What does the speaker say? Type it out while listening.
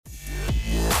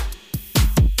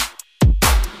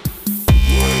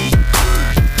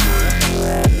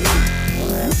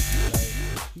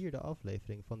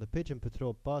aflevering van de Pigeon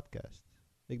Patrol podcast.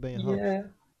 Ik ben je host, Yeah.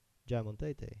 Jamon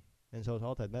Tete. En zoals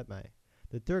altijd met mij,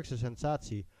 de Turkse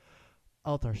sensatie,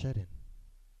 Altar Serin.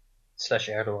 /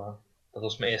 Erdogan. Dat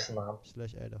was mijn eerste naam.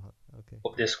 / Erdogan, oké.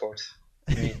 Op Discord.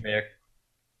 Nu niet meer.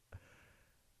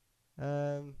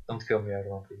 Don't kill me,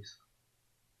 Erdogan, please.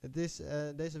 Het is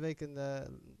deze week een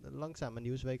langzame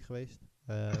nieuwsweek geweest.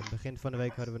 Begin van de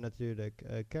week hadden we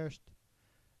natuurlijk kerst.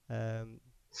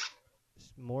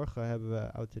 Morgen hebben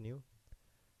we oud en nieuw.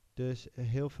 Dus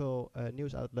heel veel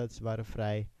nieuwsoutlets waren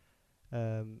vrij.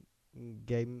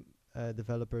 Game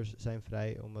developers zijn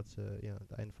vrij, omdat ze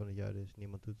het einde van het jaar is.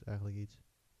 Niemand doet eigenlijk iets.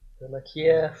 They're like,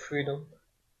 yeah, freedom.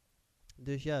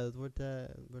 Dus ja, dat wordt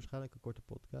waarschijnlijk een korte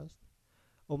podcast.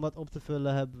 Om dat op te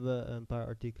vullen hebben we een paar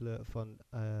artikelen van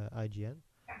IGN.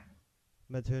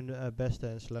 Met hun beste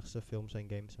en slechtste films en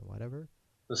games en whatever.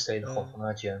 Dat is de hele god van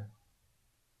IGN.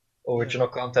 Original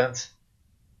content.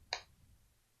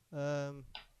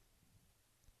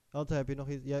 Alte, heb je nog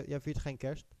iets? Jij viert geen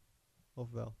kerst?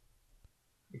 Of wel?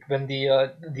 Ik ben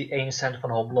die ene scène van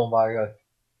Home Alone waar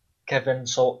Kevin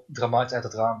zo dramatisch uit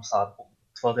het raam staat.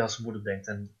 Terwijl hij aan zijn moeder denkt.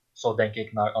 En zo denk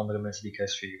ik naar andere mensen die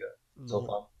kerst vieren. Zo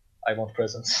van, I want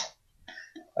presents.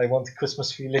 I want the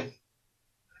Christmas feeling.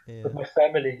 Yeah. With my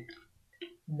family.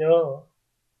 No.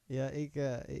 Ja,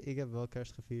 ik heb wel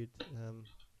kerst gevierd.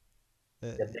 Je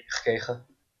hebt dingen gekregen.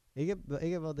 Ik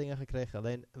heb wel dingen gekregen.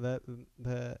 Alleen,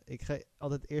 ik ga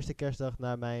altijd eerste kerstdag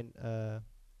naar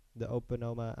de open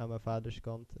oma aan mijn vaders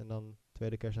kant. En dan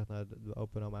tweede kerstdag naar de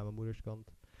open oma aan mijn moeders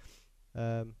kant.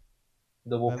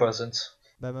 Double presents.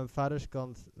 Bij mijn vaders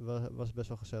kant was het best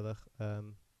wel gezellig.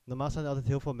 Normaal zijn er altijd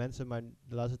heel veel mensen, maar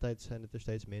de laatste tijd zijn het er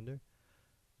steeds minder.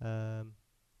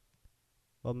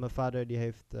 Want mijn vader die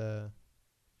heeft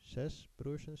 6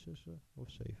 broers en zussen, of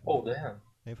 7. Oh, damn.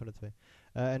 Eén van de 2.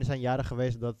 En er zijn jaren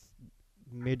geweest dat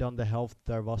meer dan de helft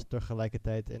daar was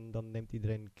tegelijkertijd. En dan neemt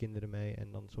iedereen kinderen mee.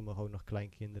 En dan sommigen ook nog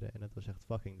kleinkinderen. En het was echt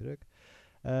fucking druk.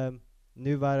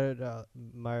 Nu waren er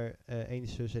maar 1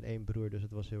 zus en 1 broer. Dus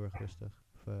het was heel erg rustig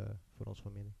voor onze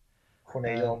familie. Voor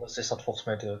Nederlanders is dat volgens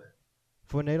mij druk.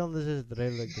 Voor Nederlanders is het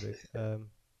redelijk druk.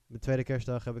 De tweede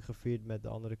kerstdag heb ik gevierd met de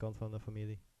andere kant van de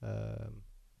familie.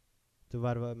 Toen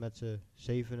waren we met z'n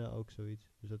 7 ook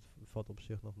zoiets. Dus dat valt op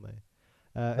zich nog mee.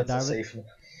 Met daar z'n 7.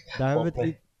 hebben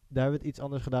we het iets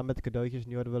anders gedaan met de cadeautjes.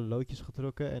 Nu hadden we loodjes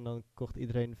getrokken en dan kocht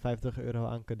iedereen €50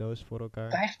 aan cadeaus voor elkaar.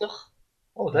 50?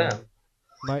 Oh, damn.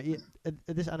 Maar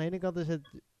het is aan de ene kant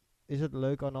is het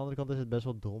leuk, aan de andere kant is het best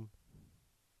wel dom.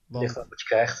 Ligt aan wat je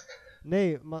krijgt.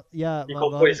 Nee, maar ja. Je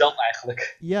koopt voor jezelf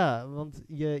eigenlijk. Ja, want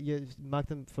je maakt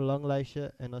een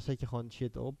verlanglijstje en dan zet je gewoon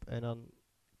shit op en dan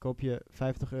koop je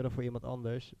 €50 voor iemand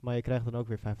anders, maar je krijgt dan ook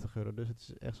weer €50. Dus het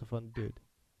is echt zo van, dude.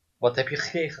 Wat heb je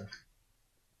gekregen?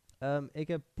 Ik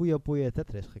heb Puyo Puyo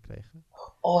Tetris gekregen.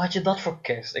 Oh, had je dat voor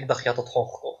kerst? Ik dacht, je had dat gewoon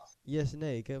gekocht. Yes,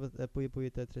 nee, ik heb het Puyo Puyo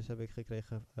Tetris heb ik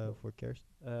gekregen voor kerst.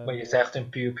 Maar je zegt een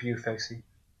Puyo versie.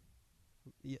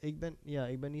 Ik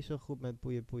ben niet zo goed met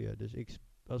Puyo Puyo, dus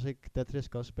als ik Tetris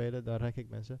kan spelen, dan raak ik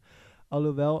mensen.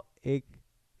 Alhoewel ik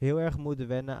heel erg moet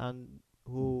wennen aan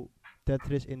hoe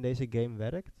Tetris in deze game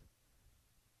werkt.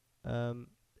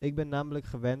 Ik ben namelijk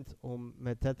gewend om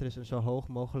met Tetris een zo hoog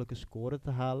mogelijke score te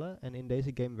halen. En in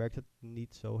deze game werkt het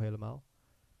niet zo helemaal.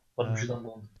 Wat moet je dan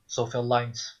doen? Zoveel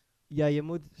lines. Ja, je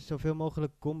moet zoveel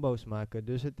mogelijk combo's maken.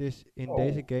 Dus het is in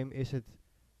deze game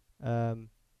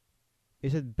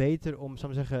is het beter om,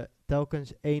 zou ik zeggen,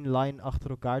 telkens 1 line achter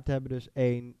elkaar te hebben. Dus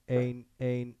 1, 1,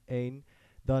 1, 1.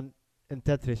 Dan een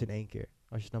Tetris in 1 keer.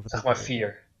 Als je snapt wat zeg maar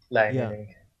 4 lijnen in 1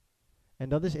 keer. En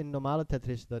dat is in normale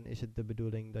Tetris, dan is het de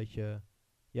bedoeling dat je,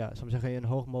 zou ik zeggen, je een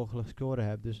hoog mogelijk score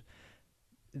hebt. Dus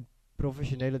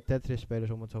professionele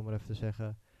Tetris-spelers, om het zo maar even te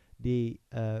zeggen, die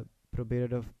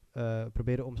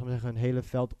proberen om, zou ik zeggen, een hele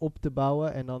veld op te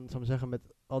bouwen. En dan, zou ik zeggen,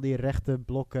 met al die rechte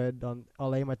blokken dan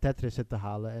alleen maar Tetrissen te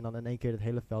halen. En dan in 1 keer het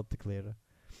hele veld te clearen.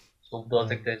 Zodat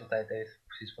ik deze tijd deed.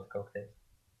 Precies wat ik ook deed.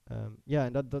 Ja,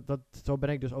 en zo ben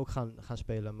ik dus ook gaan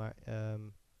spelen. Maar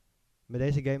met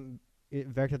deze game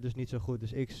werkt het dus niet zo goed.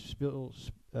 Dus ik speel,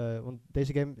 want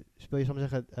deze game speel je, zou ik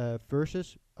zeggen,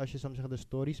 versus, als je, zou ik zeggen, de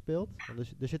story speelt.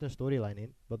 Want er zit een storyline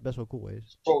in, wat best wel cool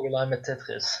is. Storyline met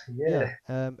Tetris, yeah.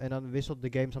 Ja, en dan wisselt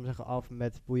de game, zou ik zeggen, af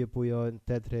met Puyo Puyo en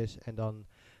Tetris. En dan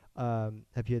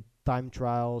heb je time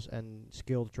trials en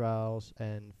skill trials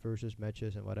en versus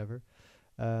matches en whatever.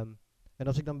 En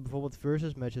als ik dan bijvoorbeeld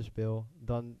versus matches speel,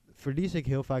 dan verlies ik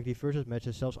heel vaak die versus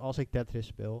matches, zelfs als ik Tetris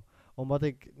speel. Omdat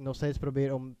ik nog steeds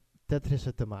probeer om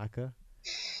Tetrissen te maken.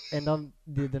 En dan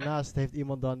daarnaast heeft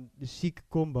iemand dan de zieke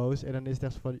combo's en dan is het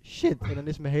echt zo van shit. En dan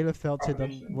is mijn hele veld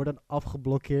wordt dan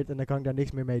afgeblokkeerd en dan kan ik daar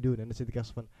niks meer mee doen. En dan zit ik echt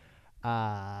zo van,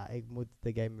 Ik moet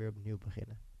de game weer opnieuw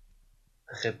beginnen.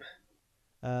 Grip.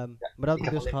 Maar dat heb Ik ik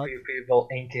heb dus alleen gehad. PvP wel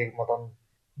 1 keer, maar dan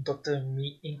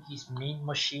Inky's Mean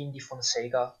Machine, die van de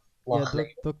Sega, lang Ja,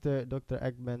 geleden.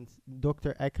 Dr.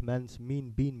 Eggman's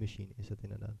Mean Bean Machine is dat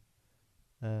inderdaad.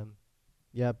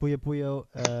 Ja, Puyo Puyo,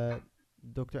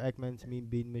 Dr. Eggman's Mean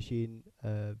Bean Machine,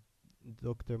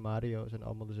 Dr. Mario zijn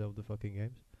allemaal dezelfde fucking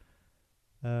games.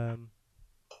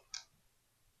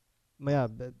 Maar ja,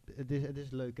 het is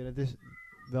leuk en het is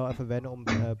wel even wennen om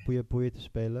Puyo Puyo te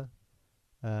spelen.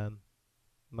 Ehm,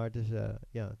 maar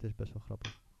het is best wel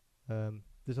grappig.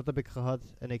 Dus dat heb ik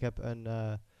gehad en ik heb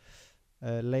een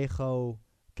Lego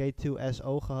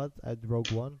K2SO gehad uit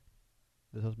Rogue One.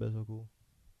 Dus dat is best wel cool.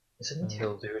 Is het niet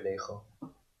heel duur, Lego?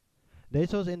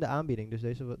 Deze was in de aanbieding, dus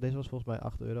deze was volgens mij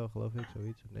 8 euro, geloof ik,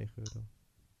 zoiets, of 9 euro.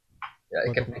 Ja, ik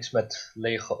Wat heb toch- niks met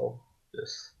Lego,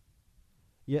 dus...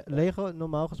 Ja, Lego,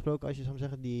 normaal gesproken, als je zou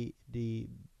zeggen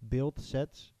die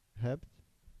beeldsets hebt,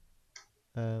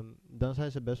 dan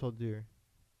zijn ze best wel duur.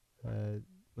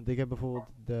 Want ik heb bijvoorbeeld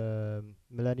de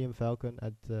Millennium Falcon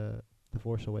uit The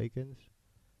Force Awakens.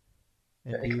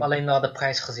 Ja, En ik heb alleen naar de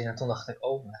prijs gezien en toen dacht ik,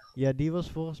 oh mijn god. ja, die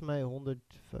was volgens mij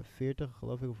 140,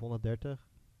 geloof ik, of 130.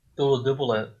 Door de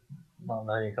dubbele, nou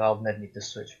nee, ik haal net niet de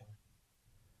Switch.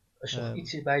 Als je nog Ehm,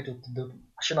 iets hierbij doet, de dubbele.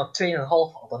 Als je nou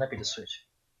 2,5 had, dan heb je de Switch.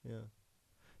 ja.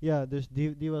 Ja, dus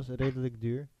die was redelijk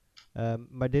duur.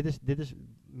 Maar dit is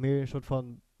meer een soort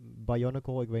van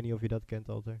Bionicle. Ik weet niet of je dat kent,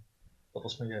 Alter. Dat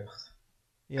was mijn jeugd.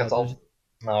 Ik Ja, had dus al,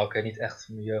 nou oké, niet echt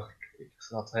mijn jeugd. Ik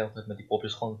zat de hele tijd met die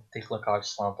popjes gewoon tegen elkaar te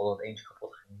slaan totdat eentje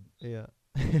kapot ging. ja.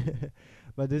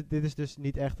 Maar dit is dus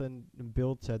niet echt een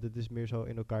beeldset. Het is meer zo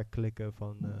in elkaar klikken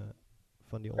van die En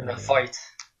een onderdelen.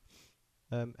 fight.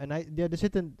 En er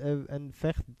zit een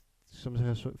zal ik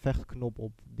zeggen, vechtknop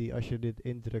op. Die als je dit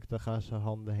indrukt, dan gaan ze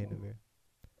handen heen en weer.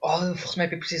 Oh, volgens mij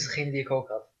heb je precies degene die ik ook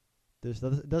had. Dus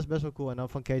dat is best wel cool. En dan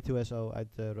van K2SO uit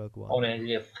Rogue One. Oh nee,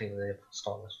 die heb ik vergeten. Die heb ik van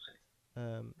Star Wars vergeten.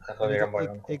 Ga En even weer een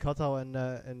Bionicle. ik had al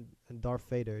een Darth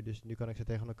Vader, dus nu kan ik ze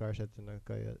tegen elkaar zetten en dan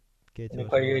kan je En nu K2SO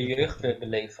kan je aan je de jeugd vechten. weer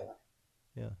beleven.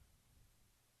 Ja.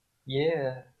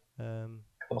 Yeah. Ehm, Ik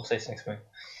heb er nog steeds niks mee.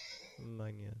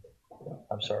 Maakt niet uit.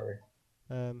 I'm sorry.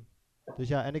 Dus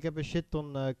ja, en ik heb een shit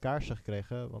ton kaarsen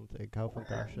gekregen, want ik hou van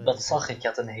kaarsen. Dat zag ik. Je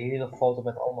had een hele foto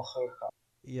met allemaal geurkaarsen.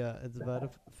 Ja,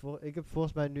 ik heb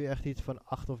volgens mij nu echt iets van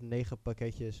 8 of 9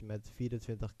 pakketjes met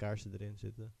 24 kaarsen erin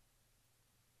zitten.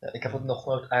 Ja, ik heb het nog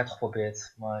nooit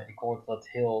uitgeprobeerd, maar ik hoor dat het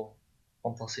heel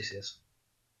fantastisch is.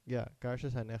 Ja,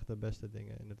 kaarsen zijn echt de beste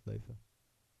dingen in het leven.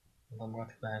 En dan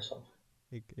word ik bij zo.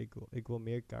 Ik wil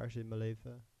meer kaarsen in mijn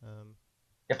leven.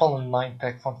 Je hebt al een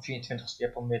 9-pack van 24, je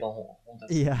hebt al meer dan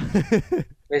 100. Ja.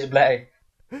 Wees blij.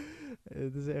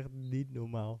 Het is echt niet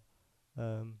normaal.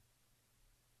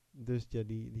 Dus ja,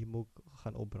 die moet ik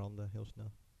gaan opbranden heel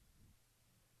snel.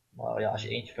 Maar ja, als je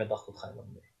eentje per dag doet, ga je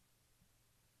dan mee.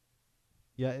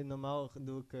 Ja, en normaal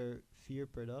doe ik er 4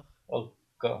 per dag. Oh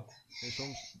god.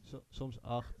 En soms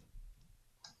 8.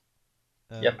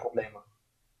 Je hebt problemen.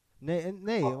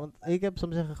 Nee, want ik heb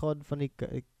soms zeggen gewoon van die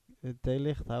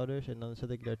theelichthouders en dan zet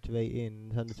ik daar 2 in.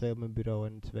 Er zijn er 2 op mijn bureau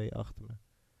en 2 achter me.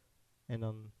 En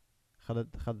dan gaat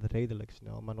het redelijk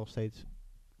snel, maar nog steeds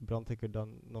brand ik er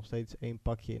dan nog steeds 1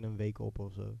 pakje in een week op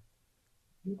of zo.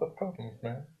 You got problems,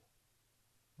 man.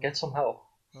 Get some help.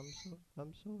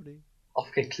 I'm sorry.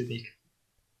 Afkeerkliniek.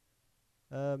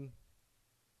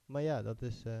 Maar ja, dat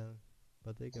is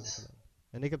wat ik heb gedaan.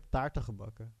 En ik heb taarten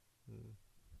gebakken.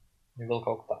 Nu wil ik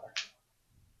ook daar.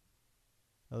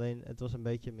 Alleen, het was een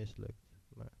beetje mislukt.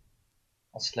 Maar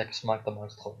Als het lekker smaakt, dan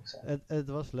moet het gewoon niet zijn. het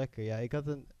was lekker, ja. Ik had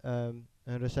een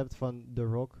recept van The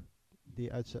Rock,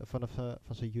 die vanaf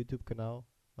van zijn YouTube kanaal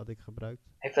had ik gebruikt.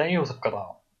 Heeft hij een YouTube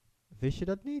kanaal? Wist je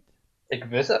dat niet? Ik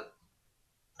wist het.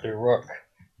 The Rock.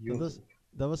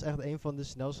 Dat was echt een van de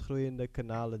snelst groeiende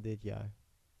kanalen dit jaar.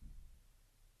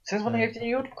 Sinds wanneer heeft hij een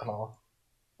YouTube kanaal?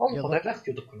 Oh, Ja, wat heeft echt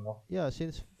een YouTube kanaal? Ja,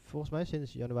 volgens mij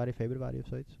sinds januari, februari of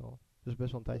zoiets al. Dus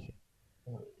best wel een tijdje.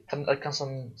 Ik kan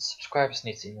zijn subscribers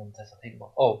niet zien, want hij staat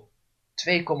helemaal... Oh,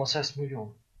 2,6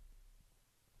 miljoen.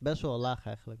 Best wel laag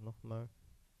eigenlijk nog, maar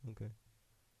oké.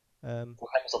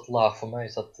 Voor hem is dat laag, voor mij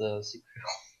is dat ziek.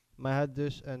 Maar hij had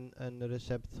dus een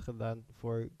recept gedaan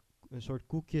voor een soort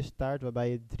koekjestaart waarbij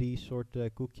je 3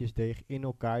 soorten koekjesdeeg in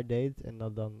elkaar deed en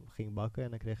dat dan ging bakken en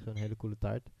dan kreeg je een hele coole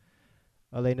taart.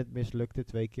 Alleen het mislukte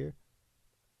 2 keer.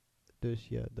 Dus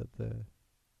ja, dat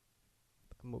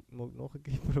moet ik nog een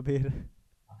keer proberen.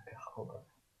 Oké, gewoon.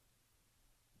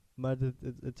 Maar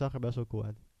het zag er best wel cool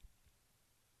uit.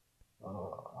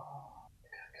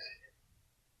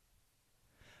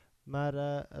 Maar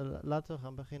laten we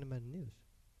gaan beginnen met het nieuws.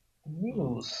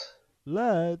 Nieuws.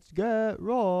 Let's get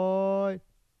right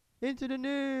into the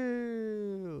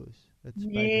news.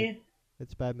 Nee.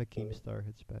 Het spijt me, Keemstar.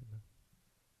 Het spijt me.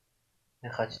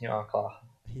 Hij gaat je nu aanklagen.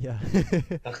 Ja.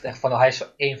 Ik dacht echt van, hij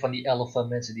is een van die 11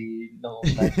 mensen die naar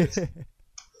ons luistert.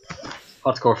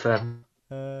 Hardcore fan.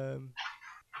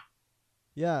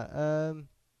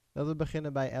 Laten we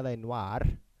beginnen bij L.A.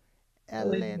 Noir.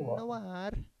 L.A.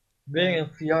 Noir. Weer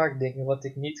een VR-ding wat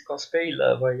ik niet kan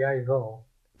spelen, maar jij wel.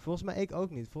 Volgens mij ik ook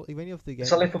niet. Ik weet niet of de game... Het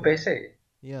is alleen voor PC.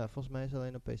 Ja, volgens mij is het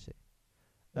alleen op PC.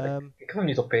 Ik heb hem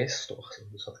niet op PS Store gezien,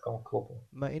 dus dat kan kloppen.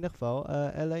 Maar in ieder geval,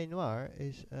 L.A. Noir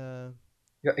is...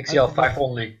 ja, ik zie al 5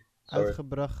 only. Sorry.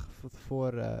 Uitgebracht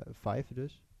voor 5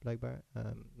 dus, blijkbaar.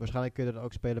 Waarschijnlijk kun je dat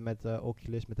ook spelen met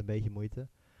Oculus met een beetje moeite.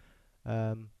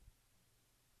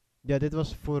 Ja, dit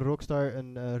was voor Rockstar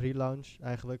een relaunch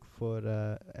eigenlijk voor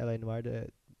L.A. Noir.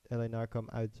 De L.A. Noir kwam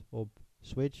uit op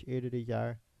Switch eerder dit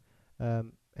jaar.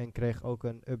 En kreeg ook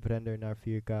een uprender naar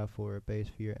 4K voor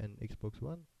PS4 en Xbox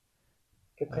One.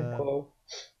 Ik heb geen Pro.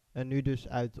 En nu dus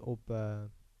uit op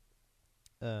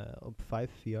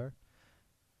 5 VR.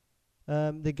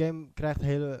 De game krijgt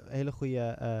hele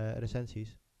goede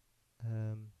recensies.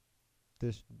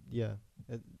 Dus ja,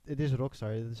 het is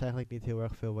Rockstar. Het is eigenlijk niet heel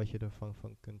erg veel wat je ervan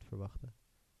van kunt verwachten.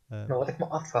 Nou, wat ik me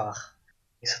afvraag.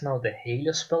 Is het nou de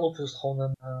hele spel of is het gewoon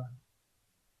een...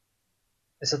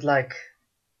 is het like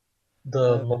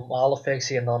de normale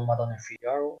versie en dan maar dan in VR?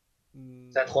 Zijn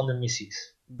het gewoon de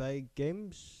missies? Bij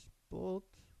GameSpot...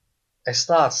 Er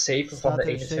staat 7 van de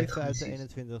 21 7 uit missies. de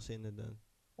 21 inderdaad.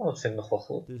 Oh, dat vind ik nog wel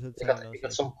goed. Dus ik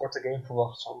had zo'n korte game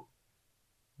verwacht. Zo.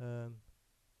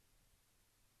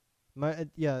 Maar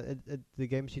de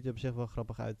game ziet er op zich wel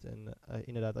grappig uit. En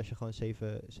inderdaad, als je gewoon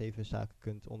 7 zaken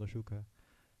kunt onderzoeken,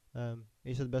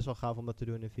 is het best wel gaaf om dat te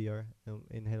doen in VR.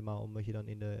 Helemaal omdat je dan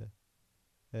in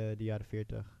de jaren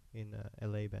 40 in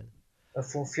LA bent.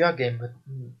 Voor een VR-game met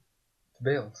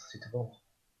beeld ziet er wel.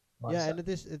 Ja, en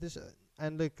het is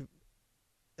eindelijk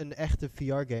een echte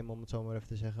VR-game, om het zo maar even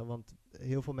te zeggen. Want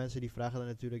heel veel mensen die vragen er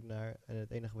natuurlijk naar. En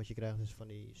het enige wat je krijgt is van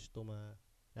die stomme...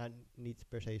 Nou, niet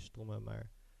per se stomme, maar...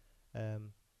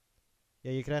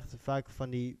 je krijgt vaak van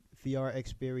die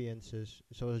VR-experiences,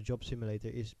 zoals Job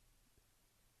Simulator, is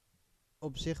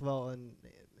op zich wel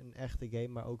een echte game,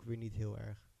 maar ook weer niet heel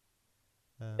erg.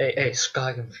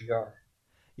 Skyrim VR.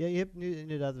 Ja, je hebt nu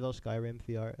inderdaad wel Skyrim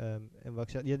VR. En wat ik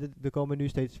zeg, er komen nu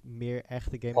steeds meer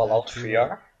echte games Fallout uit.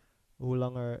 VR. Hoe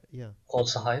langer, ja.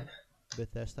 Grootste hype.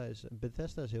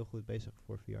 Bethesda is heel goed bezig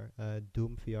voor VR.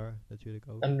 Doom VR natuurlijk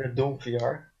ook. En de Doom VR.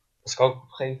 Dat is ik ook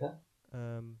vergeten.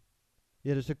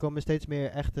 Ja, dus er komen steeds meer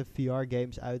echte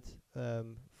VR-games uit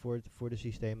voor de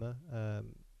systemen.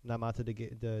 Naarmate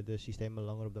de systemen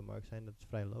langer op de markt zijn, dat is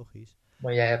vrij logisch.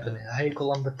 Maar jij hebt een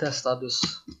hekel aan Bethesda,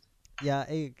 dus... Ja,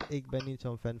 ik ben niet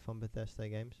zo'n fan van Bethesda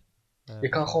games. Je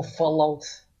kan gewoon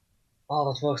Fallout... Oh,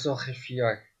 dat wordt wel geen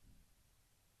VR.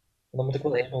 Dan moet ik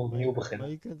wel even opnieuw beginnen. Maar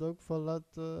je kunt ook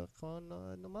Fallout gewoon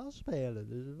normaal spelen.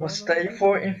 Dus maar stel je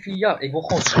voor in VR. Ik wil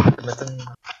gewoon schieten met een...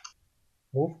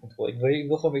 Move control. Ik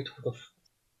wil gewoon weten hoe dat...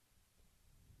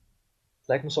 Het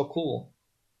lijkt me zo cool.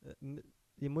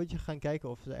 Je moet je gaan kijken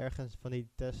of ze ergens van die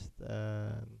test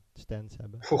stands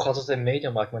hebben. Vroeger had het in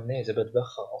Mediamarkt, maar nee, ze hebben het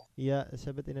weggehaald. Ja, ze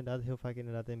hebben het inderdaad heel vaak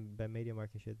bij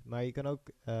Mediamarkt en shit. Maar je kan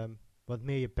ook wat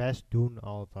meer je best doen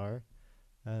altijd.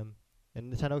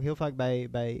 En er zijn ook heel vaak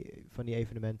bij van die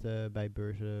evenementen, bij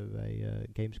beurzen, bij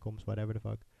Gamescoms, whatever the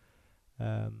fuck.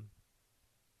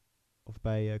 Of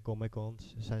bij Comic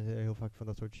Cons zijn er heel vaak van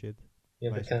dat soort shit.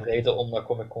 Je hebt geen reden om naar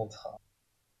Comic Con te gaan.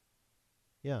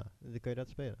 Ja, dan kun je dat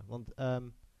spelen. Want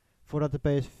voordat de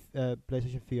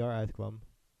PlayStation VR uitkwam,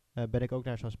 ben ik ook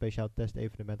naar zo'n speciaal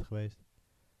testevenement geweest.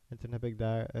 En toen heb ik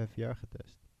daar VR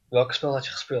getest. Welke spel had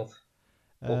je gespeeld?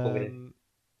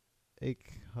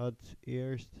 Ik had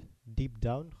eerst Deep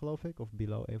Down, geloof ik, of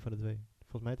Below, een van de twee.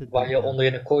 Volgens mij het waar je onder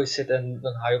in een kooi zit en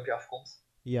een haai op je afkomt?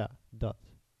 Ja, dat.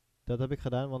 Dat heb ik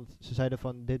gedaan, want ze zeiden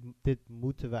van, dit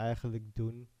moeten we eigenlijk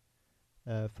doen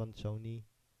van Sony.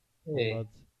 Nee.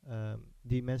 Omdat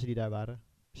die mensen die daar waren,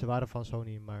 ze waren van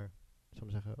Sony, maar, zal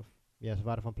ik zeggen, ze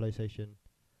waren van PlayStation.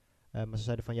 Maar ze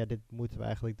zeiden van, ja, dit moeten we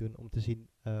eigenlijk doen om te zien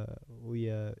hoe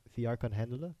je VR kan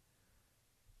handelen.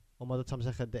 Omdat het, zal ik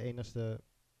zeggen, de enige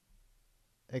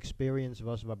experience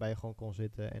was waarbij je gewoon kon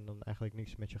zitten en dan eigenlijk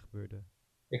niks met je gebeurde.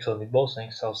 Ik zou niet boos zijn,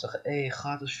 ik zou zeggen,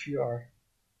 gratis VR.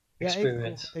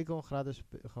 Experience. Ja, ik kon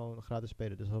gewoon gratis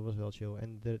spelen, dus dat was wel chill.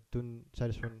 En toen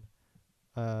zeiden ze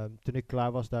van, toen ik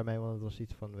klaar was daarmee, want het was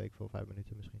iets van een week voor 5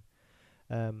 minuten misschien.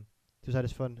 Toen zeiden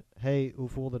ze van, hey, hoe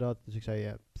voelde dat? Dus ik zei,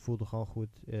 ja, het voelde gewoon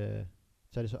goed.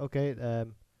 Zeiden ze, oké,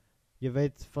 je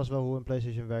weet vast wel hoe een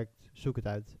PlayStation werkt, zoek het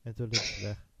uit. En toen liep het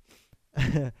weg.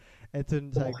 En toen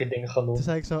Toen zei mocht ik, je dingen gaan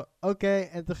doen. zo, oké.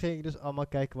 En toen ging ik dus allemaal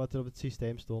kijken wat er op het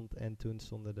systeem stond. En toen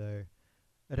stonden er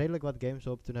redelijk wat games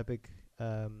op. Toen heb ik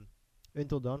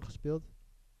Until Dawn gespeeld.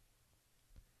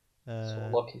 Zo Eh,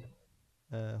 lucky.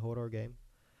 horror game.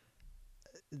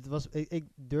 Ik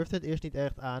durfde het eerst niet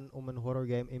echt aan om een horror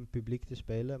game in publiek te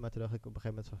spelen. Maar toen dacht ik op een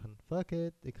gegeven moment van, fuck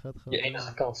it, ik ga het Je gewoon enige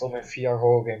doen. kans om een VR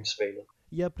horror game te spelen.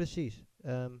 Ja, precies.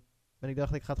 En ik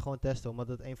dacht, ik ga het gewoon testen, omdat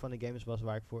het een van de games was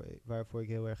waarvoor ik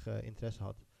heel erg interesse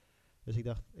had. Dus ik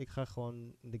dacht, ik ga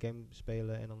gewoon de game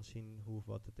spelen en dan zien hoe of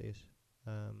wat het is.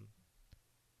 Ehm,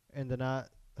 en daarna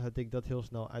had ik dat heel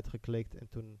snel uitgeklikt en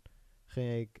toen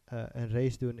ging ik een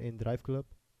race doen in Drive Club.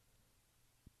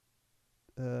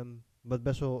 Wat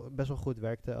best wel goed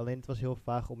werkte. Alleen het was heel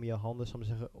vaag om je handen, zal ik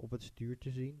maar zeggen, op het stuur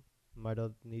te zien. Maar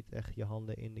dat niet echt je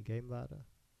handen in de game waren.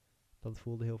 Dat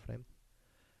voelde heel vreemd.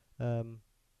 Ehm,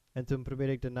 en toen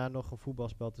probeerde ik daarna nog een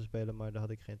voetbalspel te spelen, maar daar had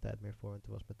ik geen tijd meer voor en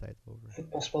toen was mijn tijd over.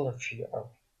 Voetbalspel in VR.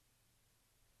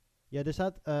 Ja, er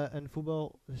staat een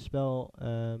voetbalspel,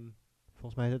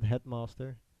 volgens mij is het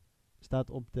Headmaster. Staat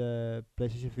op de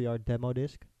PlayStation VR demo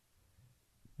disc.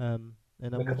 En Maar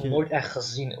dan ik heb moet hem je, nooit echt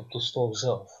gezien op de store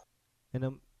zelf. en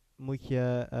dan moet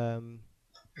je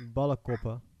ballen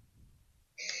koppen.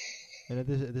 En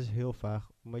het is heel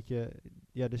vaag. Omdat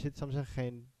ja, er zit soms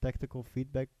geen tactical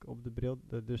feedback op de bril.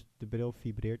 Dus de bril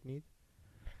vibreert niet.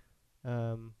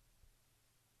 Ehm,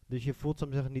 dus je voelt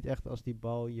soms niet echt als die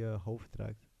bal je hoofd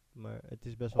raakt. Maar het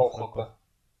is best wel Gewoon grappig. gokken.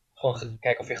 Gewoon Het is,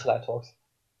 kijken of je geluid hoort.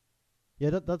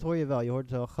 ja, dat hoor je wel. Je hoort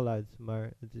wel geluid.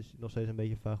 Maar het is nog steeds een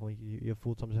beetje vaag. Want je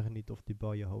voelt soms niet of die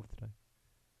bal je hoofd raakt.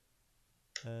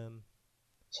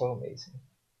 Zo amazing.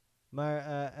 Maar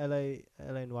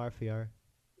LA Noire VR.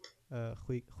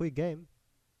 Goeie game.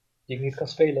 Die ik niet kan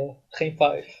spelen. Geen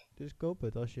 5. Dus koop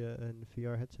het als je een VR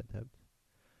headset hebt.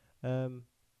 Ehm,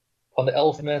 Van de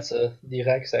 11 en, mensen die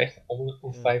rijk zijn om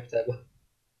ja. 5 te hebben.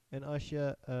 En als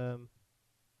je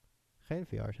geen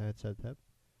VR headset hebt,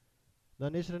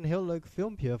 dan is er een heel leuk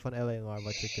filmpje van LA Noire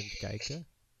wat je kunt kijken.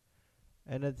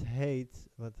 En het heet,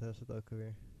 wat is het ook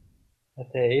alweer?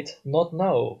 Het heet Not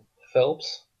Now,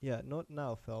 Phelps. Ja, Not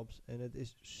Now Phelps. En het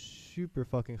is super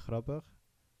fucking grappig.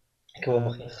 Ik heb hem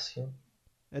nog niet gezien.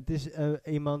 Het is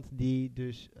iemand die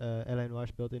dus LA Noire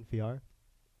speelt in VR.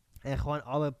 En gewoon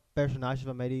alle personages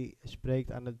waarmee hij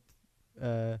spreekt aan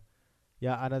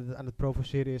het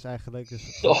provoceren is eigenlijk.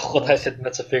 Dus Oh god, hij zit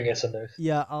met zijn vinger in zijn neus.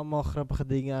 ja, allemaal grappige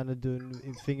dingen aan het doen.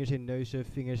 Vingers in neuzen,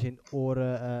 vingers in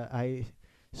oren. Hij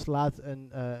slaat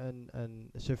een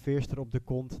serveerster op de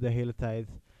kont de hele tijd.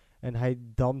 En hij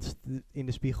danst in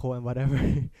de spiegel en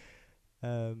whatever.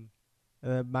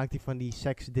 Maakt hij van die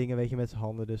seksdingen, weet je, met zijn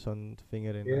handen. Dus zo'n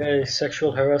vinger in. Yay,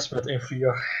 sexual harassment in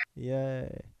VR. Ja.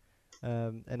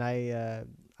 En hij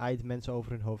aait mensen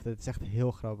over hun hoofd. Het is echt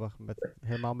heel grappig.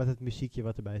 Helemaal met het muziekje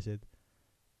wat erbij zit.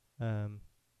 En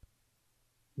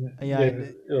ja,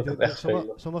 Je wilt hem echt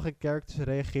spelen. sommige characters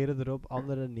reageren erop,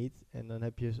 andere niet. En dan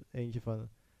heb je eentje van...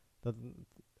 Dat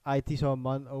aait hij zo'n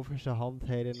man over zijn hand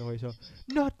heen en dan hoor je zo...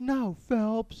 Not now,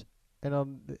 Phelps! En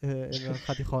dan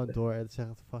gaat hij gewoon door. En het is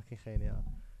echt fucking geniaal.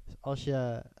 Dus als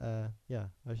je...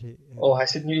 Oh, hij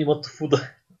zit nu iemand te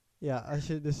voeden. Ja, als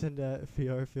je dus een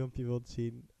VR-filmpje wilt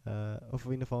zien... of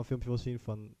in ieder geval een filmpje wilt zien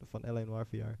van LA Noire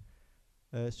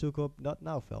VR... zoek op Not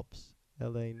Now, Phelps. LA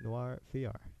Noire VR.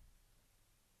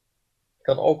 Je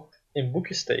kan ook in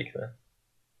boekjes tekenen.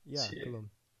 Ja, klopt.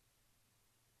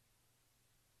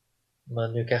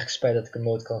 Maar nu krijg ik spijt dat ik hem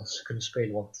nooit kan kunnen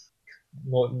spelen, want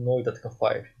nooit dat ik een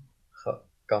 5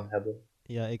 kan hebben.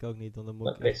 Ja, ik ook niet, want dan moet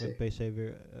Met ik echt PC. mijn PC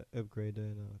weer upgraden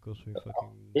en dan kost weer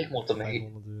fucking Ik moet hem €500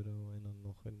 en dan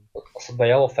nog een... Als het bij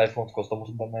jou al 500 kost, dan moet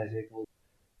het bij mij zeker wel.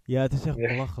 Ja, het is echt Weer.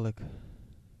 belachelijk.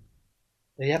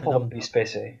 Je hebt En al dan- een beast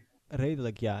PC.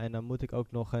 Redelijk, ja. En dan moet ik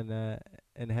ook nog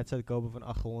een headset kopen van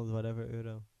 800 whatever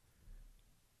euro.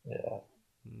 Ja.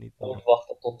 Niet Dan moet normaal. ik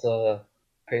wachten tot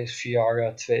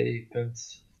PSVR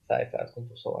 2.5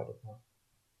 uitkomt of zo. I don't know.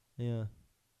 Ja.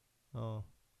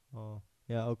 Oh.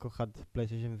 Ja, ook al gaat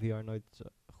PlayStation VR nooit zo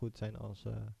goed zijn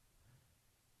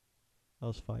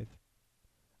als 5.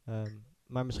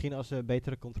 Maar misschien als ze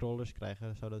betere controllers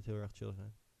krijgen, zou dat heel erg chill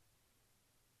zijn.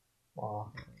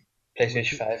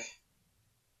 PlayStation 5.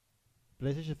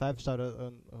 PlayStation 5 zou er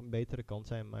een betere kant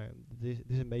zijn, maar het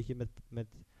is een beetje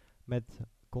met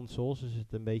consoles is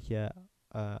het een beetje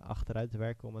achteruit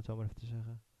werken, om het zo maar even te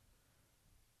zeggen.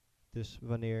 Dus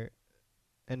wanneer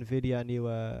Nvidia een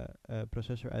nieuwe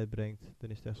processor uitbrengt, dan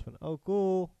is het echt van, oh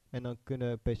cool. En dan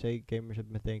kunnen PC-gamers het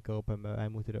meteen kopen, maar wij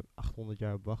moeten er 800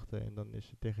 jaar op wachten en dan is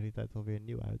het tegen die tijd alweer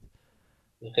nieuw uit.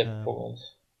 Rip voor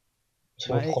ons.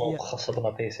 Misschien maar moet het gewoon ja, opgast zetten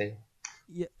naar PC.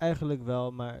 Ja, eigenlijk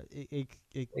wel, maar ik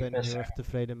Ik ben ben heel erg zeg,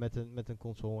 tevreden met een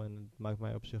console en het maakt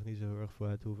mij op zich niet zo heel erg veel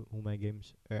uit hoe mijn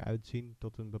games eruit zien,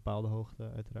 tot een bepaalde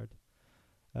hoogte uiteraard.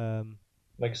 Ehm,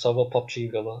 maar ik zou wel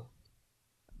PUBG willen.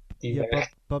 Die ja,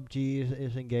 werkt. PUBG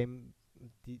is een game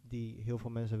die heel veel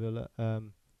mensen willen.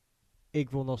 Ik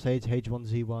wil nog steeds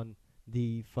H1Z1,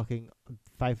 die fucking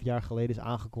 5 jaar geleden is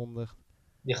aangekondigd.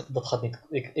 Dat gaat niet.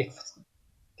 Ik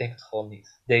denk het gewoon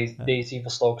niet. Eh, Daisy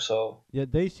was het ook zo. ja,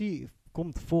 deze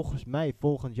komt volgens mij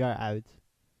volgend jaar uit.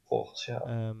 Volgens ja.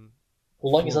 Ehm,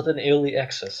 Hoe lang is voor dat in early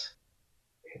access?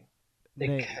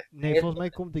 Nee, volgens mij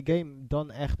komt de game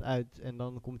dan echt uit en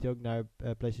dan komt hij ook naar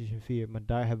PlayStation 4. Maar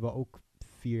daar hebben we ook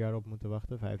 4 jaar op moeten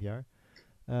wachten, 5 jaar.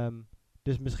 Ehm,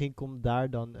 dus misschien komt daar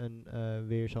dan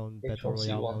weer zo'n Battle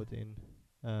Royale H1Z1. mode in.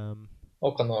 Ehm,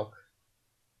 Ook kan ook.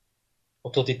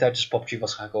 Of tot die tijd is PUBG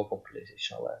waarschijnlijk ook op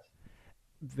PlayStation al uit.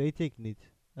 weet ik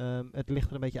niet. Het ligt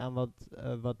er een beetje aan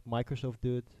wat Microsoft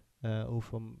doet.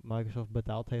 Hoeveel Microsoft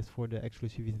betaald heeft voor de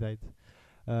exclusiviteit.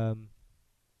 Ehm,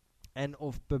 en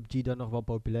of PUBG dan nog wel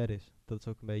populair is. Dat is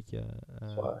ook een beetje... Dat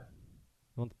is eh, waar.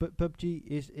 want PUBG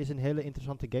is een hele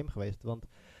interessante game geweest. Want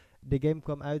de game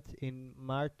kwam uit in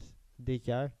maart dit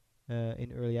jaar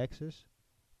in Early Access.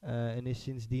 En is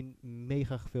sindsdien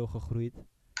mega veel gegroeid.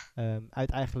 Uit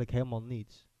eigenlijk helemaal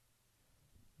niets.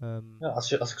 Ehm, Ja,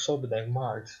 als ik zo bedenk,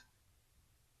 maart.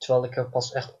 Terwijl ik er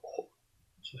pas echt,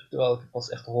 terwijl ik het pas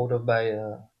echt hoorde bij,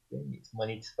 ik weet niet, maar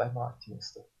niet bij maart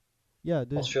tenminste. ja, Pas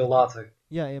dus veel later.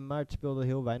 ja, in maart speelden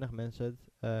heel weinig mensen het.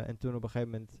 En toen op een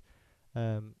gegeven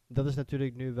moment... dat is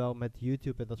natuurlijk nu wel met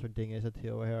YouTube en dat soort dingen is het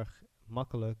heel erg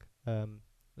makkelijk.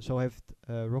 Zo heeft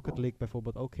Rocket League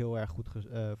bijvoorbeeld ook heel erg goed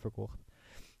verkocht.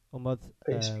 Omdat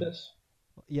PS Plus.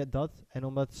 ja, dat. En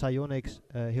omdat Psyonix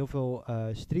heel veel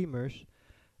streamers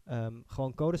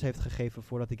gewoon codes heeft gegeven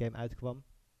voordat de game uitkwam.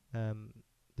 Ehm,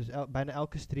 dus bijna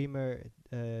elke streamer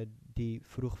die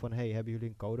vroeg van... Hey, hebben jullie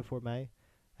een code voor mij?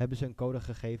 Hebben ze een code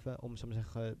gegeven om, zal ik maar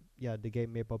zeggen, ja, de game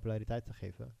meer populariteit te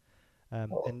geven.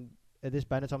 Oh, En het is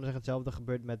bijna, zal ik maar zeggen, hetzelfde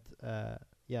gebeurd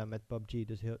met PUBG.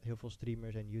 Dus heel veel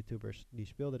streamers en YouTubers die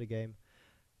speelden de game.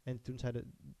 En toen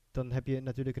zeiden... Dan heb je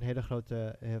natuurlijk een hele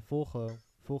grote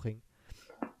volging.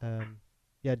 Ehm,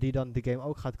 ja, die dan de game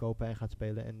ook gaat kopen en gaat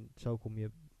spelen. En zo kom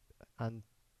je aan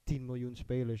 10 miljoen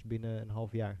spelers binnen een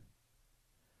half jaar.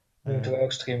 nu moeten Ehm, we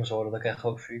ook streamers worden, dan krijgen we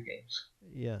ook free games.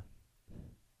 ja.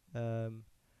 Ehm,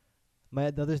 maar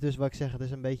ja, dat is dus wat ik zeg. Het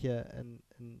is een beetje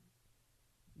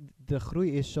de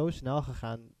groei is zo snel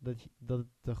gegaan dat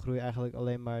de groei eigenlijk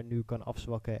alleen maar nu kan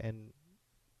afzwakken en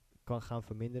kan gaan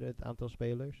verminderen, het aantal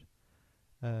spelers.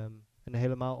 En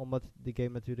helemaal omdat de game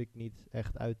natuurlijk niet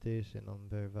echt uit is en dan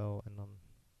weer wel en dan...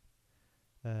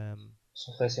 ehm, Dat is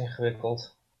nog steeds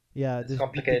ingewikkeld. ja, It's dus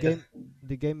complicated.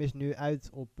 de game is nu uit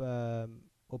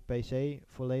op PC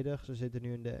volledig. Ze zitten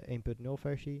nu in de 1.0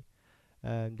 versie.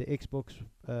 De Xbox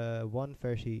One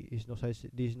versie is nog steeds,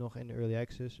 die is nog in early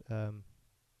access.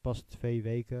 Pas 2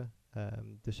 weken.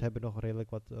 Dus ze hebben nog redelijk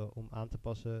wat om aan te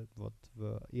passen, wat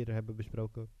we eerder hebben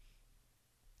besproken.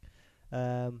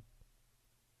 Ehm,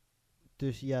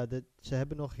 dus ja, ze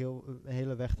hebben nog een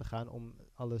hele weg te gaan om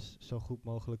alles zo goed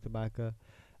mogelijk te maken.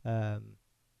 Ehm,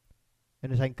 en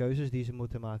er zijn keuzes die ze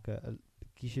moeten maken.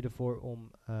 Kies je ervoor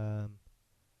om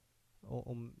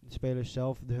de spelers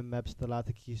zelf hun maps te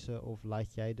laten kiezen of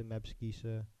laat jij de maps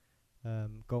kiezen?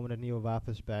 Komen er nieuwe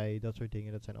wapens bij? Dat soort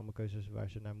dingen. Dat zijn allemaal keuzes waar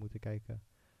ze naar moeten kijken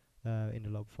in de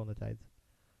loop van de tijd.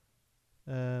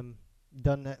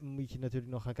 Dan moet je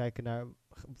natuurlijk nog gaan kijken naar...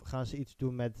 Gaan ze iets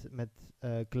doen met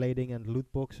kleding en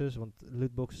lootboxes? Want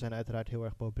lootboxes zijn uiteraard heel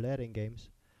erg populair in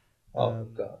games. Oh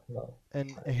Um, god, no. en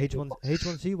Geen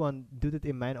lootboxes. H1Z1 doet het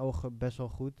in mijn ogen best wel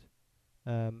goed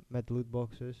met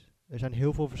lootboxes. Er zijn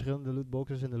heel veel verschillende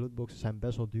lootboxes en de lootboxes zijn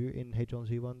best wel duur in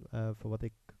H1Z1, voor wat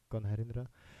ik kan herinneren.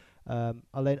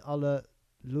 Alleen alle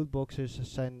lootboxes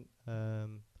zijn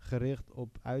gericht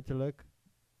op uiterlijk.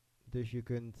 Dus je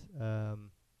kunt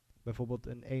bijvoorbeeld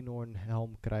een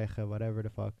eenhoornhelm krijgen, whatever the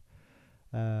fuck.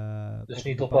 Dus Of een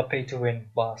niet op bepaald... een pay-to-win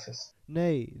basis.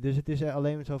 Nee, dus het is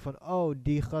alleen zo van... Oh,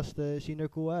 die gasten zien er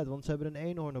cool uit, want ze hebben een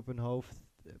eenhoorn op hun hoofd.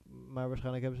 Maar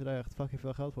waarschijnlijk hebben ze daar echt fucking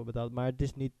veel geld voor betaald. Maar het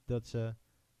is niet dat ze...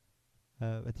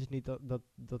 het is niet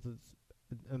dat het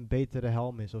een betere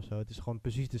helm is of zo. Het is gewoon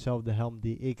precies dezelfde helm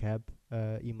die ik heb.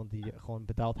 Iemand die gewoon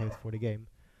betaald heeft voor de game.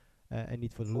 En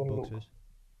niet voor de Voor een look. lootboxes.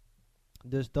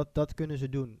 Dus dat kunnen ze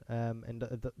doen. En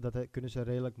dat kunnen ze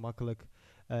redelijk makkelijk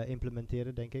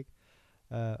implementeren, denk ik.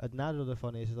 Het nadeel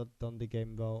daarvan is dat dan de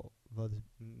game wel wat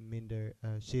minder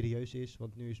serieus is.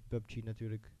 Want nu is PUBG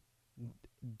natuurlijk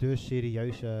de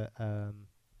serieuze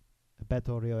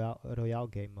Battle Royale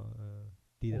game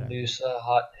die eruit Nu is.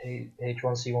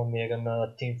 is H1Z1 meer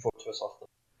een Team Fortress achter.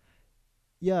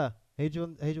 Ja,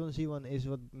 H1Z1 is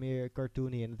wat meer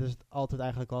cartoony en dat is het altijd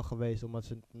eigenlijk al geweest, omdat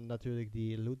ze natuurlijk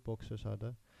die lootboxes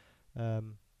hadden.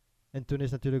 En toen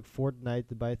is natuurlijk Fortnite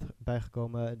erbij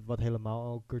bijgekomen, wat helemaal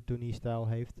al cartoony stijl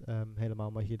heeft. Helemaal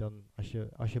omdat je dan,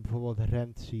 als je bijvoorbeeld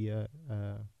rent, zie je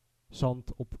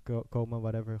zand opkomen,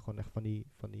 whatever. Gewoon echt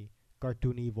van die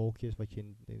cartoony wolkjes, wat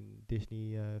je in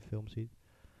Disney films ziet.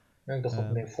 Ja, ik dacht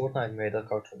dat meer Fortnite meer dat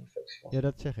cartoon effectie was. Ja,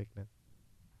 dat zeg ik net.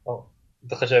 Oh, ik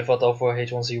dacht dat je even wat over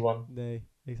H1Z1. Nee,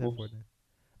 ik zei Oeps.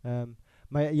 Fortnite.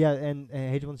 Maar ja, en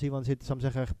H1Z1 zit, zou ik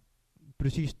zeggen, echt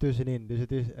precies tussenin. Dus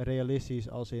het is realistisch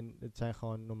als in, het zijn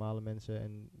gewoon normale mensen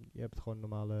en je hebt gewoon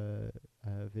normale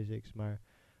physics. Maar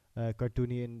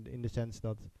cartoony in de sens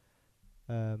dat,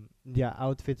 ja,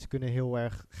 outfits kunnen heel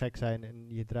erg gek zijn en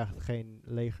je draagt geen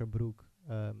legerbroek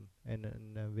en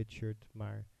een wit shirt,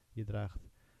 maar je draagt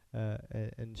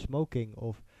een smoking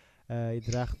of je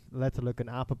draagt letterlijk een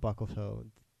apenpak of zo.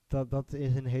 Dat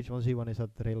is in H1Z1 is dat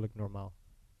redelijk normaal.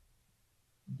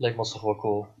 Lijkt me toch wel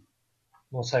cool.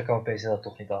 Want zij kan PC dat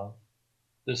toch niet aan.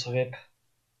 Dus RIP.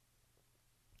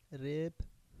 RIP.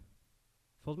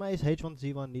 Volgens mij is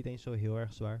H1Z1 niet eens zo heel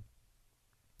erg zwaar.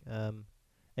 Ik Hij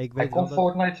weet wel kon dat...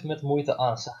 Fortnite met moeite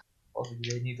aan, zeg.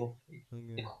 Ik weet niet of... Ik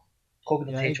hoop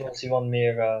dat H1Z1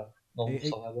 meer nog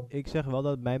zal hebben. Ik zeg wel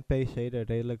dat mijn PC er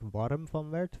redelijk warm van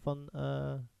werd van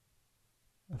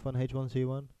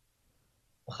H1Z1.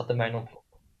 Dan gaat de mijne op.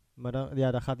 Maar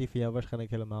dan gaat die van jou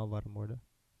waarschijnlijk helemaal warm worden.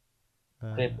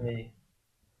 RIP niet.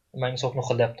 Mijn is ook nog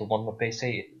een laptop, want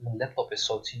mijn laptop is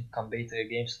zo te zien, kan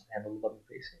betere games handelen dan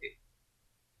mijn PC.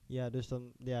 Ja, dus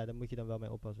dan moet je dan wel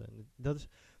mee oppassen. En dat is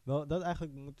wel, dat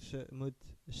eigenlijk moet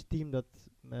Steam dat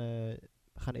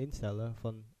gaan instellen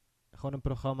van gewoon een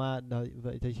programma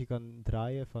dat je kan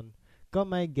draaien van kan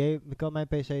mijn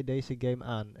PC deze game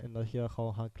aan? En dat je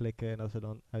gewoon gaat klikken en dat ze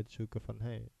dan uitzoeken van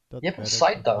hey, dat Je hebt een werkt,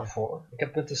 site dat daarvoor. Ik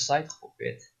heb het een site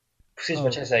geprobeerd. Precies Oh.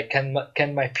 wat jij zei,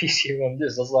 ken my PC run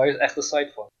this. Daar is echt een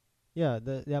site voor.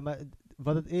 Ja, maar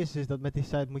wat het is dat met die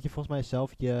site moet je volgens mij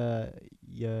zelf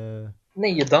je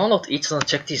Nee, je downloadt iets, dan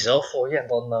checkt hij zelf voor je en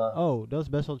dan... oh, dat is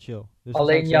best wel chill. Dus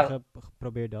Alleen, dan zou ik ja, zeggen,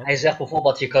 probeer dat. hij zegt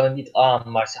bijvoorbeeld, je kan het niet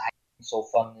aan, maar hij zegt zo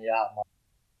van, ja, maar...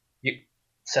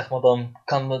 Zeg maar dan,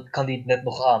 kan die het net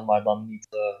nog aan, maar dan niet...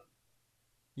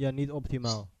 Ja, niet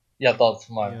optimaal. Ja, dat,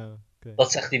 maar... Ja, oké.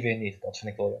 Dat zegt hij weer niet, dat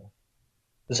vind ik wel jammer.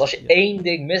 Dus als je Ja. één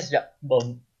ding mist, ja,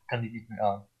 dan kan die niet meer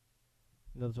aan.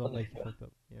 Dat is wel een Dat beetje ligt fucked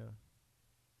up. Ja.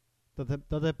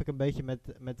 Dat heb ik een beetje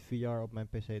met VR op mijn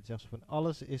PC. Het zegt zo van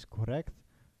alles is correct,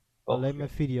 alleen mijn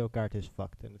videokaart is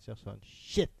fucked. En het zegt zo van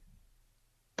shit.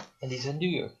 En die zijn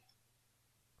duur.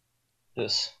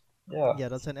 Dus, ja. Ja,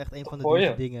 dat zijn echt een van de voor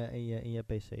duurste je. dingen in je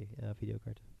PC,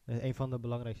 videokaart. Een van de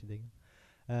belangrijkste dingen.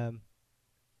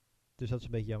 Dus dat is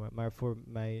een beetje jammer. Maar voor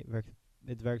mij werkt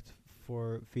het werkt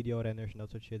voor videorenders en dat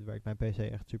soort shit werkt mijn PC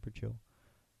echt super chill.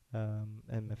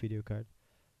 En mijn videokaart.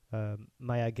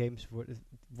 Maar ja, games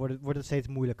wordt het steeds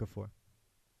moeilijker voor.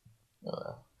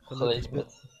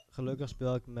 Gelukkig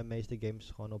speel ik mijn meeste games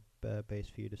gewoon op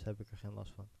PS4, dus daar heb ik er geen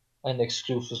last van. En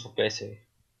exclusives voor PC.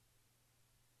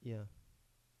 Ja,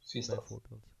 Precies dat.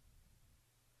 bijvoorbeeld.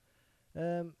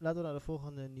 Laten we naar de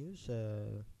volgende nieuws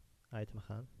item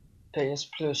gaan. PS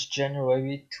Plus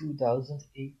January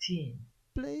 2018.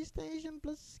 PlayStation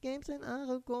Plus games zijn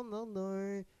aangekondigd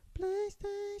door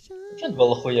PlayStation. Ik vind het wel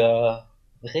een goede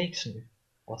reeks nu.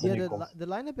 Wat er Ja, nu komt. de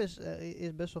line-up is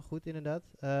best wel goed inderdaad.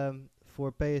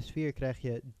 Voor PS4 krijg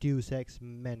je Deus Ex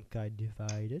Mankind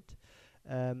Divided.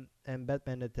 En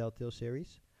Batman The Telltale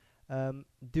Series.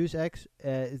 Deus Ex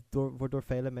wordt door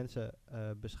vele mensen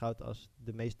beschouwd als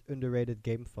de meest underrated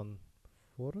game van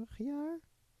vorig jaar?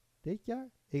 Dit jaar?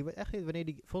 Ik weet echt niet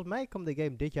wanneer volgens mij kwam de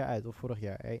game dit jaar uit, of vorig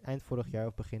jaar. Eind vorig jaar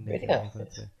of begin dit jaar.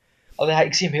 Alleen,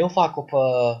 ik zie hem heel vaak op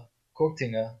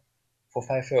kortingen. Voor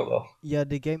 €5. Ja,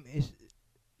 de game is...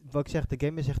 Wat ik zeg, de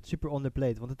game is echt super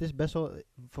underplayed. Want het is best wel...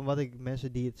 Van wat ik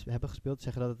mensen die het hebben gespeeld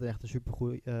zeggen dat het echt een super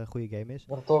goede game is.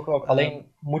 Dat hoor ik ook.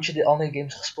 Alleen, moet je de andere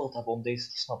games gespeeld hebben om deze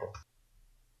te snappen?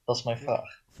 Dat is mijn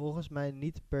vraag. Volgens mij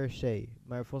niet per se.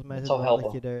 Maar volgens mij is het het wel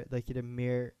helpen. dat je er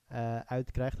meer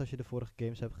uit krijgt als je de vorige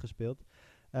games hebt gespeeld.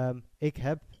 Ik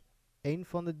heb een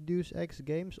van de Deus Ex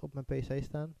games op mijn PC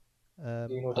staan. Die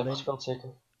je nooit hebt gespeeld,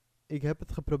 zeker? Ik heb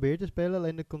het geprobeerd te spelen,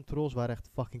 alleen de controls waren echt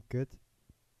fucking kut.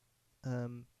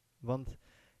 Want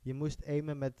je moest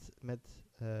aimen met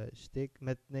stick,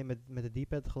 met de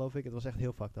D-pad geloof ik. Het was echt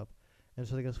heel fucked up. En dus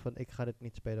had ik dus van, ik ga dit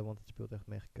niet spelen, want het speelt echt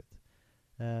mega kut.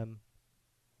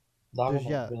 Daarom dus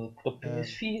ja, de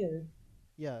PS4.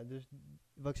 Ja, dus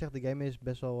wat ik zeg, de game is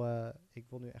best wel... ik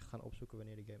wil nu echt gaan opzoeken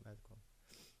wanneer de game uitkwam.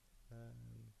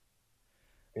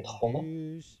 je het gevonden?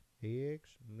 Deus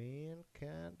Ex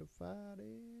Mankind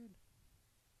Divided.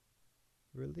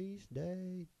 Release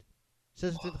date.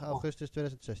 26 Oh, augustus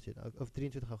 2016. Of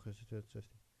 23 augustus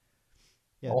 2016.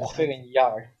 Ja, dus ongeveer een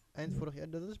jaar. eind vorig jaar.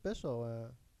 Dat is best wel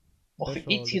Ongeveer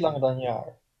wel ietsje langer legit. dan een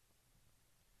jaar.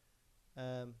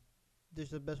 Dus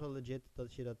dat is best wel legit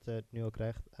dat je dat nu al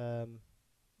krijgt.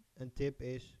 Een tip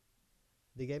is,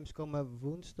 de games komen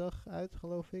woensdag uit,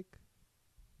 geloof ik.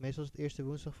 Meestal is het eerste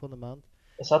woensdag van de maand.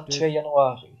 Er staat Dus 2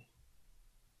 januari.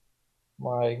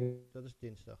 Maar ik dat is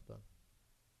dinsdag dan.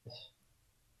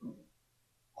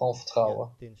 gewoon Ja,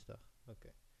 vertrouwen. dinsdag.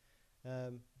 Oké.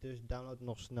 Dus download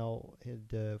nog snel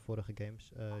de vorige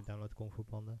games. Download Kung Fu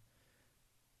Panda.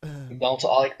 Ik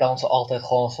download ze altijd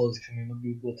gewoon zodat ik ze in mijn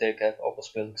bibliotheek heb, ook al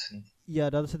speel ik ze niet. Ja,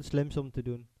 dat is het slimste om te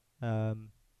doen.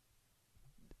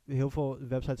 Heel veel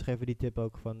websites geven die tip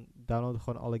ook van download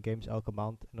gewoon alle games elke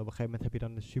maand. En op een gegeven moment heb je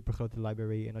dan een super grote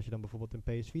library. En als je dan bijvoorbeeld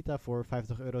een PS Vita voor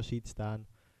 €50 ziet staan,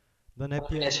 dan heb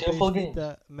Dan je is een heel veel PS games.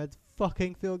 Vita met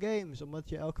fucking veel games. Omdat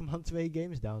je elke maand 2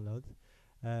 games downloadt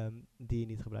die je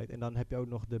niet gebruikt. En dan heb je ook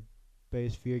nog de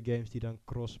PS4 games die dan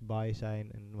cross-buy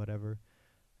zijn en whatever.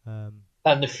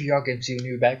 En de VR-games die er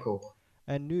nu bij komen.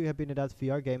 En nu heb je inderdaad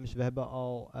VR-games. We hebben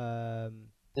al...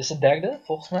 Dit is de derde,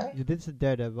 volgens mij. dit is de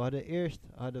derde.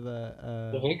 Hadden De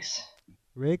we Rix.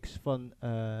 Riggs van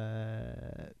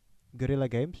Guerrilla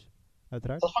Games,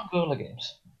 uiteraard. Dat is van Guerrilla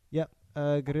Games. Ja,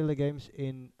 Guerrilla Games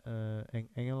in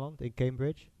Engeland, in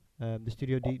Cambridge. De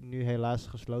studio die nu helaas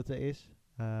gesloten is.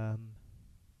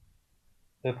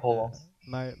 Hub Holland.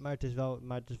 Maar het is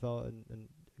wel een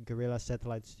Guerrilla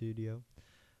Satellite Studio.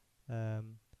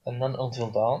 En dan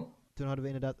Until Dawn. Toen hadden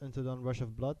we inderdaad Until Dawn Rush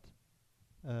of Blood.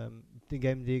 De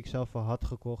game die ik zelf al had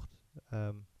gekocht.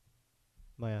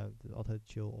 Maar ja, het is altijd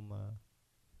chill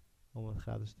om het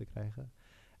gratis te krijgen.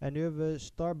 En nu hebben we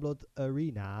Starblood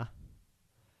Arena.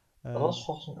 Dat was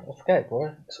volgens mij... Even kijken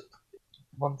hoor.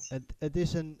 Want... Het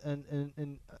is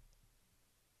een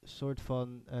soort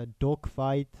van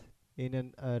dogfight in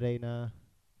een arena.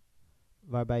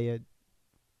 Waarbij je...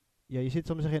 Ja, je zit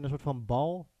soms in een soort van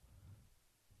bal.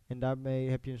 En daarmee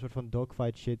heb je een soort van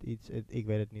dogfight shit iets. Ik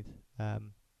weet het niet.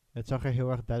 Het zag er heel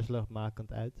erg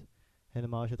duizeligmakend uit.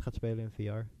 Helemaal als je het gaat spelen in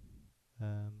VR.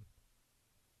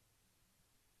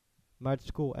 Maar het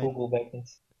is cool. Google werkt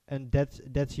niet. En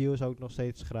That's You is ook nog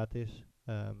steeds gratis.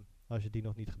 Als je die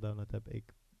nog niet gedownload hebt.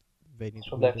 Ik weet niet Zo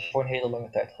hoe blijft het... het voor een hele lange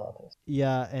tijd gratis.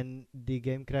 Ja, en die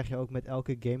game krijg je ook met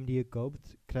elke game die je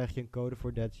koopt. Krijg je een code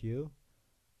voor That's You.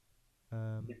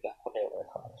 Die blijft gewoon heel erg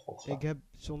gratis volgens mij. Ik heb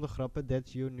zonder grappen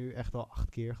That's You nu echt al 8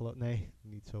 keer geloof. Nee,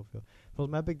 niet zoveel. Volgens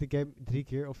mij heb ik de game 3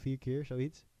 keer of 4 keer,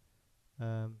 zoiets.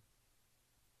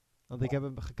 Want ik heb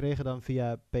hem gekregen dan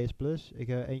via PS Plus. Ik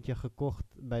heb eentje gekocht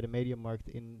bij de Mediamarkt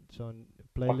in zo'n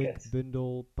Playlink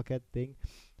bundle pakket ding.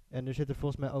 En er zit er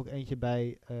volgens mij ook eentje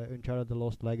bij Uncharted The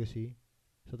Lost Legacy.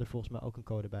 Zat er volgens mij ook een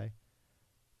code bij.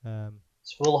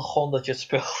 Ze willen gewoon dat je het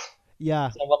speelt. Ja,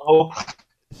 Ze zijn wanhopig.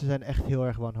 ze zijn echt heel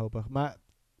erg wanhopig. Maar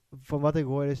van wat ik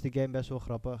hoor is de game best wel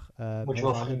grappig. Moet je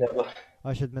wel vrienden hebben.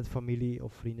 Als je het met familie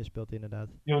of vrienden speelt inderdaad.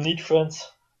 You need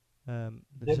friends.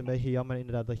 Het is een beetje jammer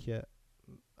inderdaad dat je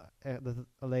dat het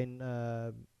alleen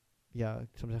ja,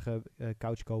 ik zou maar zeggen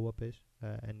couch co-op is.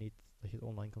 En niet dat je het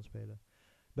online kan spelen.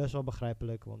 Best wel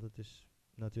begrijpelijk, want het is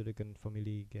natuurlijk een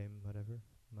familiegame, whatever.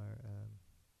 Maar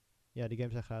ja, die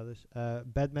games zijn gratis.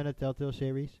 Batman de Telltale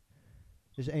series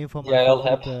is een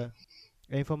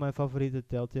van mijn favoriete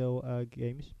Telltale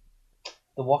games.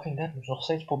 The Walking Dead moet je nog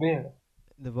steeds proberen.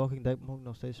 The Walking Dead moet ik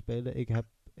nog steeds spelen. Ik heb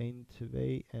 1,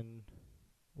 2 en...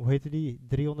 Hoe heette die?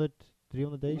 300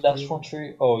 days? Last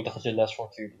Frontier? Oh, ik dacht dat je Last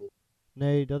Frontier bedoelde.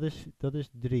 Nee, dat is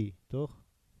 3, toch?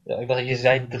 Ja, ik dacht dat je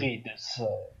zei 3, dus...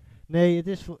 Nee, het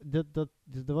is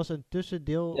er was een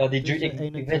tussendeel Ja, tussen 1 en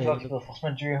 2. ik weet wat je bedoelt, volgens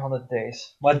mij 300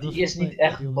 Days. Maar dat die was is volgens niet mij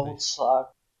echt 300 days.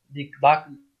 noodzaak.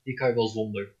 Die kan je wel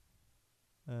zonder.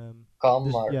 Kan,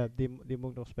 Dus maar... ja, die moet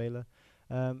ik nog spelen.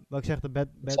 Maar ik zeg, de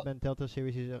Batman Telltale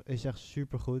series is echt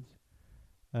super goed.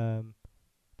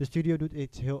 De studio doet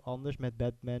iets heel anders met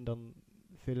Batman dan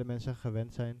vele mensen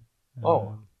gewend zijn.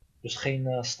 Dus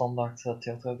geen standaard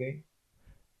Telltale game?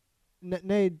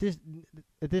 Nee,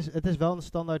 het is wel een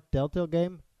standaard Telltale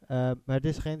game. Maar het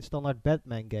is geen standaard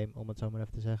Batman game, om het zo maar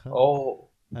even te zeggen.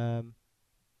 Oh.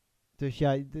 Dus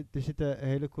ja, er zitten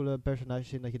hele coole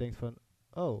personages in dat je denkt van...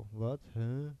 Oh, wat?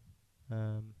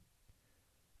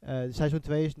 Seizoen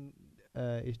 2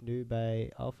 is nu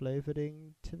bij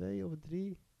aflevering 2 of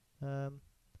 3.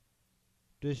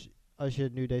 Dus als je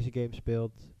nu deze game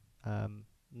speelt...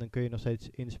 dan kun je nog steeds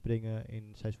inspringen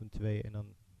in seizoen 2 en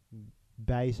dan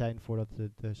bij zijn voordat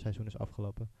het seizoen is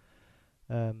afgelopen.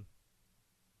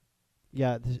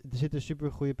 Ja, er zitten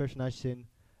super goede personages in.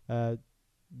 Eh,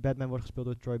 Batman wordt gespeeld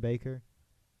door Troy Baker.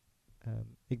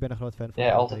 Ik ben een groot fan van Ja,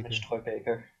 Troy altijd met Baker. je Troy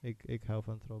Baker. Ik hou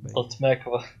van Troy Baker. Dat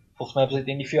merken we. Volgens mij hebben ze het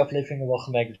in die 4 afleveringen wel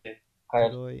gemerkt.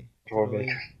 Troy, Troy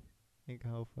Baker. ik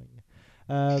hou van je.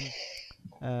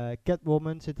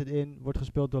 Catwoman zit erin, wordt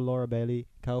gespeeld door Laura Bailey.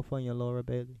 Ik hou van je, Laura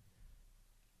Bailey.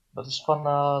 Dat is van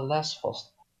Last of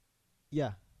Us.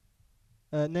 Ja.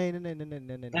 Nee.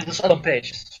 Nee, dat is Adam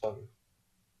Page. Sorry.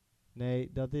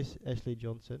 Nee, dat is Ashley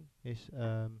Johnson.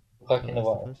 Raak van in de Last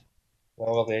of war. Us.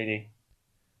 Laura Bailey.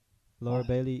 Laura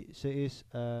Bailey, ze is...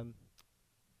 fuck,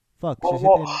 Wow, ze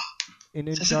wow. zit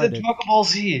in Ze zit in Uncharted. Dragon Ball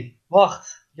Z.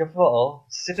 Wacht, jawel.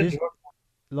 Ze zit Ze in is- Dragon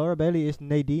Laura Bailey is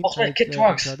Nadine Volgens mij uit Kid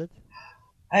Trunks. Uncharted.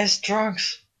 Hij is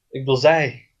Trunks. Ik bedoel,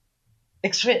 zij.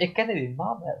 Ik zweer, ik kende die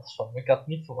naam ergens van, maar ik had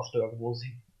niet verwacht Dragon Ball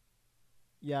Z.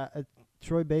 Ja,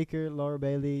 Troy Baker, Laura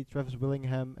Bailey, Travis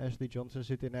Willingham, Ashley Johnson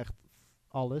zit in echt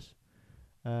alles.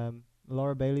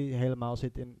 Laura Bailey helemaal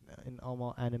zit in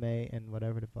allemaal anime en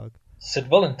whatever the fuck. Ze zit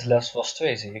wel in The Last of Us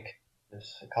 2, zie ik.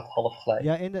 Dus ik had half gelijk.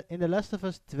 Ja, in The Last of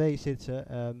Us 2 zit ze.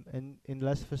 En in The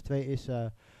Last of Us 2 is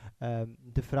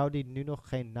de vrouw die nu nog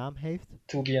geen naam heeft.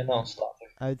 To be announced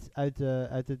later.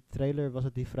 Uit de trailer was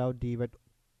het die vrouw die werd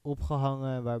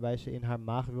opgehangen waarbij ze in haar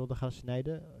maag wilde gaan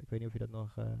snijden. Ik weet niet of je dat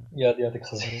nog Ja, die had ik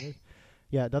gezien. herinnert.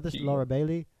 Ja, dat is Ja. Laura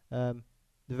Bailey.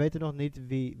 We weten nog niet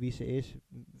wie ze is.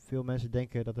 Veel mensen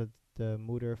denken dat het de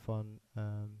moeder van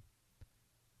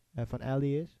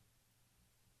Ellie is.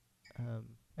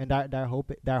 En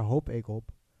daar hoop ik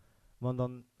op. Want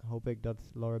dan hoop ik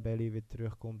dat Laura Bailey weer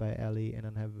terugkomt bij Ellie. En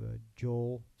dan hebben we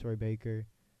Joel, Troy Baker.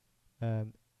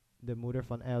 De moeder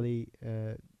van Ellie,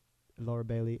 Laura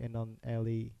Bailey. En dan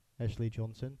Ellie, Ashley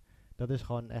Johnson. Dat is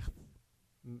gewoon echt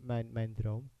mijn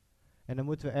droom. En dan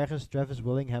moeten we ergens Travis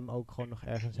Willingham ook gewoon nog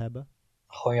ergens hebben.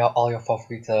 Gewoon al je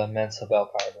favoriete mensen bij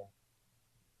elkaar doen.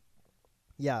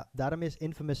 Ja, daarom is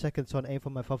Infamous Second Son een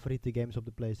van mijn favoriete games op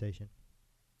de PlayStation.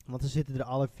 Want ze zitten er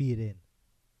alle 4 in.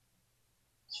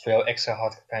 Dat is voor jou extra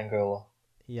hard fangirlen.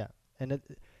 Ja, en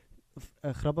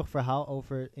een grappig verhaal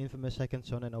over Infamous Second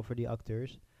Son en over die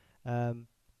acteurs.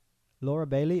 Laura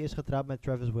Bailey is getrouwd met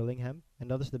Travis Willingham. En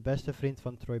dat is de beste vriend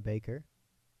van Troy Baker.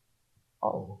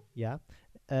 Oh. Ja.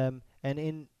 En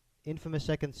in Infamous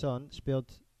Second Son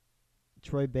speelt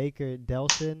Troy Baker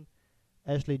Delsin.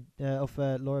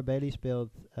 Laura Bailey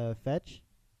speelt Fetch.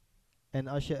 En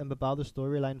als je een bepaalde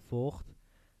storyline volgt,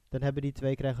 dan hebben die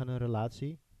twee krijgen een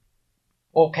relatie.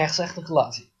 Oh, krijgen ze echt een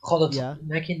relatie? Gewoon dat Ja.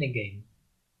 merk je in de game.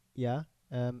 Ja.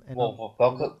 En Wow,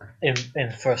 welke?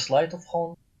 In First Light of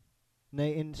gewoon?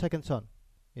 Nee, in Second Son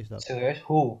is dat. Serieus?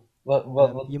 Hoe?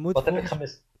 Je moet Wat heb ik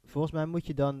gemist? Volgens mij moet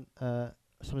je dan, zal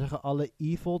ik zeggen, alle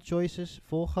evil choices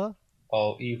volgen.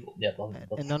 Oh, evil. Ja,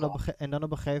 dat En dan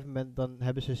op een gegeven moment dan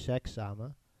hebben ze seks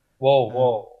samen.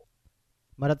 Wow.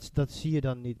 Maar dat zie je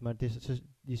dan niet. Maar het is,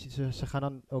 ze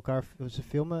gaan dan ze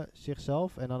filmen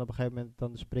zichzelf. En dan op een gegeven moment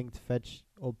dan springt Fetch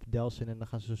op Delsin en dan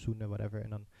gaan ze zoenen, whatever. En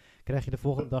dan krijg je de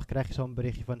volgende dag zo'n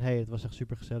berichtje van, hey, het was echt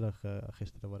super gezellig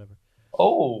gisteren, whatever.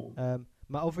 Oh.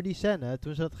 Maar over die scène,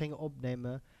 toen ze dat gingen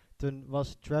opnemen, toen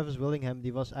was Travis Willingham,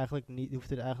 die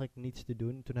hoefde er eigenlijk niets te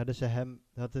doen. Toen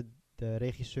had de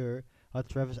regisseur had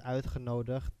Travis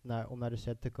uitgenodigd om naar de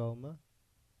set te komen.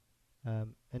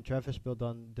 En Travis speelt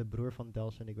dan de broer van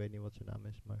Delsin, ik weet niet wat zijn naam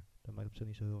is, maar dat maakt op zich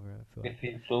niet zo heel veel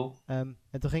uit.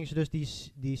 En toen gingen ze dus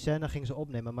die scène gingen ze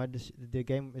opnemen, maar de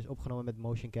game is opgenomen met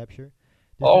motion capture.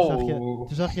 Dus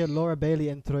toen zag je Laura Bailey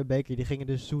en Troy Baker, die gingen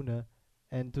dus zoenen.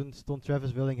 En toen stond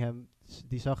Travis Willingham,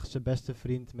 die zag zijn beste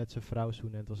vriend met zijn vrouw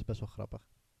zoenen. En het was best wel grappig.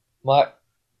 Maar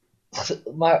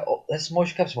het is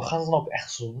motion capture, maar gaan ze dan ook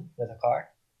echt zoenen met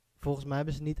elkaar? Volgens mij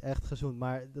hebben ze niet echt gezoend,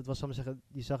 maar dat was, zal ik maar zeggen,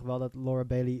 je zag wel dat Laura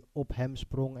Bailey op hem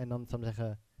sprong en dan, zal ik maar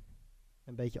zeggen,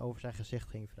 een beetje over zijn gezicht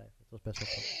ging wrijven. Het was best wel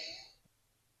grappig.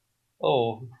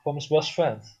 Oh, from his best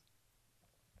friend.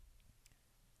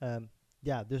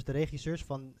 Ja, dus de regisseurs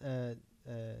van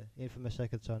Infamous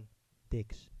Second Son,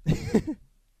 dicks.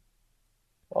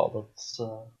 Oh, dat is...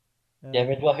 Jij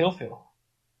weet wel heel veel.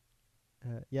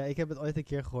 Ja, ik heb het ooit een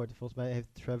keer gehoord. Volgens mij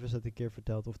heeft Travis het een keer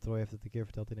verteld, of Troy heeft het een keer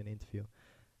verteld in een interview.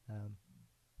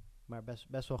 Maar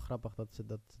best wel grappig dat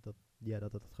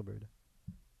het gebeurde.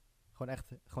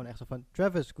 Gewoon echt zo van,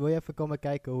 Travis, wil je even komen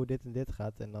kijken hoe dit en dit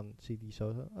gaat? En dan ziet hij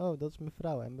zo, oh, dat is mijn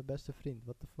vrouw en mijn beste vriend,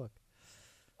 what the fuck.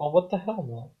 Oh, what the hell,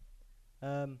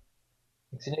 man.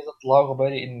 Ik zie niet dat Laura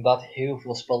Bailey inderdaad heel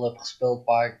veel spellen heeft gespeeld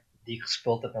die ik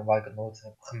gespeeld heb en waar ik het nooit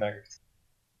heb gemerkt.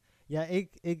 Ja,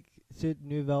 ik zit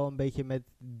nu wel een beetje met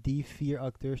die 4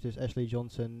 acteurs, dus Ashley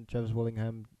Johnson, Travis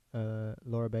Willingham,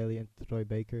 Laura Bailey en Troy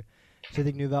Baker. Zit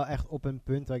ik nu wel echt op een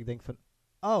punt waar ik denk van,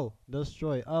 Oh, dat is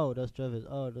Troy. Oh, dat is Travis.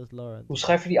 Oh, dat is Lauren. Hoe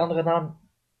schrijf je die andere naam?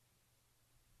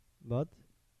 Wat?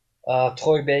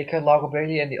 Troy Baker, Laura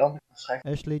Bailey en die andere schrijf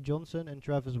Ashley Johnson en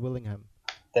Travis Willingham.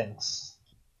 Thanks.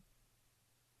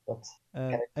 Dat.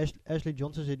 Ashley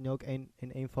Johnson zit nu ook in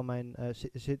een van mijn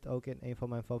zit ook in een van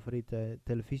mijn favoriete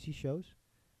televisieshows.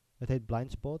 Het heet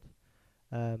Blindspot.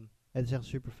 Het is echt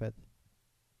super vet.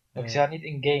 Ik zie haar niet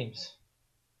in games.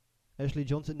 Ashley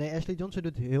Johnson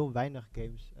doet heel weinig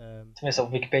games. Tenminste, op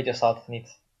Wikipedia staat het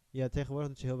niet. Ja, tegenwoordig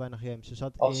doet ze heel weinig games. Ze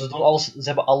zat Ze doen alles, ze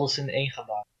hebben alles in één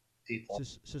gedaan. Zie je het al.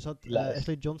 Ze zat, Last.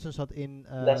 Ashley Johnson zat in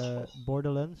Last of Us.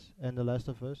 Borderlands en The Last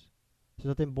of Us. Ze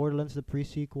zat in Borderlands, de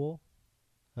pre-sequel.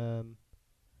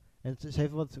 En ze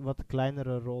heeft wat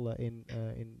kleinere rollen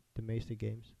in de meeste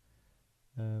games.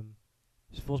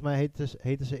 Dus volgens mij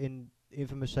heette ze in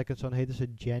Infamous Second Son heette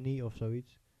ze Jenny of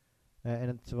zoiets. En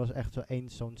het was echt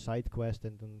zo'n sidequest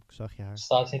en toen zag je haar.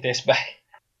 Staat niet eens bij.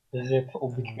 Dus even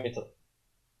op Wikipedia.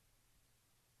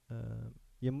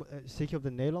 Zit je op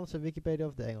de Nederlandse Wikipedia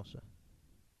of de Engelse?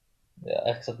 Ja,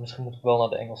 eigenlijk misschien moet ik wel naar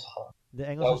de Engelse gaan. De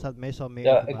Engelse staat meestal meer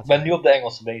Ja, informatie. ik ben nu op de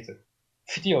Engelse beter.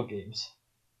 Videogames.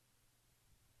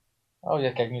 Oh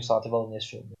ja, kijk, nu staat er wel een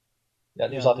eerste film. Ja,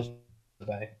 nu staat er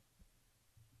erbij.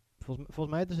 Volgens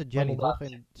mij is het Jenny toch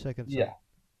in Second Son? Ja.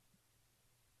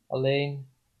 Alleen,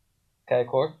 kijk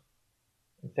hoor.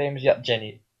 Famous, ja,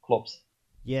 Jenny, klopt.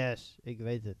 Yes, ik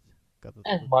weet het.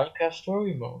 En Minecraft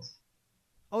Story Mode.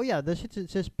 Oh ja, daar zit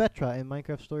ze is Petra in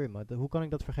Minecraft Story Mode. Hoe kan ik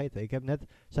dat vergeten? Ik heb net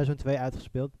seizoen 2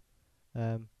 uitgespeeld.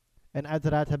 En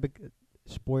uiteraard heb ik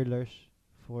spoilers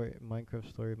voor Minecraft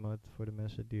Story Mode voor de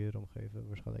mensen die erom geven.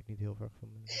 Waarschijnlijk niet heel erg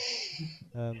van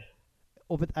me.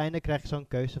 Op het einde krijg je zo'n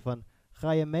keuze van: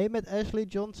 ga je mee met Ashley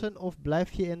Johnson of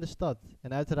blijf je in de stad?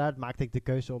 En uiteraard maakte ik de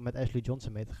keuze om met Ashley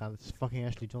Johnson mee te gaan. Het is fucking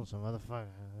Ashley Johnson, what the fuck.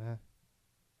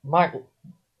 Maar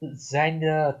zijn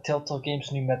de Telltale Games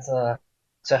nu met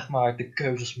zeg maar de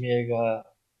keuzes meer...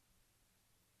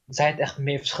 zijn het echt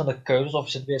meer verschillende keuzes of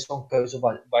is het weer zo'n keuze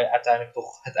waar je uiteindelijk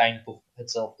toch het einde toch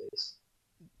hetzelfde is?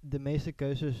 De meeste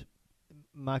keuzes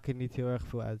maken niet heel erg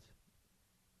veel uit.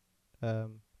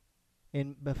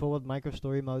 In bijvoorbeeld Minecraft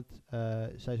Story Mode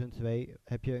seizoen 2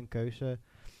 heb je een keuze.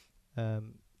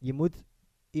 Je moet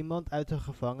iemand uit een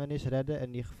gevangenis redden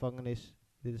en die gevangenis,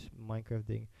 dit is een Minecraft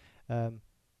ding,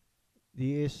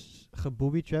 die is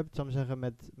gebooby-trapped, zou ik zeggen,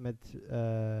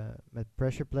 met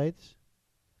pressure plates.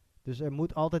 Dus er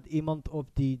moet altijd iemand op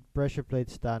die pressure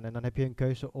plate staan en dan heb je een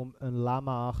keuze om een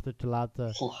lama achter te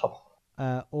laten.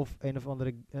 Of een of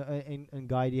andere, een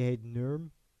guy die heet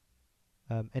Nurm.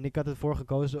 En ik had ervoor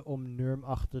gekozen om Nurm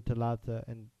achter te laten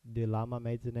en de lama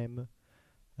mee te nemen.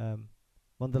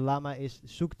 Want de lama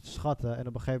zoekt schatten en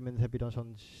op een gegeven moment heb je dan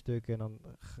zo'n stuk en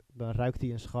dan ruikt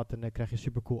hij een schat en dan krijg je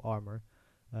super cool armor.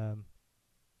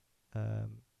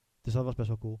 Dus dat was best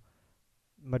wel cool.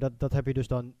 Maar dat heb je dus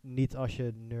dan niet als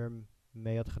je Nurm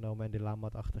mee had genomen en de lama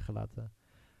had achtergelaten.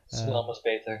 Snel was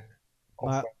beter.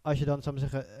 Maar als je dan, zou ik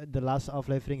zeggen, de laatste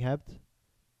aflevering hebt,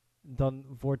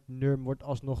 dan wordt Nurm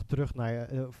alsnog terug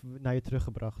naar je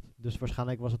teruggebracht. Dus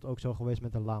waarschijnlijk was het ook zo geweest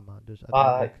met de lama. Dus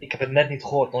ik heb het net niet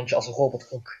gehoord, want je als een robot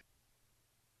klonk.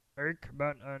 Ik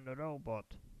ben een robot.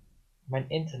 Mijn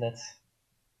internet.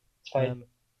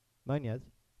 Maakt niet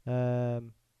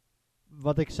uit.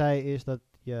 Wat ik zei is dat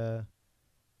je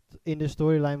in de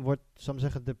storyline wordt, zou ik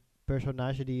zeggen, de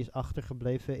personage die is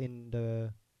achtergebleven in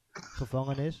de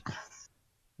gevangenis,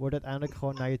 wordt uiteindelijk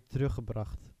gewoon naar je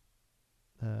teruggebracht.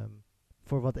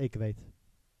 Voor wat ik weet.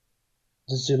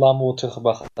 Dus die lama wordt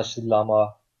teruggebracht als je die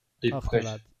lama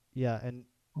achterlaat. Ja, en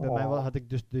bij mij had ik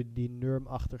dus die Nurm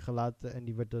achtergelaten en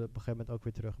die werd op een gegeven moment ook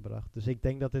weer teruggebracht. Dus ik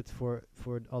denk dat dit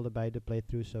voor allebei de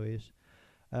playthroughs zo is.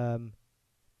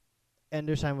 En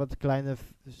er zijn wat kleine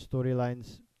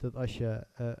storylines dat als je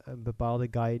een bepaalde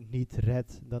guy niet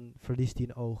redt, dan verliest hij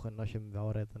een oog. En als je hem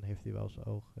wel redt, dan heeft hij wel zijn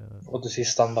oog. Wat is die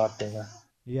standaard dingen?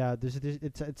 Ja, dus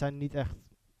het zijn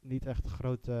niet echt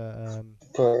grote,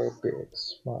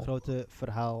 grote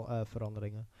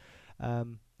verhaalveranderingen.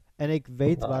 En ik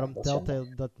weet waarom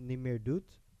Telltale dat niet meer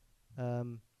doet.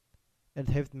 En het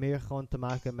heeft meer gewoon te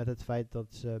maken met het feit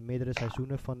dat ze meerdere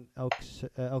seizoenen van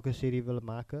elke serie willen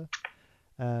maken.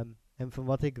 En van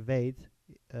wat ik weet,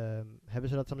 hebben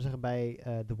ze dat, zou ik zeggen, bij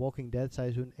The Walking Dead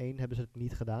seizoen 1 hebben ze het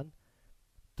niet gedaan.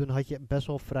 Toen had je best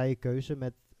wel vrije keuze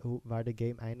met waar de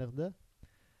game eindigde.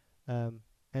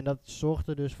 En dat zorgt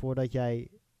er dus voor dat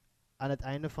jij aan het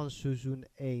einde van seizoen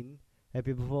 1 heb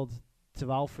je bijvoorbeeld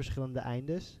 12 verschillende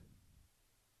eindes.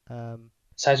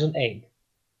 Seizoen 1?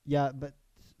 Ja,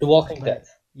 The Walking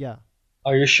Dead? Ja.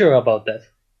 Are you sure about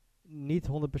that? niet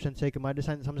 100% zeker, maar er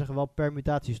zijn, zal ik zeggen, wel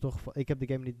permutaties, toch? Ik heb de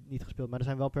game niet gespeeld, maar er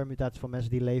zijn wel permutaties van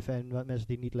mensen die leven en mensen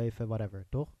die niet leven, whatever,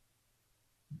 toch?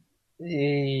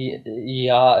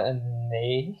 Ja en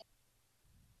nee.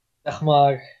 Zeg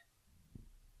maar.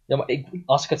 Ja, maar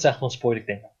als ik het zeg, dan spoil ik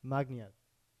dingen. Maakt niet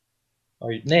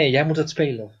uit. Nee, jij moet het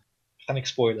spelen. Ik ga niks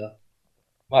spoilen.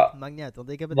 Maar Maakt niet uit, want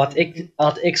ik heb het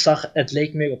wat ik zag, het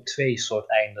leek meer op twee soort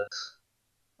eindes.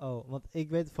 Oh, want ik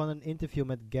weet van een interview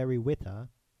met Gary Whitta,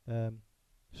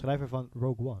 schrijver van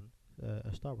Rogue One,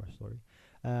 een Star Wars story.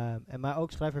 Maar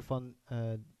ook schrijver van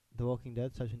The Walking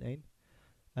Dead, seizoen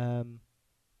 1.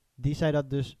 Die zei dat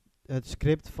dus het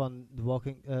script van The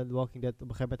Walking Dead op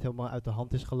een gegeven moment helemaal uit de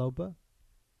hand is gelopen.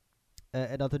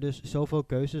 En dat er dus zoveel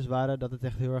keuzes waren dat het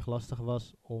echt heel erg lastig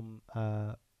was om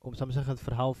zou ik maar zeggen, het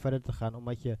verhaal verder te gaan.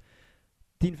 Omdat je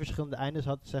 10 verschillende eindes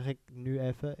had, zeg ik nu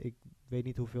even. Ik weet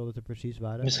niet hoeveel het er precies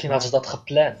waren. Misschien hadden ze dat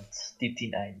gepland, die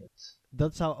 10 eindes.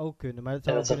 Dat zou ook kunnen, maar het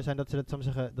zou ook kunnen zijn dat ze dat, zou ik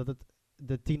maar zeggen, dat het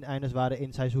de 10 eindes waren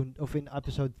in seizoen, of in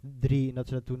episode 3, en dat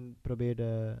ze dat toen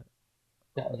probeerden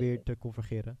weer te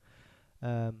convergeren.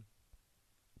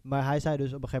 Maar hij zei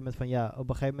dus op een gegeven moment van ja, op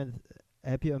een gegeven moment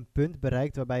heb je een punt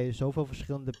bereikt waarbij je zoveel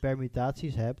verschillende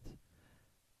permutaties hebt,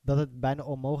 dat het bijna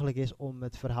onmogelijk is om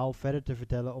het verhaal verder te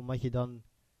vertellen, omdat je dan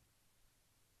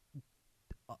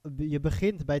je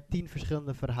begint bij 10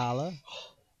 verschillende verhalen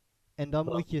en dan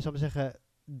moet je, zou ik maar zeggen,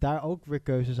 daar ook weer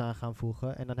keuzes aan gaan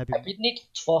voegen. En dan heb je het niet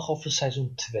toevallig over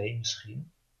seizoen 2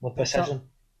 misschien? Want bij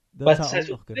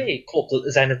seizoen 2 klopt,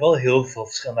 er zijn er wel heel veel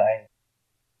verschillende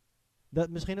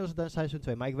einden. Misschien was het dan seizoen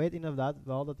 2, maar ik weet inderdaad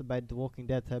wel dat er bij The Walking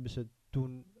Dead hebben ze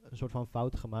toen een soort van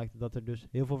fout gemaakt, dat er dus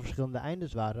heel veel verschillende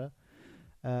eindes waren.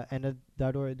 En het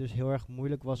daardoor dus heel erg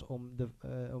moeilijk was om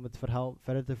het verhaal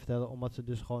verder te vertellen, omdat ze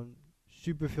dus gewoon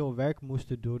superveel werk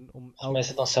moesten doen om Volgens mij is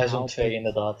het dan seizoen 2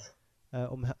 inderdaad.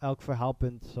 Om elk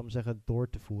verhaalpunt, zal ik zeggen, door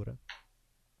te voeren.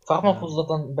 Vraag me af of dat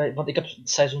dan bij, want ik heb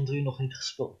seizoen 3 nog niet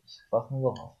gespeeld, dus ik vraag me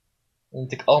wel af.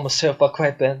 Omdat ik al mijn server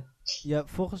kwijt ben. Ja,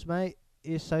 volgens mij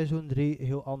is seizoen 3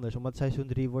 heel anders, omdat seizoen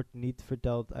 3 wordt niet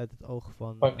verteld uit het oog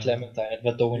van Clementine, het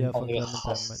werd door een andere Clementine,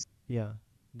 gast. Ja,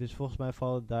 dus volgens mij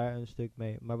valt het daar een stuk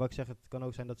mee. Maar wat ik zeg, het kan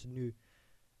ook zijn dat ze nu,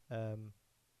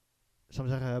 zou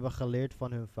ik zeggen, hebben geleerd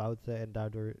van hun fouten en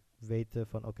daardoor weten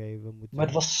van oké, we moeten... Maar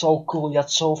het was zo cool, je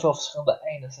had zoveel verschillende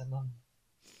eindes en dan...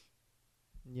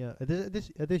 Ja,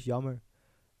 het is jammer.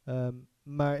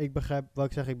 Maar ik begrijp, wat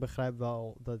ik zeg, ik begrijp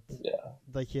wel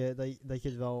dat je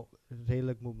het wel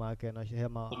redelijk moet maken. En als je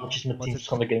helemaal... Dan moet je het met 10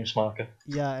 verschillende games maken.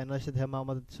 Ja, en als je het helemaal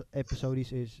omdat het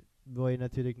episodisch is, wil je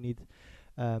natuurlijk niet...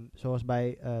 zoals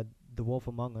bij The Wolf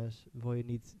Among Us, wil je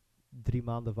niet 3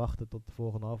 maanden wachten tot de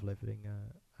volgende aflevering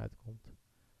uitkomt.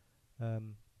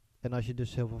 En als je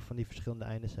dus heel veel van die verschillende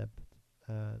eindes hebt,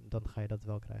 dan ga je dat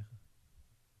wel krijgen.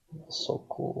 Dat is zo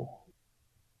cool.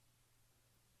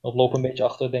 Dat loopt een beetje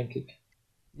achter, denk ik.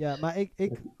 Ja, maar ik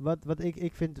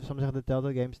vind, zal ik zeggen, de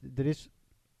Telltale Games, er is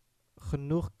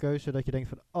genoeg keuze dat je denkt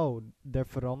van, oh, er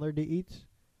veranderde iets.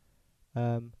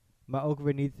 Maar ook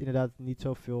weer niet, inderdaad, niet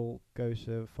zoveel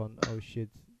keuze van, oh shit.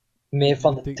 Meer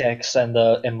van de tekst en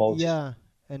de emoties. Ja,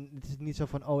 en het is niet zo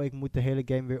van, oh, ik moet de hele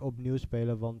game weer opnieuw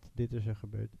spelen, want dit is er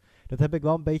gebeurd. Dat heb ik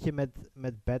wel een beetje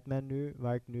met Batman nu,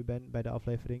 waar ik nu ben, bij de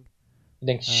aflevering. Je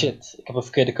denkt, shit, ik heb een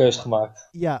verkeerde keuze gemaakt.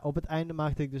 Ja, op het einde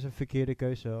maakte ik dus een verkeerde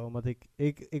keuze. Omdat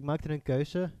ik maakte een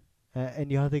keuze. En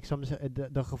die had ik,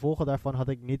 de gevolgen daarvan had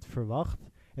ik niet verwacht.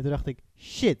 En toen dacht ik,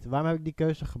 shit, waarom heb ik die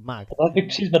keuze gemaakt? Dat heb ik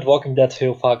precies met Walking Dead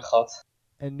heel vaak gehad.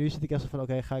 En nu zit ik echt zo van,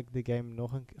 oké,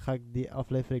 ga ik die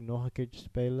aflevering nog een keertje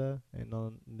spelen? En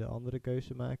dan de andere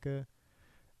keuze maken?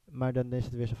 Maar dan is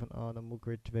het weer zo van, oh, dan moet ik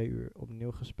weer 2 uur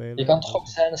opnieuw gaan spelen. Je kan toch ook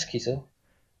scènes kiezen?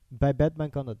 Bij Batman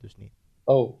kan dat dus niet.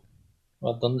 Oh.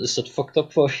 Maar dan is het fucked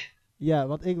up voor je. Ja,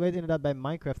 want ik weet inderdaad, bij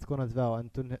Minecraft kon het wel.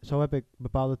 En toen, zo heb ik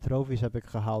bepaalde trofies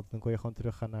gehaald. Dan kon je gewoon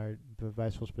teruggaan naar, bij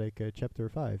wijze van spreken,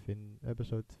 chapter 5 in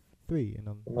episode 3. En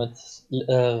dan... Met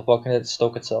Walking Dead is het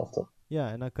ook hetzelfde.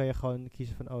 Ja, en dan kan je gewoon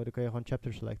kiezen van, dan kan je gewoon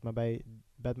chapter select. Maar bij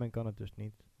Batman kan het dus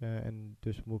niet. En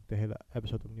dus moet ik de hele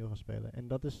episode opnieuw gaan spelen. En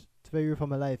dat is 2 uur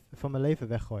van mijn leven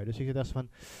weggooien. Dus ik zit echt van,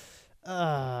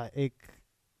 ik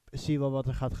zie wel wat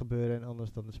er gaat gebeuren. En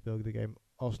anders dan speel ik de game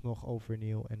alsnog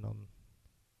overnieuw. En dan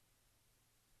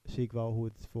zie ik wel hoe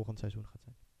het volgend seizoen gaat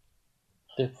zijn.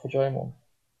 Grip voor Joymon.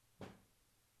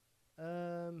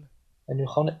 En nu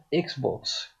gewoon een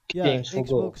Xbox. Ja,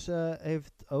 Xbox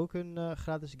heeft ook een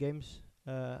gratis games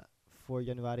voor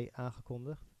januari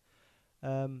aangekondigd.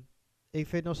 Ik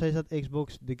vind nog steeds dat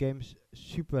Xbox de games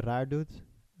super raar doet.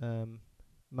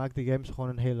 Maak de games gewoon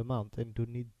een hele maand. En doe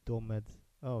niet dom met,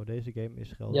 oh, deze game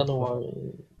is geldig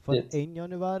Januari. van 1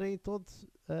 januari tot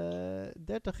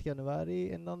 30 januari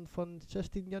en dan van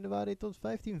 16 januari tot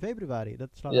 15 februari. Dat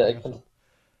slaat Ja, ik nergens op.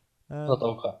 vind dat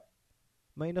ook raar.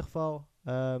 Maar in ieder geval,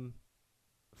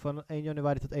 van 1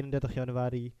 januari tot 31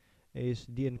 januari is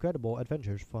The Incredible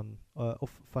Adventures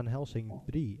of Van Helsing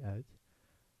 3 uit.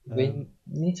 Ik weet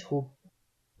niet hoe...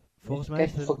 Volgens mij Kijk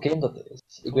is het voor game dat is. Ik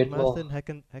volgens weet mij is wel het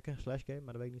een hack-and-slash game,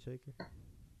 maar dat weet ik niet zeker.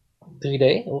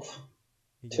 3D of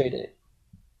Ja. 2D.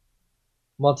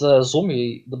 Want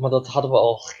Zombie, maar dat hadden we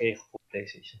al gekregen voor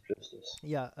PlayStation Plus dus.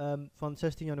 Ja, van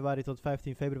 16 januari tot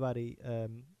 15 februari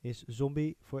is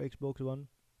Zombie voor Xbox One.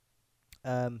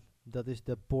 Dat is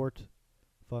de port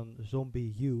van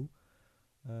Zombie U.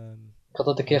 Ik had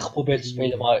dat een keer geprobeerd te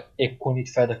spelen, maar ik kon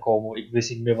niet verder komen. Ik wist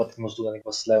niet meer wat ik moest doen en ik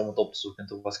was lui om het op te zoeken en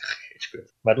toen was ik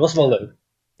gescheurd. Maar het was wel leuk.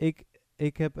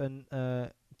 Ik heb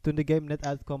toen de game net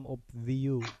uitkwam op Wii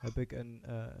U, heb ik een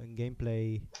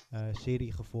gameplay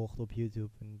serie gevolgd op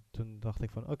YouTube. En toen dacht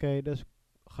ik van, oké, dat is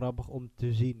grappig om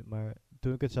te zien. Maar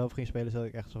toen ik het zelf ging spelen, zat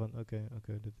ik echt zo van,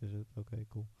 oké, dit is het. Oké,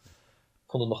 cool. Ik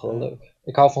vond het nog wel Ja. leuk.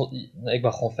 Ik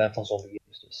ben gewoon fan van zombie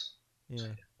games dus. Ja.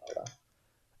 Ja.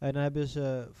 En dan hebben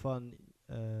ze van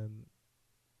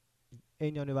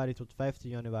 1 januari tot 15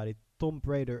 januari Tomb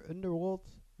Raider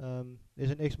Underworld. Is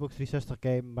een Xbox 360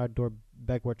 game, maar door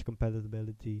backwards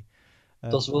compatibility.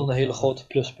 Dat is wel ook een hele zelfs- grote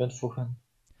pluspunt voor hen.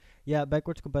 Ja,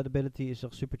 backwards compatibility is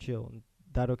toch super chill. En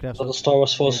daardoor krijg je Dat ook is Star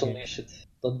Wars meer Force games. Unleashed.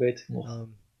 Dat weet ik nog.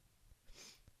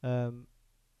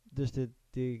 Dus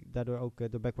daardoor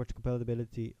ook door backwards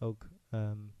compatibility ook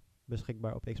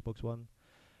beschikbaar op Xbox One.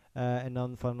 En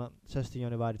dan van 16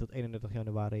 januari tot 31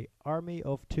 januari Army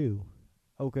of Two.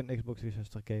 Ook een Xbox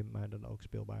 360 game, maar dan ook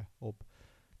speelbaar op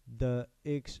de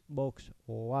Xbox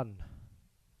One.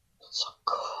 Dat is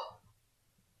ook...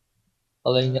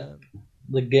 Alleen ja,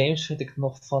 de games vind ik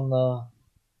nog van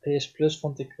PS Plus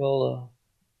vond ik wel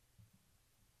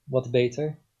wat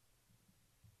beter.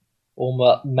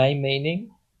 Om mijn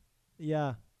mening.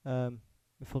 Ja,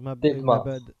 volgens mij Dit we maand.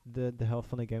 hebben de helft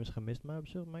van de games gemist, maar op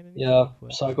zich meen ik niet. Ja,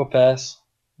 Psycho Pass.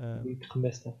 Ehm, Die ik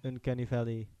gemist heb. Uncanny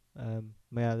Valley.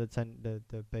 Maar ja, dat zijn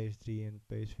de PS3 en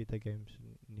PS Vita games.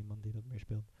 Niemand die dat meer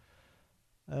speelt.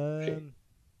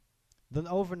 Dan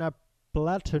over naar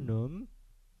Platinum.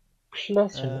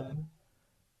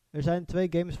 Er zijn 2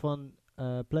 games van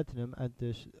Platinum uit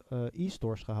de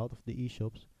e-stores gehaald, of de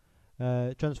e-shops.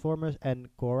 Transformers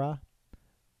en Korra.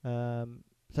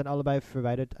 Zijn allebei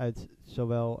verwijderd uit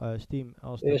zowel Steam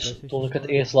als de PlayStation Toen ik het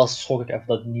Store. eerst las, schrok ik even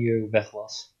dat Nier weg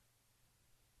was.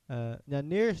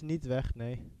 Nier is niet weg,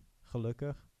 nee.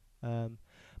 Gelukkig.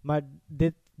 Maar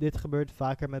dit gebeurt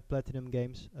vaker met Platinum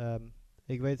games.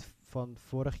 Ik weet van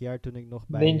vorig jaar toen ik nog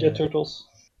bij... Ninja Turtles.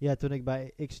 Ja, toen ik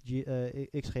bij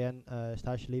XGN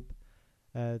stage liep.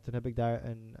 Toen heb ik daar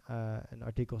een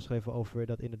artikel geschreven over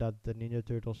dat inderdaad de Ninja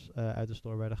Turtles uit de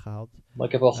store werden gehaald. Maar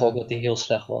ik heb wel gehoord dat die heel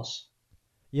slecht was.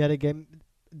 Ja,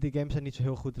 de games zijn niet zo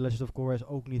heel goed. The Legend of Korra is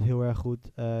ook niet heel erg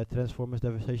goed. Transformers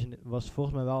Devastation was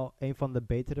volgens mij wel een van de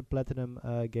betere Platinum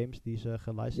games die ze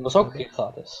gelicensed Die was ook hebben.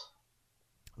 gratis.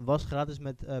 Was gratis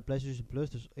met PlayStation Plus,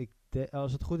 dus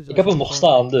als het goed is... Ik heb hem nog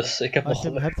staan, dus ik heb nog Als je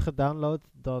hem hebt gedownload,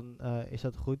 dan is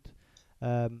dat goed.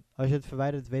 Als je het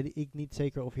verwijdert, weet ik niet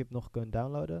zeker of je het nog kunt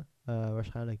downloaden.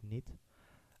 Waarschijnlijk niet.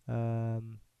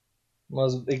 Maar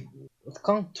het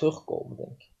kan terugkomen, denk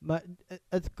ik. Maar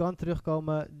het kan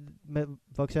terugkomen.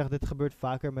 Wat ik zeg, dit gebeurt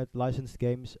vaker met licensed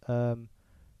games.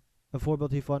 Een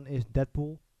voorbeeld hiervan is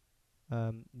Deadpool.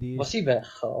 Was die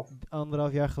weggehaald?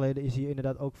 1,5 jaar geleden is hij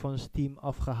inderdaad ook van Steam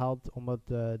afgehaald, omdat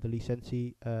de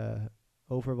licentie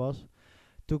over was.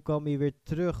 Toen kwam hij weer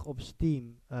terug op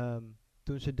Steam.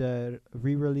 Toen ze de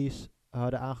re-release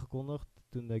hadden aangekondigd.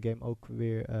 Toen de game ook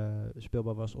weer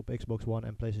speelbaar was op Xbox One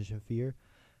en PlayStation 4.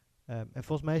 En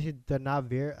volgens mij is hij daarna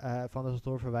weer van de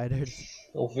store verwijderd.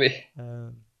 Of weer?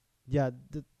 Ja,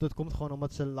 dat komt gewoon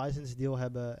omdat ze een license deal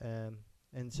hebben.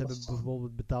 En ze hebben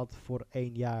bijvoorbeeld betaald voor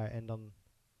 1 jaar. En dan,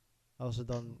 als het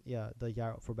dan dat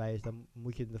jaar voorbij is, dan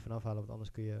moet je het er vanaf halen. Want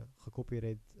anders kun je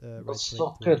gecopyright Dat is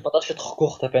toch kut, want als je het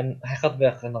gekocht hebt en hij gaat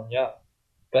weg en dan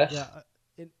pech. Ja,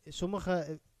 in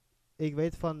sommige... Ik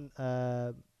weet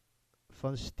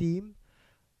van Steam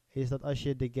is dat als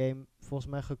je de game volgens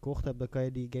mij gekocht hebt, dan kan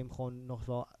je die game gewoon nog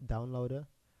wel downloaden.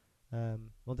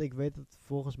 Want ik weet dat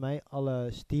volgens mij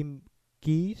alle Steam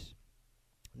keys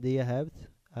die je hebt,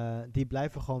 die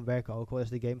blijven gewoon werken, ook al is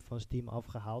de game van Steam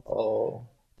afgehaald. Oh.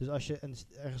 Dus als je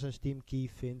ergens een Steam key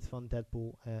vindt van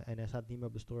Deadpool en hij staat niet meer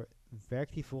op de store,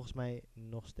 werkt die volgens mij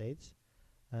nog steeds.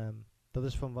 Dat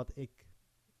is van wat ik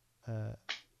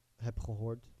heb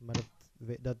gehoord, maar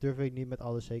dat durf ik niet met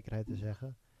alle zekerheid te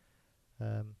zeggen.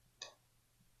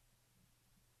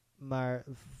 Maar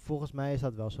volgens mij is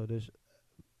dat wel zo. Dus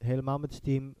helemaal met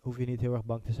Steam hoef je niet heel erg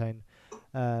bang te zijn.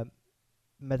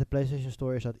 Met de PlayStation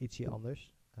Store is dat ietsje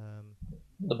anders.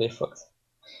 Dan ben je fucked.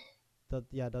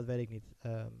 Dat weet ik niet.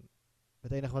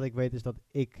 Het enige wat ik weet is dat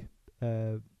ik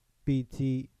PT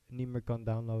niet meer kan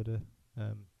downloaden.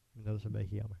 Dat is een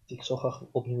beetje jammer. Die ik zo graag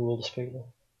opnieuw wilde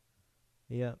spelen.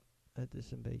 Ja, het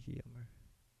is een beetje jammer.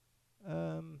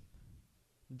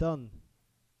 Dan,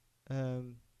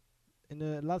 in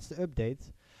de laatste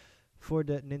update voor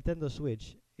de Nintendo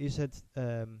Switch is het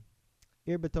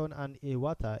eerbetoon aan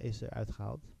Iwata is er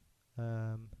uitgehaald.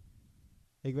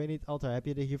 Ik weet niet, Alter, heb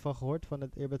je er hiervan gehoord, van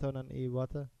het eerbetoon aan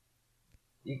Iwata?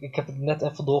 Ik heb het net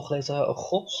even doorgelezen. Een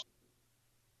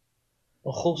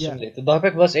golfsimulator. Ja. Daar heb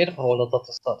ik wel eens eerder gehoord dat dat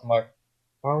er staat, maar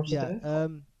waarom zit Ja,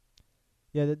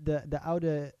 erin? de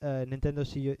oude Nintendo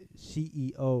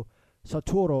CEO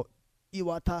Satoru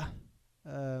Iwata,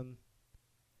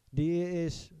 die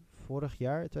is vorig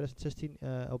jaar, 2016,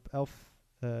 op 11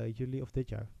 juli of dit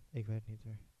jaar. Ik weet het niet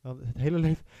meer. Want het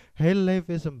hele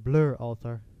leven is een blur,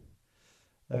 Alter.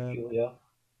 Ja.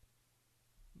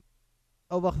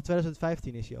 Oh, wacht, in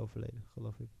 2015 is hij overleden,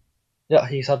 geloof ik. Ja,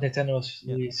 hier staat Nintendo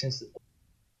Ja. sinds de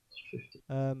 50.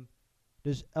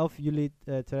 Dus 11 juli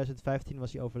 2015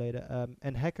 was hij overleden.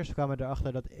 En hackers kwamen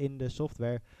erachter dat in de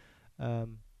software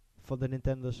van de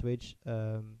Nintendo Switch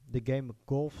de game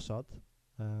Golf zat.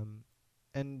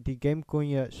 En die game kon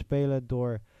je spelen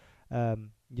door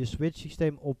je Switch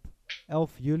systeem op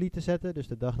 11 juli te zetten, dus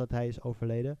de dag dat hij is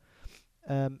overleden.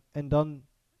 En dan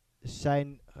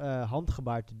zijn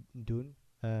handgebaar te doen.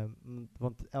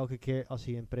 Want elke keer als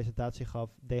hij een presentatie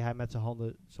gaf, deed hij met zijn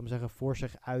handen, zal ik zeggen, voor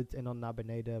zich uit en dan naar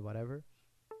beneden, whatever.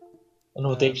 En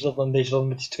hoe deed je dat dan? Deed je dat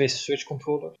met die twee Switch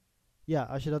controllers? Ja,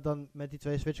 als je dat dan met die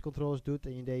twee Switch controllers doet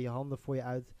en je deed je handen voor je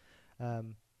uit,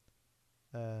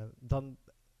 dan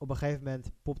op een gegeven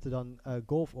moment popte dan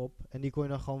Golf op. En die kon je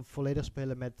dan gewoon volledig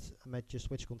spelen met je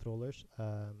Switch controllers.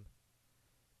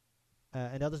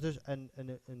 En dat is dus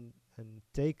een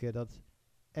teken dat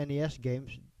NES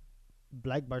games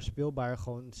blijkbaar speelbaar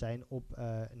gewoon zijn op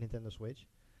Nintendo Switch.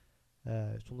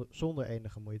 Zonder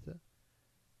enige moeite.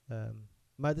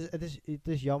 Maar het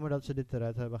is jammer dat ze dit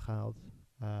eruit hebben gehaald.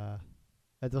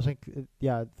 Het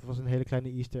was een hele kleine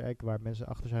Easter egg waar mensen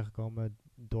achter zijn gekomen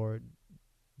door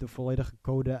de volledige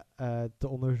code te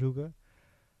onderzoeken.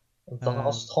 En dan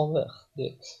was het gewoon weg.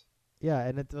 Dit. Ja,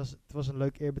 en het was een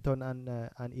leuk eerbetoon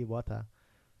aan Iwata.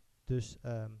 Dus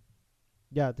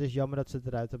het is jammer dat ze het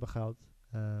eruit hebben gehaald.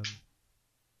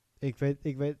 Ik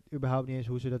weet überhaupt niet eens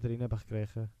hoe ze dat erin hebben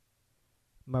gekregen.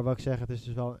 Maar wat ik zeg, het is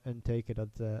dus wel een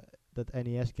teken dat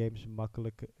NES games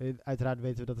makkelijk... uiteraard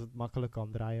weten we dat het makkelijk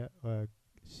kan draaien.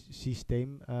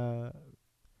 Systeemwise.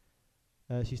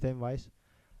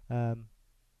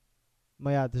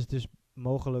 Maar ja, het is dus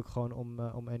mogelijk gewoon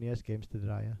om NES games te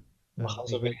draaien. Maar gaan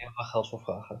ze weer heel veel geld voor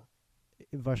vragen?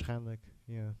 Waarschijnlijk,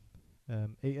 ja.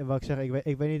 Wat ik zeg,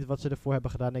 ik weet niet wat ze ervoor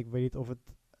hebben gedaan. Ik weet niet of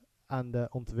het aan de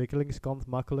ontwikkelingskant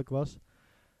makkelijk was.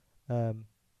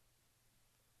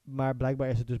 Maar blijkbaar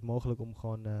is het dus mogelijk om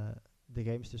gewoon de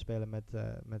games te spelen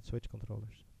met Switch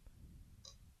controllers.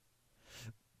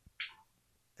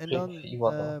 En dan...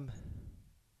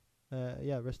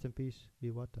 rest in peace,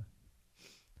 Iwata.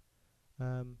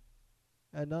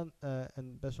 En dan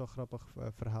een best wel grappig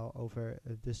verhaal over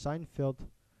de Seinfeld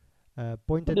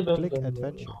point-and-click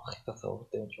adventure. Ik dacht wel,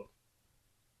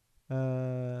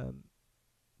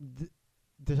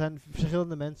 er zijn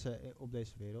verschillende mensen op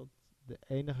deze wereld.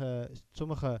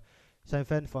 Sommigen zijn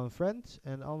fan van Friends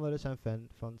en anderen zijn fan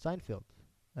van Seinfeld.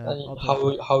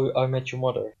 How I Met Your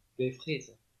Mother. Ben je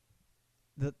vergeten?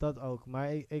 Dat ook,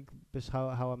 maar ik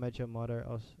beschouw How I Met Your Mother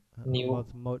als Nieuw.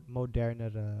 wat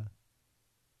modernere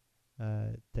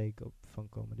take op van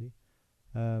comedy.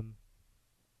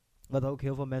 Wat ook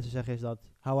heel veel mensen zeggen is dat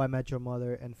How I Met Your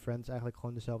Mother en Friends eigenlijk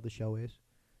gewoon dezelfde show is.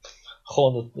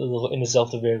 Gewoon in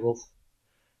dezelfde wereld.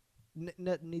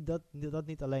 Dat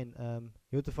niet alleen.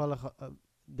 Heel toevallig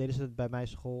deden ze het bij mijn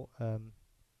school.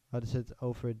 Hadden ze het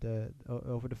over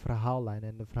de verhaallijnen.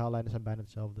 En de verhaallijnen zijn bijna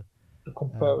hetzelfde. De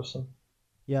comparison.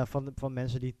 Ja, van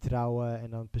mensen die trouwen en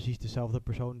dan precies dezelfde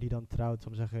persoon die dan trouwt.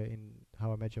 Zal ik zeggen, in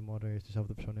How I Met Your Mother is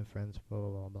dezelfde persoon in Friends.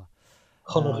 Blablabla.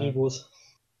 Gewoon een reboot.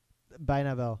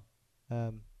 Bijna wel.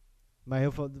 Maar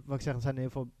heel veel, wat ik zeg, er zijn heel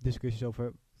veel discussies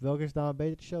over welke is nou een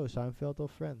betere show, Seinfeld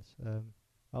of Friends?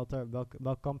 Alter,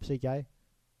 welk kamp zit jij?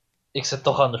 Ik zit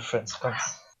toch aan de Friends kant.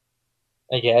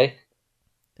 En jij?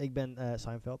 Ik ben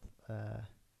Seinfeld.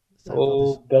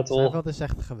 Battle. Seinfeld is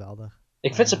echt geweldig.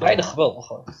 Ik vind ze beide geweldig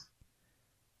hoor.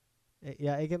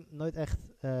 Ja, ik heb nooit echt...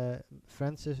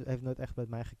 Friends heeft nooit echt met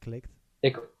mij geklikt.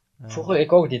 Vroeger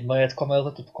ik ook niet, maar het kwam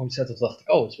altijd op de computer en toen dacht ik,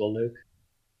 oh, het is wel leuk.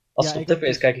 Als Ja, het op ik had tv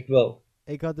is, dus- kijk ik wel.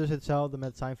 Ik had dus hetzelfde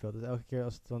met Seinfeld. Dus elke keer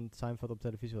als het dan Seinfeld op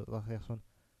televisie was, dacht ik echt van,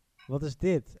 wat is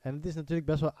dit? En het is natuurlijk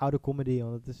best wel oude comedy,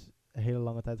 want het is een hele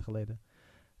lange tijd geleden.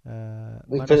 Maar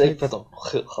nog Ik steeds, vind het ook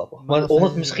heel grappig. maar Maar nog omdat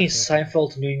steeds is het misschien echt heel funny.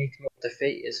 Seinfeld nu niet meer op tv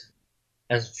is.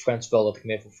 En Friends wel, dat ik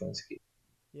meer voor Friends kies.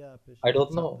 Ja, precies. I don't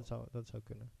know. Dat zou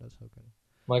kunnen. Dat zou kunnen.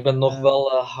 Maar ik ben nog Ehm,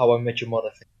 wel How I Met Your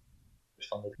Mother fan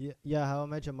van dit. Ja, How I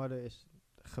Met Your Mother is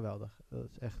geweldig. Dat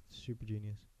is echt super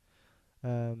genius.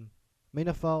 Maar in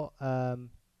ieder geval,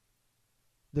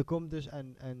 er komt dus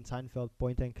een Seinfeld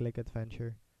point-and-click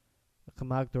adventure.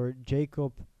 Gemaakt door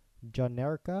Jacob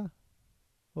Janerka,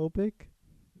 hoop ik.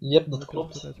 Yep, Dat dat ik het goed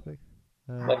klopt. uitspreek.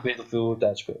 Maar ik weet of hoe het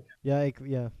uitspreekt.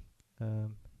 Ja. ehm,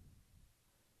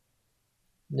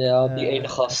 Ja, die ene eh,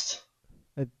 gast.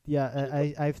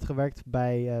 hij heeft gewerkt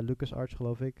bij LucasArts,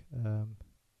 geloof ik.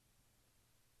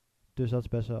 Dus dat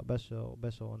is best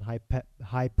wel een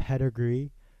high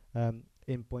pedigree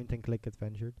in point-and-click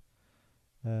adventure.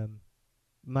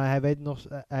 Maar hij weet nog,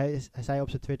 hij zei op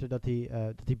zijn Twitter dat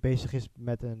hij bezig is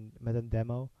met een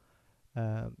demo.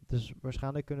 Dus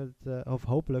waarschijnlijk kunnen het, of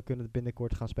hopelijk kunnen het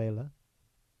binnenkort gaan spelen.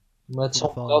 Maar het is In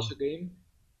een ieder geval- browser game.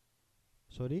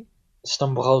 Sorry? Is het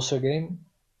een browser game?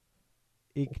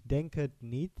 Ik denk het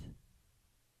niet. Het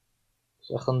is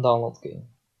echt een download game.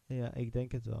 Ja, ik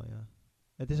denk het wel, ja.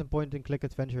 Het is een point-and-click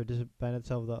adventure. Het is bijna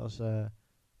hetzelfde als,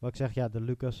 wat ik zeg, ja, de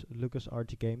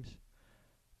LucasArts games.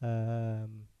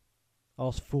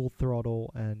 Als Full Throttle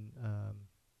en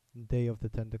Day of the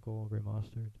Tentacle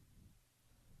Remastered.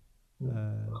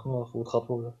 Gewoon hoe het gaat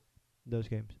worden. Those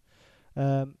games.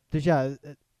 Dus ja,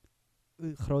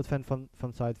 groot fan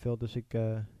van Sidefield. Dus ik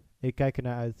kijk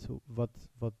ernaar uit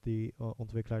wat die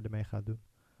ontwikkelaar ermee gaat doen.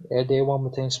 Ja, Day One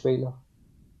meteen spelen.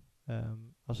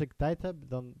 Als ik tijd heb,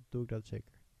 dan doe ik dat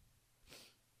zeker.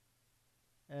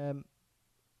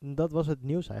 Dat was het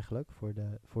nieuws eigenlijk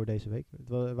voor deze week.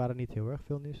 Er waren niet heel erg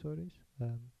veel nieuwsstories.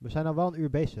 We zijn al wel een uur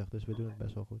bezig, dus we doen het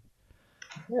best wel goed.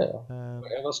 Ja, Ehm,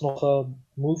 er was nog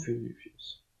movie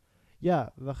reviews.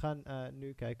 ja, we gaan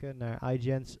nu kijken naar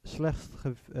IGN's slecht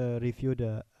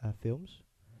gereviewde films.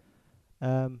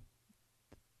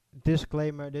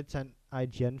 Disclaimer, dit zijn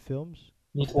IGN films.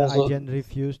 Niet De onze IGN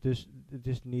reviews, dus het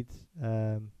is niet...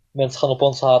 mensen gaan op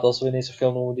ons haten als we ineens een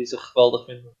film noemen die ze geweldig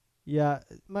vinden. ja,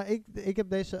 maar ik heb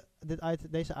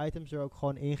deze items er ook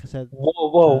gewoon ingezet.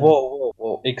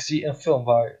 Wow. Ik zie een film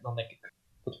waar, dan denk ik,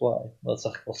 but why? Dat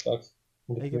zeg ik wel straks.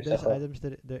 Moet ik Ik weer heb deze zeggen.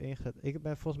 items erin gezet. Ik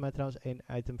ben volgens mij trouwens één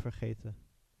item vergeten.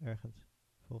 Ergens.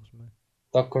 Volgens mij.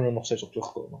 Daar kunnen we nog steeds op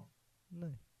terugkomen.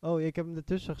 Nee. Oh, ik heb hem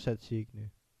ertussen gezet, zie ik nu.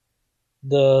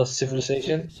 De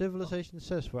Civilization. Civilization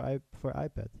 6 voor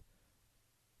iPad.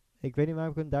 Ik weet niet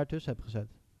waarom ik hem daartussen heb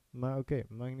gezet. Maar oké,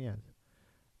 maakt niet uit.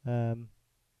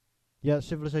 Ja,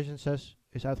 Civilization 6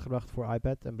 is uitgebracht voor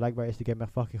iPad. En blijkbaar is die game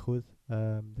echt fucking goed.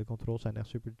 De controls zijn echt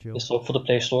super chill. Is het ook voor de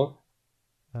Play Store?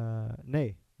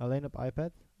 Nee, alleen op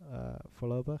iPad.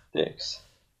 Voorlopig. Niks.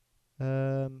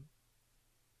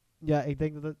 Ja, ik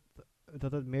denk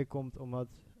dat het meer komt omdat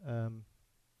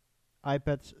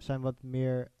iPads zijn wat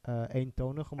meer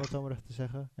eentonig, om het zo maar te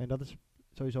zeggen. En dat is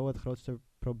sowieso het grootste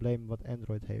probleem wat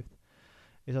Android heeft.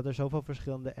 Is dat er zoveel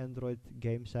verschillende Android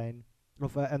games zijn.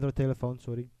 Of Android telefoons,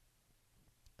 sorry.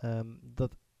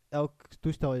 Dat elk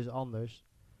toestel is anders.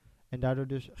 En daardoor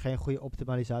dus geen goede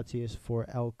optimalisatie is voor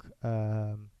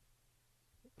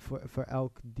voor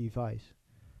elk device.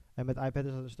 En met iPad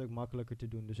is dat een stuk makkelijker te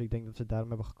doen. Dus ik denk dat ze daarom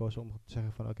hebben gekozen om te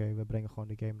zeggen van oké, we brengen gewoon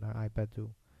de game naar iPad toe.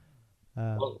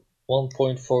 One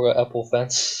point voor Apple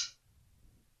fans.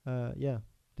 Ja,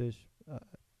 dus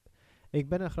ik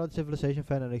ben een groot Civilization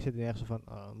fan en ik zit nu echt zo van,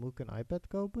 moet ik een iPad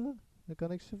kopen? Dan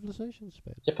kan ik Civilization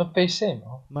spelen. Je hebt een PC,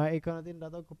 man. Maar ik kan het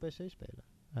inderdaad ook op PC spelen.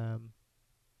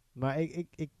 Maar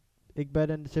ik ben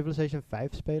een Civilization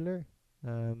 5 speler.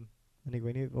 En ik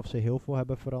weet niet of ze heel veel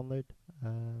hebben veranderd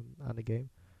aan de game.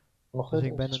 Nog Dus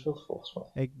nooit gespeeld volgens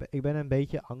mij. Ik ben een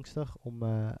beetje angstig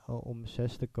om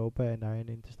 6 te kopen en daarin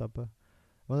in te stappen.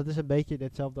 Want het is een beetje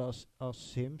hetzelfde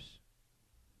als Sims.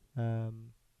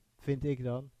 Vind ik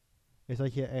dan. Is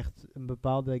dat je echt een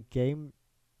bepaalde game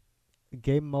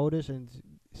modus en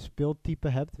speeltype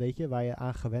hebt, weet je, waar je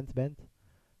aan gewend bent.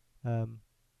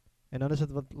 En dan is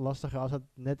het wat lastiger als het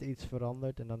net iets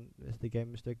verandert en dan is de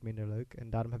game een stuk minder leuk. En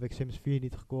daarom heb ik Sims 4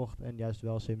 niet gekocht en juist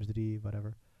wel Sims 3,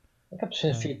 whatever. Ik heb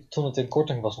Sims 4 toen het in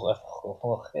korting was nog even gekocht. Toen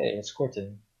dacht ik, het is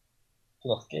korting.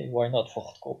 Toen dacht ik, why not? Voor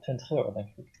goedkoop 20 euro,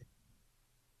 denk ik.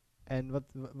 En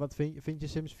wat vind je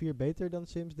Sims 4 beter dan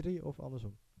Sims 3 of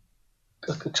andersom?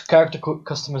 Character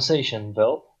customization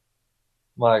wel.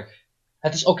 Maar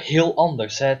het is ook heel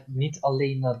anders. Hè? Niet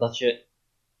alleen dat je,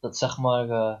 dat zeg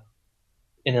maar,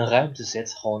 in een ruimte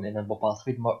zit, gewoon in een bepaald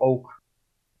gebied, maar ook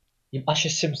als je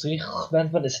Sims 3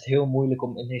 gewend bent, is het heel moeilijk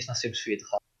om ineens naar Sims 4 te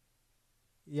gaan.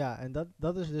 Ja, en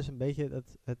dat is dus een beetje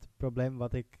het probleem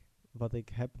wat ik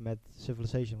heb met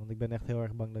Civilization. Want ik ben echt heel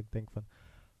erg bang dat ik denk van...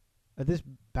 Het is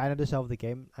bijna dezelfde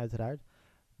game, uiteraard.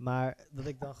 Maar dat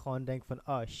ik dan gewoon denk van...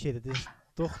 Oh shit, het is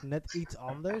toch net iets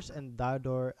anders. En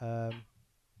daardoor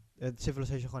het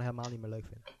Civilization gewoon helemaal niet meer leuk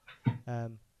vind.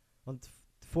 Want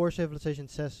voor Civilization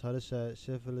 6 hadden ze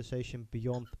Civilization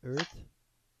Beyond Earth,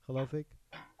 geloof ik.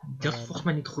 Dat is volgens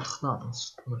mij niet goed gedaan,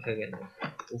 als ik me herinner.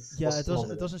 Ja,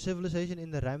 het was een Civilization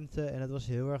in de ruimte en het was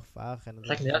heel erg vaag. En het Dat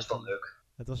lijkt me juist wel leuk.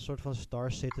 Het was een soort van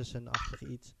Star Citizen-achtig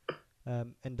iets.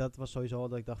 En dat was sowieso al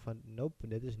dat ik dacht van, nope,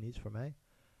 dit is niets voor mij.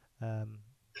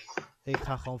 Ik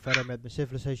ga gewoon verder met mijn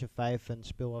Civilization 5 en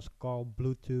speel als Carl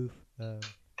Bluetooth.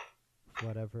 Of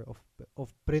whatever.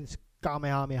 Of Prins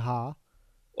Kamehameha.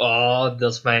 Oh,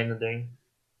 dat is mijn ding.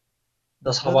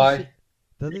 Dat is Hawaii.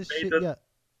 Dat is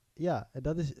ja,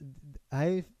 dat is...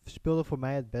 Hij speelde voor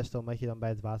mij het beste omdat je dan bij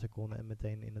het water kon en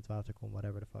meteen in het water kon,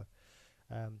 whatever the fuck.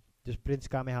 Dus Prins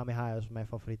Kamehameha is mijn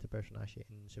favoriete personage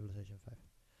in Civilization 5.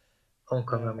 Gewoon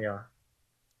Kamehameha.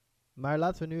 Maar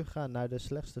laten we nu gaan naar de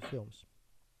slechtste films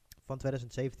van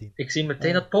 2017. Ik zie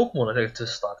meteen dat Pokémon er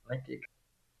tussen staat, denk ik.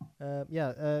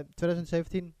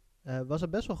 2017 was een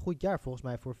best wel een goed jaar volgens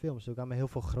mij voor films. Er kwamen heel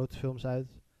veel grote films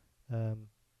uit.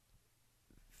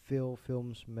 Veel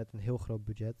films met een heel groot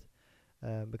budget.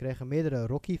 We kregen meerdere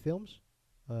Rocky films.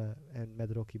 En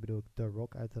met Rocky bedoel ik The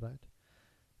Rock uiteraard.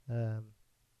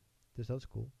 Dus dat is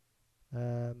cool.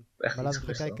 Maar laten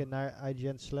we gaan kijken naar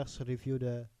IGN's slechtst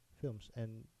gereviewde films.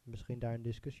 En misschien daar een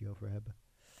discussie over hebben.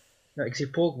 Nou, ik zie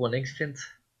Pokémon en ik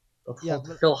vind dat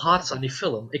het veel hard is aan die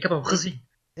film. Ik heb hem gezien.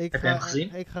 Heb je hem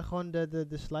gezien? Ik ga gewoon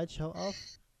de slideshow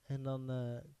af. En dan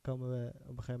komen we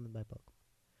op een gegeven moment bij Pokémon.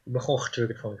 Ik ben gewoon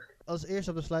getriggerd van je. Als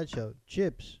eerste op de slideshow.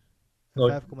 Chips. 5,9.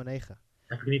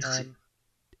 Heb ik niet gezien.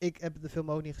 Ik heb de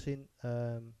film ook niet gezien.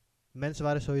 Mensen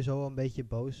waren sowieso al een beetje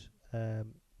boos.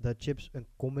 Dat Chips een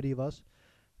comedy was.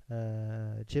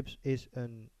 Chips is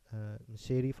een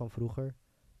serie van vroeger.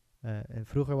 En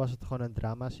vroeger was het gewoon een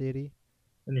dramaserie.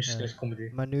 En nu is het een comedy.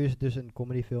 Maar nu is het dus een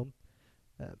comedyfilm.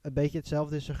 Een beetje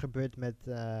hetzelfde is er gebeurd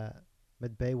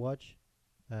met Baywatch.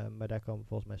 Maar daar komen we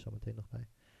volgens mij zo meteen nog bij.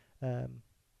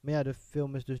 Maar ja, de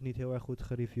film is dus niet heel erg goed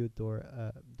gereviewd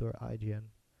door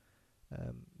IGN.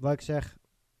 Wat ik zeg,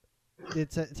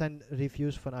 dit zijn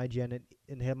reviews van IGN.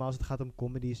 En helemaal als het gaat om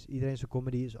comedies, iedereen zijn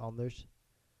comedy is anders.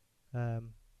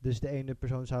 Dus de ene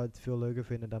persoon zou het veel leuker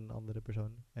vinden dan een andere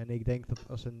persoon. En ik denk dat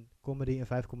als een comedy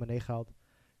een 5,9 haalt,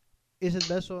 is het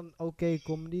best wel een oké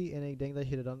comedy. En ik denk dat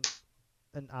je er dan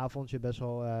een avondje best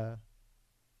wel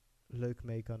leuk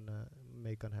mee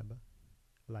kan hebben.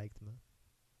 Lijkt me.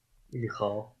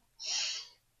 Illegaal.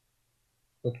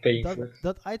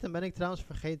 Dat item ben ik trouwens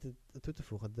vergeten toe te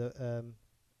voegen.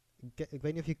 Ik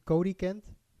weet niet of je Kodi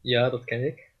kent. Ja, dat ken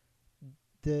ik.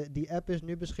 Die app is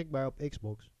nu beschikbaar op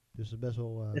Xbox. Dus het is best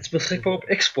wel... het is beschikbaar op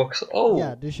Xbox, oh!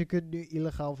 Ja, dus je kunt nu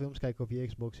illegaal films kijken op je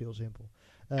Xbox, heel simpel.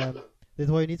 Dit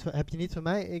hoor je niet heb je niet van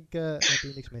mij, ik heb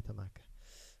hier niks mee te maken.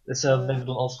 Dus ben ik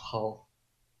dan als verhaal.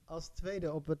 Als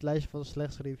tweede op het lijstje van de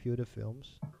slechtst gereviewde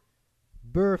films.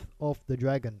 Birth of the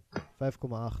Dragon, 5,8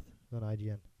 van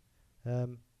IGN.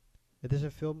 Het is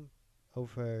een film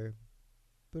over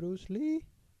Bruce Lee?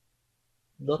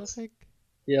 Dat, zeg ik?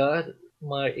 Ja,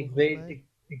 maar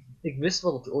ik wist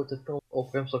wel dat er ooit een film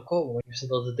over hem zou komen, maar ik wist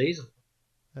niet dat het deze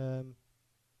was.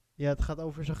 Ja, het gaat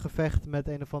over zijn gevecht met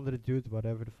een of andere dude,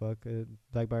 whatever the fuck.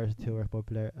 Blijkbaar is het heel erg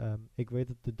populair. Ik weet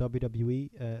dat de WWE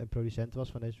een producent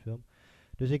was van deze film.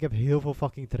 Dus ik heb heel veel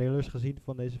fucking trailers gezien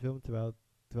van deze film, terwijl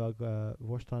ik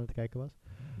worst aan het kijken was.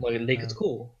 Maar leek het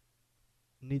cool?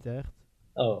 Niet echt.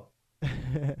 Oh.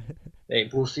 Nee,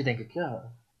 Bruce Lee denk ik,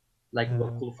 ja. Lijkt me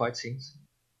wel coole fight scenes.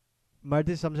 Maar het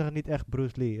is, zou ik zeggen, niet echt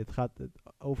Bruce Lee. Het gaat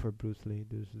over Bruce Lee,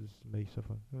 dus het is een beetje zo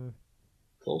van...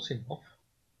 Close enough.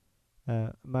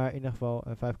 Maar in ieder geval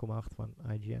een 5,8 van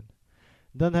IGN.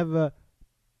 Dan hebben we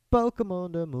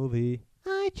Pokémon the Movie.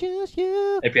 I choose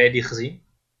you. Heb jij die gezien?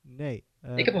 Nee.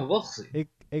 Ik heb hem wel gezien.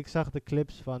 Ik zag de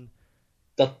clips van...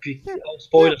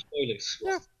 Spoilers.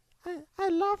 Yeah,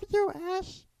 I love you,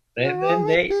 Ash. Nee.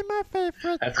 My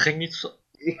favorite. Het ging niet zo...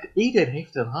 Iedereen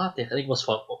heeft er een haat tegen. En ik was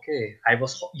van, oké.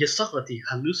 Je zag dat hij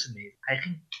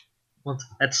hallucineerde.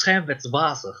 Want het scherm werd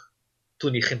wazig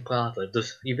toen hij ging praten.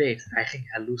 Dus je weet, hij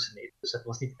ging hallucineren. Dus het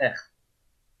was niet echt.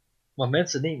 Maar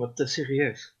mensen nemen het te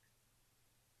serieus.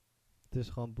 Het is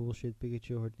gewoon bullshit.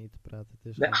 Pikachu hoort niet te praten. Het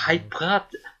is hij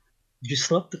praat... Je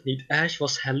snapt het niet. Ash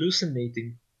was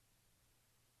hallucinating.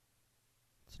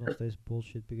 Het is nog steeds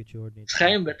bullshit. Pikachu hoort niet. Het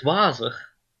scherm werd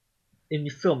wazig. in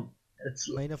die film.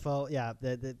 Maar in ieder geval, ja,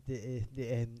 de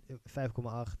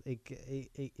 5,8.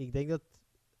 Ik denk dat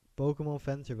Pokémon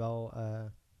fans er wel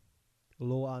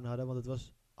lol aan hadden, want het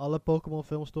was alle Pokémon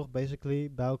films toch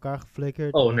basically bij elkaar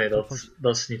geflikkerd. En Oh dan nee, soort van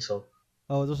dat is niet zo.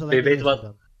 oh, het was Je alleen de weet eerste wat,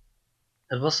 dan.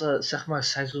 het was zeg maar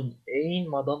seizoen 1,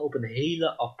 maar dan op een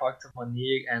hele aparte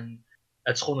manier. En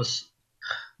het is gewoon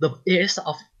de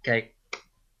eerste kijk,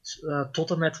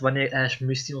 tot en met wanneer Ash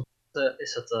Misty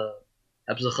is het,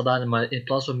 hebben ze gedaan, maar in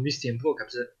plaats van Misty en Brock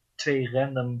hebben ze 2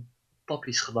 random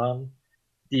pappies gedaan,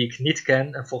 die ik niet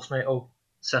ken. En volgens mij ook,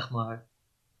 zeg maar,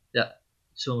 ja,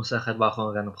 zullen we zeggen, het waren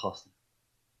gewoon random gasten.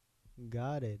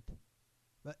 Got it.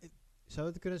 Maar zou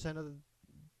het kunnen zijn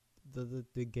dat het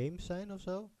de games zijn of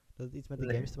zo? Dat het iets met de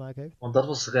Nee. games te maken heeft? Want dat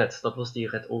was Red, dat was die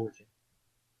Red Origin.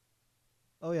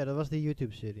 Oh ja, dat was die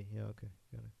YouTube-serie. Ja, oké.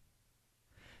 Got it.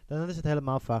 Dan is het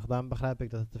helemaal vaag. Daarom begrijp ik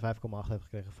dat het de 5,8 heeft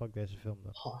gekregen. Fuck deze film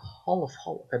dan. Half.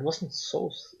 Het was niet zo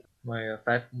slecht. Maar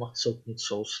 5 is ook niet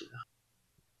zo slecht.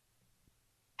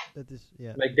 Het is,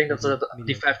 ja, Maar ik denk dat ze die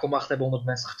mediocre. 5,8 hebben 100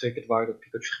 mensen getriggerd waar dat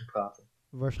Pikachu ging praten.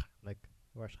 Waarschijnlijk.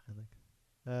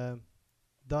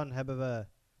 Dan hebben we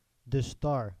The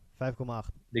Star,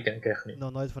 5,8. Die ken ik echt niet.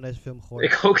 Nog nooit van deze film gehoord.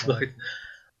 Ik ook nooit.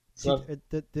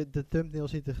 De thumbnail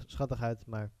ziet er schattig uit,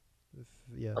 maar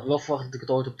ja. Ik had wel verwacht dat ik het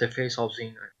ooit op tv zou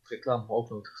zien. Reclame ook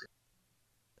nooit gezien.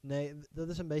 Nee, dat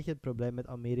is een beetje het probleem met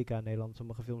Amerika en Nederland.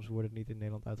 Sommige films worden niet in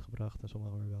Nederland uitgebracht en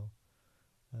sommige worden wel.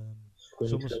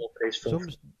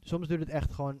 Soms duurt het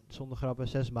echt gewoon, zonder grappen,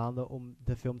 6 maanden om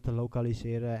de film te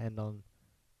lokaliseren en dan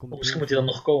komt Misschien moet hij dan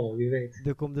nog komen, wie weet.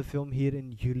 er komt de film hier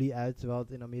in juli uit, terwijl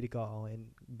het in Amerika al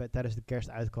tijdens de kerst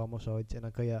uitkwam of zoiets. En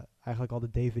dan kun je eigenlijk al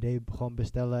de DVD gewoon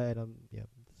bestellen en dan, ja,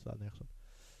 dat staat nergens op.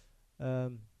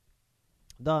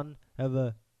 Dan hebben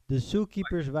we The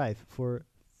Zookeeper's Wife voor,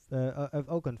 heeft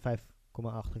ook een 5,8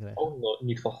 gekregen. Oh,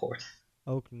 niet van gehoord.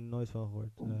 Ook nooit van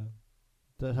gehoord.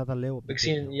 Er staat een leeuw op. Ik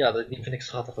zie, ja, die vind ik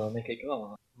schattig. Dan denk ik,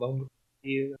 oh, waarom moet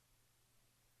hier...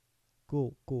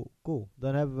 Cool.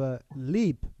 Dan hebben we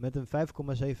Leap met een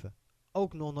 5,7.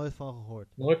 Ook nog nooit van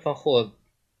gehoord. Nooit van gehoord.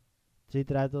 Het ziet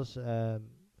eruit als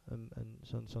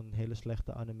zo'n hele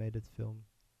slechte animated film.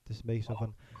 Het is een beetje zo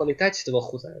van... De kwaliteit ziet er wel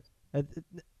goed uit.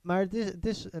 Maar het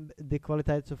is de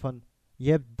kwaliteit zo van...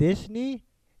 Je hebt Disney,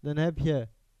 dan heb je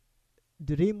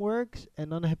DreamWorks en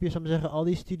dan heb je, zou ik maar zeggen, al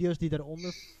die studio's die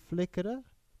daaronder flikkeren.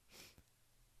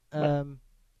 En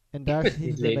daar Ik ziet vind het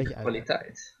niet een beetje lelijke uit.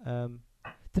 kwaliteit.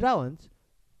 Trouwens,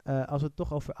 als we het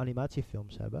toch over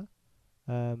animatiefilms hebben.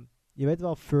 Je weet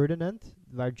wel Ferdinand,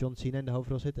 waar John Cena in de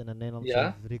hoofdrol zit en een Nederlandse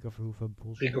Ja. Rico Verhoeven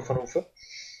bullshit. Rico van Hoeven.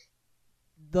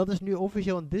 Dat is nu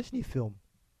officieel een Disney film.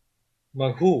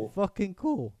 Maar hoe? Fucking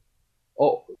cool.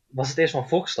 Oh, was het eerst van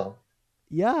Fox dan?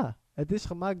 Ja, het is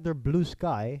gemaakt door Blue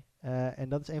Sky. En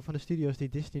dat is een van de studio's die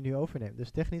Disney nu overneemt.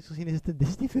 Dus technisch gezien is het een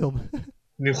Disney film.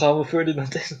 Nu gaan we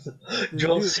Ferdinand tegen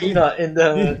John Cena in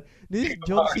de... Nu is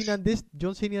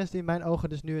John Cena is in mijn ogen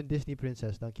dus nu een Disney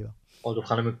prinses, dankjewel. Oh, we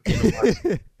gaan hem een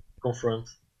Kingdom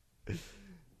Confront.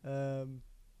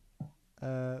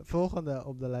 Volgende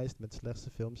op de lijst met slechtste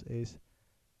films is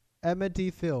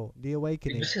Amityville, The Ik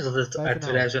Awakening. wist niet dat het uit 5,5.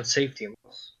 2017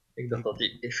 was. Ik dacht dat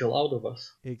hij veel ouder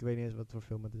was. Ik weet niet eens wat voor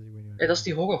film het is. Ik weet niet Ja, dat is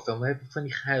die horrorfilm. We hebben van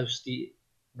die huis die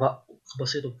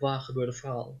gebaseerd op waar gebeurde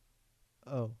verhaal.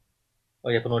 Oh, Oh,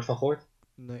 je hebt er nooit van gehoord?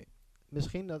 nee.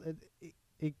 Misschien dat...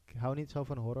 Ik hou niet zo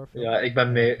van horrorfilms. Ja, ik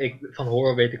ben meer... van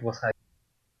horror weet ik waarschijnlijk.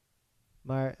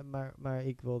 Maar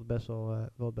ik wil het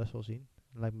best wel zien.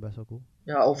 Lijkt me best wel cool.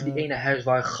 Ja, over die ene huis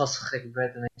waar een gast gek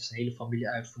werd en heeft zijn hele familie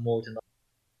uitvermoord. En dan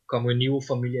kwam er een nieuwe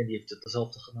familie en die heeft het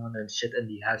dezelfde gedaan en shit. En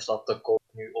die huis staat te koop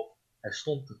nu op. Hij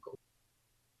stond te koop.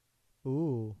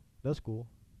 Oeh, dat is cool.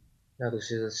 Ja, dus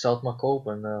je zou het maar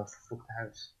kopen, een vervloekt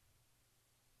huis.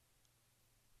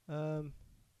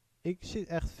 Ik zie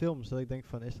echt films dat ik denk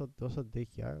van, was dat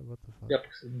dit jaar? What the fuck? Ja,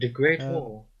 The Great Ehm,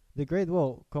 Wall. The Great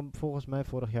Wall kwam volgens mij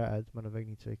vorig jaar uit, maar dat weet ik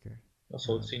niet zeker. Dat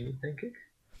zou het zien niet, denk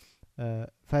ik.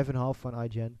 5,5 van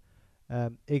IGN.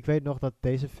 Ik weet nog dat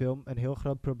deze film een heel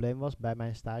groot probleem was bij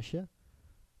mijn stage.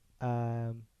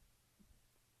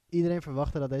 Iedereen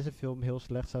verwachtte dat deze film heel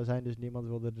slecht zou zijn, dus niemand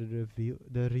wilde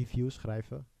de review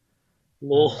schrijven.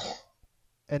 Lol.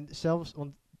 En zelfs,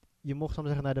 want je mocht soms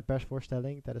zeggen naar de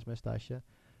persvoorstelling tijdens mijn stage.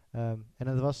 En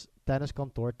het was tijdens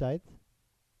kantoortijd.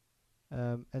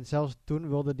 En zelfs toen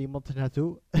wilde niemand er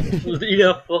naartoe.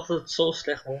 Iedereen verwacht dat het zo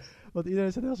slecht was. Want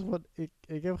iedereen zei heel zo van,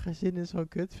 ik heb geen zin in zo'n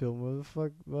kutfilm. What the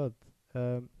fuck, wat?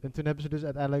 En toen hebben ze dus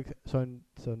uiteindelijk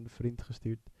zo'n vriend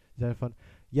gestuurd. Die zei van,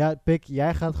 ja Pik,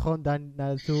 jij gaat gewoon daar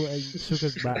naartoe en zoek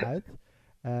het maar uit.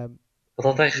 Wat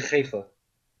had hij gegeven?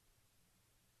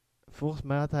 Volgens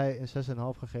mij had hij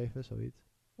een 6,5 gegeven, zoiets.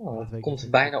 Oh, Dat het weet ik komt niet.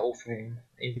 er bijna overheen.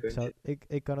 Eén puntje.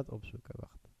 Ik kan het opzoeken,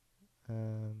 wacht.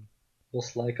 Ehm,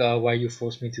 Just like why you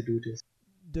forced me to do this.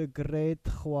 The Great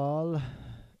Gwal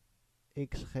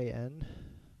XGN.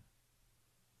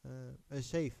 Een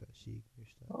 7 zie ik nu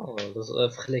staan. Oh, dat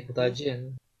is vergeleken met Dus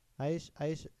Ajin.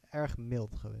 hij is erg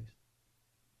mild geweest.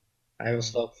 Hij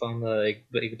was ook van,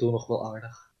 ik doe nog wel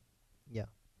aardig.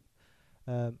 Ja.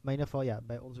 Maar in ieder geval, ja,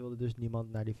 bij ons wilde dus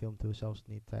niemand naar die film toe, zelfs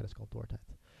niet tijdens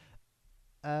kantoortijd.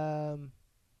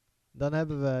 Dan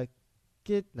hebben we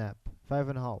Kidnap,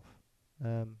 5,5.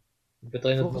 Ik weet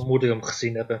alleen dat mijn moeder hem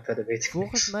gezien heeft en verder weet ik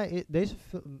Volgens niks. mij,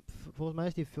 volgens mij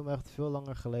is die film echt veel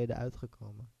langer geleden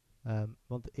uitgekomen.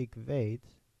 Want ik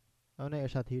weet... Oh nee, er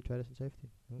staat hier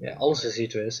 2017. Ja, alles is hier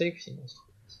 2017.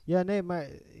 Ja, nee, maar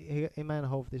in mijn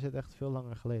hoofd is het echt veel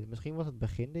langer geleden. Misschien was het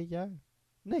begin dit jaar?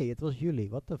 Nee, het was juli.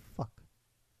 What the fuck?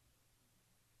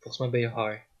 Volgens mij ben je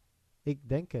high. Ik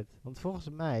denk het. Want volgens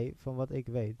mij, van wat ik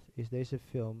weet, is deze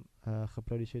film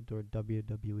geproduceerd door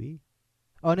WWE.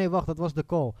 Oh nee, wacht, dat was The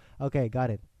Call. Oké, got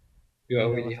it.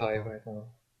 You're Nee, dat already was The high Call. right now.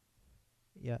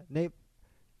 Ja, nee.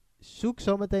 Zoek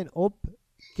zometeen op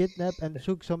Kidnap en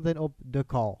zoek zometeen op The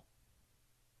Call.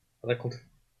 Daar komt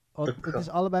Want het is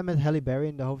allebei met Halle Berry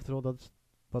in de hoofdrol. Dat is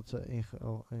wat ze in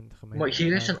gemeen. Maar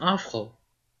hier is een afro.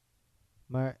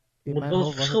 Maar Je in moet mijn wel het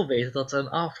hoofd was verschil het, weten dat een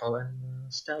afro en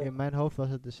stijl. in mijn hoofd was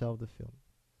het dezelfde film.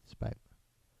 Spijt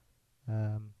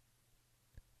me.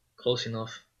 Close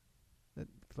enough.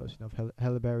 Close enough.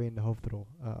 Halle Berry in de hoofdrol.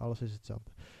 Alles is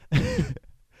hetzelfde.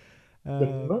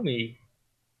 The Mummy.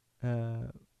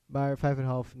 Maar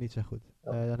 5,5 niet zo goed.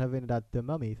 Ja. Dan hebben we inderdaad The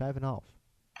Mummy, 5,5.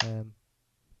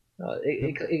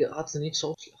 Ik had het niet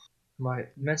zo slecht.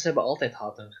 Maar mensen hebben altijd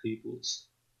haat en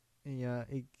reboots. Ja,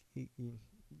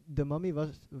 The Mummy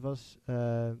was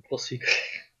Klassiek.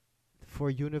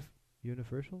 voor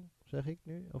Universal, zeg ik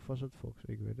nu? Of was het Fox?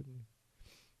 Ik weet het niet.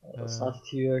 Wat staat het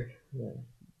hier? Nee.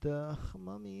 De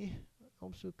Mummy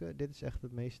opzoeken. Dit is echt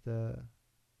het meeste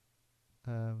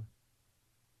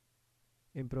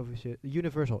improviseer.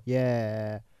 Universal,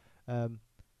 yeah.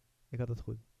 Ik had het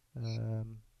goed.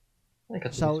 Ik had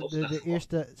het Zou, niet zo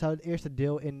slecht zou het eerste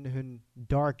deel in hun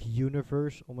Dark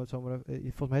Universe, om het zo maar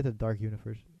volgens mij heet het Dark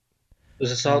Universe. Dus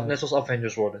het zou net zoals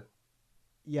Avengers worden.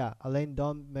 Ja, alleen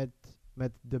dan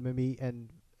met de Mummy en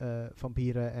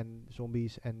vampieren en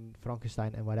zombies en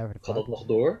Frankenstein en whatever. Gaat dat nog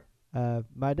door?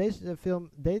 Maar deze film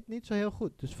deed niet zo heel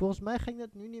goed. Dus volgens mij ging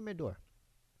dat nu niet meer door.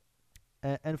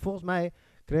 En volgens mij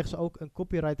kreeg ze ook een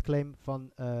copyright claim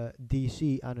van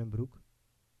DC aan hun broek.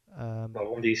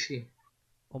 Waarom DC?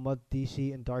 Omdat DC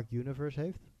een Dark Universe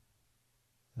heeft.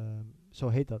 Zo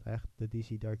heet dat echt, de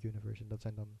DC Dark Universe. En dat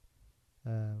zijn dan...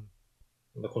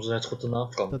 Dan kon ze net goed de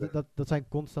naam veranderen. dat zijn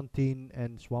Constantine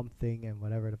en Swamp Thing en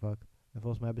whatever the fuck. En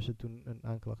volgens mij hebben ze toen een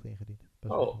aanklacht ingediend.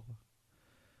 Best wel grappig.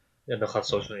 Ja, dat gaat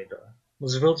sowieso niet door. Maar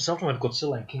ze wilden hetzelfde met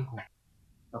Godzilla en King Kong.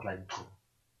 Dat lijkt me cool.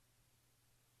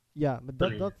 Ja,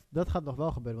 maar dat gaat nog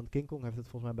wel gebeuren. Want King Kong heeft het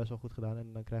volgens mij best wel goed gedaan.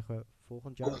 En dan krijgen we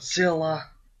volgend jaar...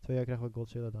 Godzilla! 2 jaar krijgen we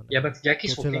Godzilla dan. Jij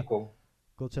kiest voor King Kong.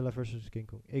 Godzilla versus King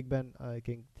Kong. Ik ben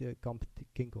kamp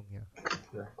King Kong, ja.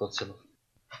 Ja, Godzilla.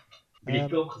 Heb je die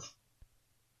film gezien?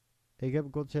 Ik heb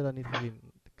Godzilla niet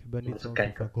gezien. Ik ben niet zo'n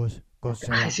kijken.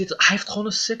 Godzilla. Hij heeft gewoon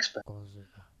een sixpack.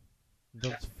 Godzilla.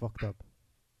 Dat is fucked up.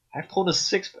 Hij heeft gewoon een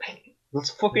sixpack. Dat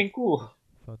is fucking cool.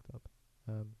 Fucked up.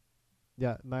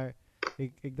 Ja, maar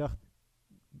ik dacht...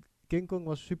 King Kong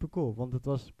was super cool, want het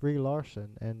was Brie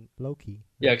Larson en Loki.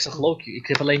 Ja, ik zag Loki. Ik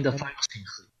heb alleen de final scene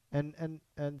gezien.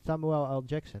 En Samuel L.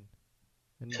 Jackson.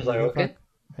 En Zat hij ook in?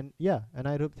 En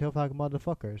hij roept heel vaak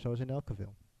motherfucker, zoals in elke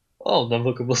film. Oh, dan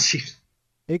wil ik hem wel zien.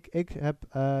 Ik heb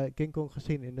King Kong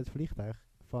gezien in het vliegtuig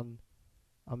van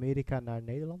Amerika naar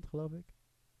Nederland, geloof ik.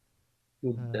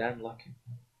 You damn lucky.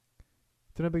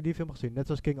 Toen heb ik die film gezien, net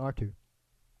zoals King Arthur.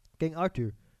 King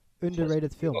Arthur,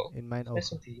 underrated film in mijn ogen.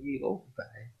 Zat hij hier ook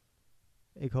bij?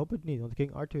 Ik hoop het niet, want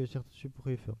King Arthur is echt een super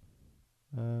goede film.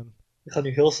 Ik ga nu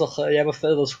heel snel, jij bent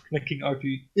verder dan zoeken naar King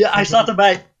Arthur. Ja, hij staat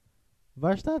erbij!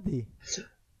 Waar staat die? 4,5.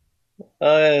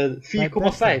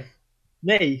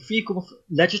 Nee, 4,5.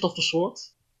 Legend of the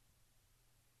Sword.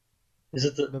 Is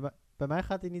het bij mij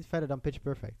gaat hij niet verder dan Pitch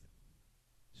Perfect.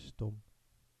 Stom.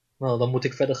 Nou, dan moet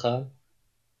ik verder gaan.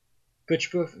 Pitch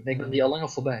Perfect, ik ben die al langer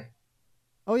voorbij.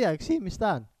 Oh ja, ik zie hem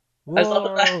staan. Wow. Hij staat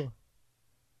erbij.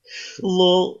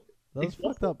 Lol. Dat is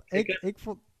fucked up.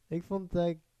 Ik vond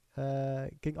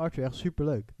King Arthur echt super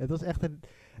leuk. Het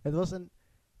was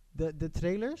de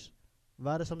trailers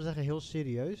waren, zal ik maar zeggen, heel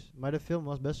serieus. Maar de film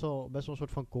was best wel een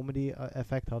soort van comedy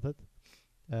effect had het.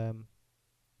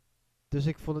 Dus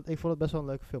ik vond het best wel een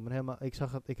leuke film. En helemaal,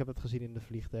 ik heb het gezien in de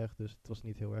vliegtuig, dus het was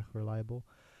niet heel erg reliable.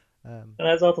 En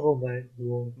hij zat er al bij.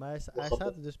 Gewoon, Maar hij grappig.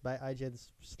 staat er dus bij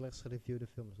IGN's slechts gereviewde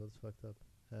films. Dat is fucked up.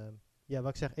 Ja, wat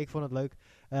ik zeg, ik vond het leuk.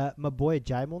 Mijn boy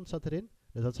Jaimon zat erin.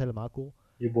 Dus dat is helemaal cool.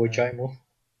 Je boy Ehm, Jaimon.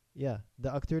 Ja, de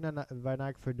acteur waarnaar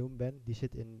ik vernoemd ben, die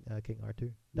zit in King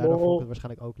Arthur. Daardoor vond ik het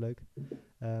waarschijnlijk ook leuk.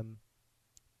 Ehm,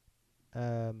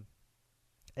 ehm,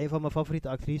 een van mijn favoriete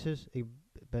actrices, ik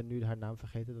ben nu haar naam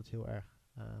vergeten, dat is heel erg.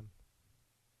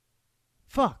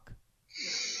 Fuck!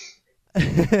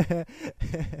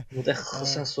 Je moet echt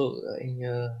gecensureerd in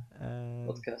je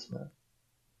podcast, man.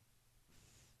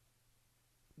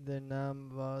 De naam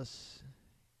was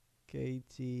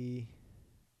Katie.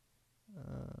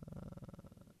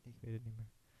 Ik weet het niet meer.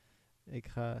 Ik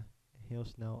ga heel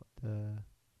snel de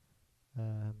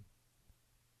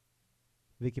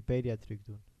Wikipedia-truc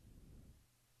doen.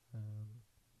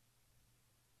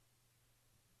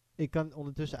 Ik kan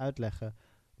ondertussen uitleggen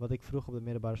wat ik vroeger op de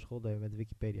middelbare school deed met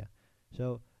Wikipedia.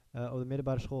 Op de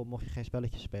middelbare school mocht je geen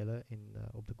spelletjes spelen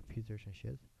op de computers en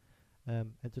shit.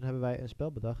 En toen hebben wij een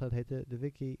spel bedacht, dat heette de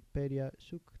Wikipedia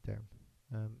zoekterm.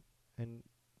 En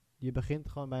je begint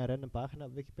gewoon bij een random pagina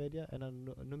op Wikipedia en dan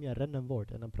noem je een random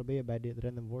woord. En dan probeer je bij dit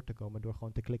random woord te komen door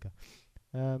gewoon te klikken.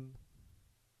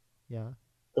 Ja.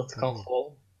 Dat kan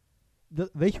gewoon.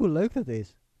 Weet je hoe leuk dat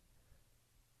is?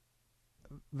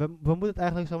 We moeten het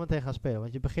eigenlijk zo meteen gaan spelen.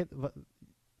 Want je begint...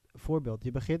 voorbeeld,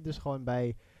 je begint dus gewoon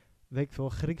bij, weet ik veel,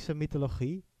 Griekse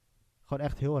mythologie. Gewoon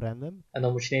echt heel random. En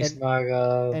dan moet je ineens naar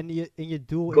en je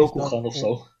doel Goku is dan gaan of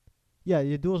zo. Ja,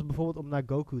 je doel is bijvoorbeeld om naar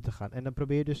Goku te gaan. En dan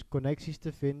probeer je dus connecties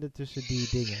te vinden tussen die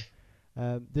dingen.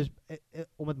 Dus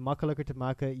om het makkelijker te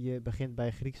maken, je begint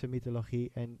bij Griekse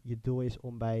mythologie en je doel is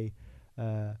om bij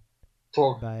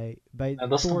Thor. Bij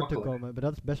Thor te komen. Maar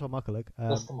dat is best wel makkelijk.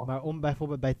 Maar om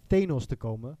bijvoorbeeld bij Thanos te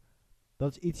komen,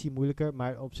 dat is ietsje moeilijker,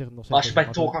 maar op zich nog steeds. Maar als je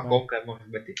bij Thor kan komen, kan je nog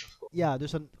bij Thanos komen. Ja,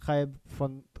 dus dan ga je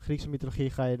van Griekse mythologie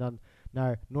ga je dan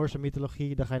naar Noorse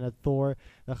mythologie, dan ga je naar Thor,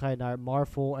 dan ga je naar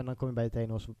Marvel en dan kom je bij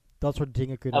Thanos. Dat soort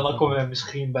dingen kun je. En dan kom je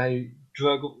misschien bij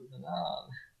Dragon.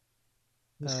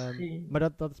 Misschien.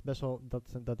 Maar dat is best wel,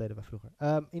 dat deden we vroeger.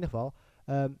 In ieder geval,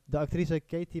 de actrice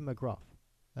Katie McGrath.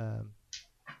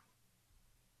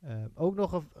 Ook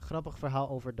nog een grappig verhaal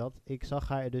over dat. Ik zag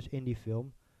haar dus in die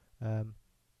film.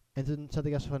 En toen zat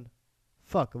ik echt van,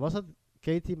 fuck, was dat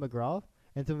Katie McGrath?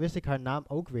 En toen wist ik haar naam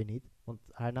ook weer niet, want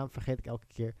haar naam vergeet ik elke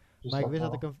keer. Dus maar ik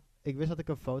wist dat ik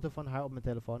een foto van haar op mijn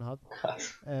telefoon had.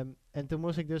 En toen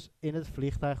moest ik dus in het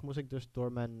vliegtuig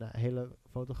door mijn hele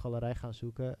fotogalerij gaan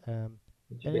zoeken. En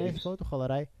in deze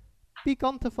fotogalerij,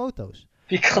 pikante foto's.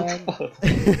 Pikante foto's.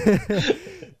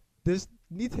 Dus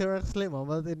niet heel erg slim om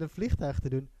dat in een vliegtuig te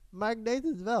doen. Maar ik deed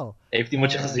het wel. Heeft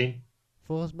iemand je gezien?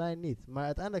 Volgens mij niet. Maar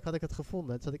uiteindelijk had ik het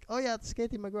gevonden. En toen zat ik, oh ja, het is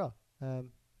Katie McGrath.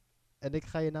 En ik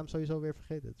ga je naam sowieso weer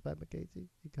vergeten. Het spijt me, Katie.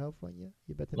 Ik hou van je.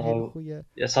 Je bent een hele goede...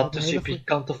 Je staat tussen je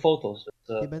pikante foto's.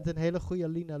 Je bent een hele goede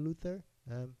Lina Luther.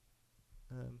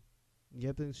 Je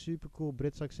hebt een super cool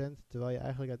Brits accent. Terwijl je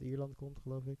eigenlijk uit Ierland komt,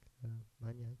 geloof ik.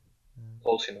 Maakt niet uit.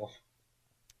 Close enough.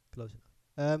 Close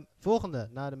enough. Volgende,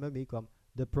 na de Mummy, kwam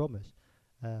The Promise.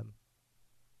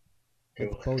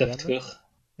 Even terug.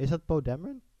 Is dat Poe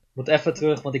Dameron? Moet even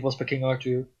terug, want ik was bij King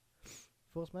Arthur.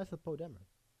 Volgens mij is dat Poe Dameron.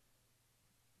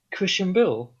 Christian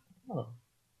Bale. Oh.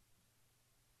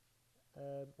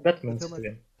 Batman zit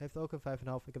erin. Heeft ook een 5,5.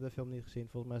 Ik heb de film niet gezien.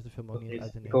 Volgens mij is de film ook niet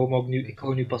uit in Ik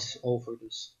hoor nu pas over,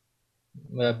 dus.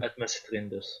 Batman zit erin,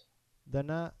 dus.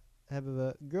 Daarna hebben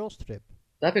we Girls Trip.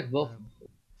 Daar heb ik wel van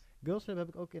gehoord. Girls Trip heb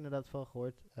ik ook inderdaad van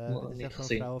gehoord. Het is echt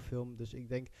zo'n vrouwenfilm. Dus ik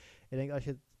denk als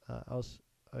je het, als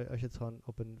je het gewoon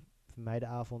op een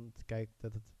meidenavond kijkt,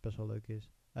 dat het best wel leuk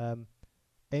is.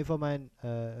 Een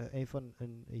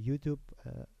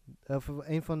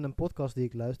van een podcast die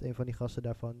ik luister, een van die gasten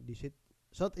daarvan, die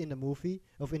zat in de movie,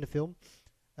 of in de film,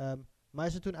 maar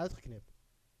is er toen uitgeknipt.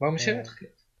 Waarom is hij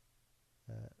uitgeknipt?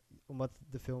 Omdat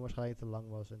de film waarschijnlijk te lang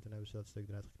was en toen hebben ze dat stuk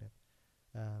eruit geknipt.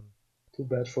 Too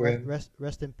bad for him.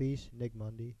 Rest in peace, Nick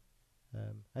Mundy.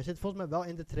 Hij zit volgens mij wel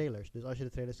in de trailers, dus als je de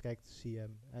trailers kijkt, zie je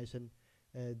hem. Hij is een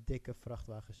dikke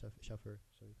vrachtwagenchauffeur.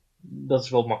 Dat is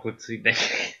wel makkelijk te zien, denk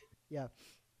ik. Ja.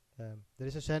 Er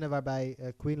is een scène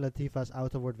waarbij Queen Latifah's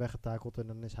auto wordt weggetakeld en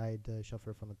dan is hij de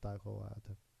chauffeur van de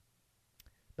takelauto.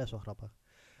 Best wel grappig.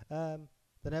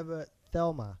 Dan hebben we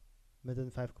Thelma met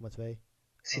een 5,2.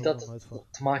 Ik zie dat het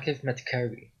te maken heeft met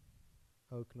Carrie.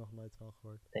 Ook nog nooit van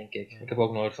gehoord. Denk ik. Ik heb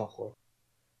ook nooit van gehoord.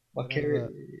 Maar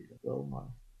Carrie wel,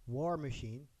 maar... War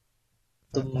Machine.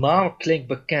 De naam klinkt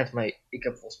bekend, maar ik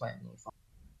heb volgens mij nooit van.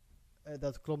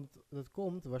 Dat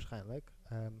komt waarschijnlijk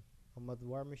omdat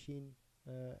War Machine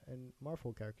een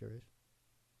Marvel character is.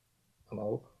 Kan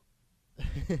ook.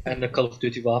 En de Call of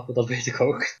Duty wapen, dat weet ik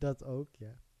ook. Dat ook,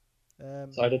 ja.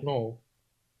 So I don't know.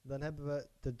 Dan hebben we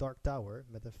The Dark Tower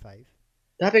met een 5.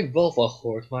 Daar heb ik wel van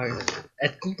gehoord, maar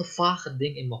het komt een vage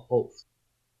ding in mijn hoofd.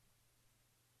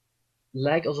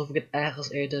 Lijkt alsof ik het ergens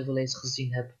eerder wel eens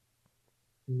gezien heb.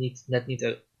 Net niet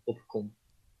erop kom.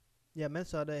 Ja,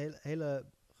 mensen hadden hele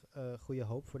goede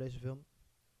hoop voor deze film.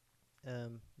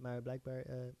 Maar blijkbaar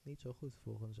niet zo goed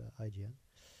volgens IGN.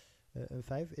 Een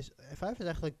 5 is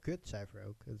eigenlijk een kutcijfer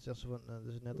ook. Het is echt zo van,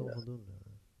 dat is net onvoldoende.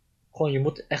 Gewoon, je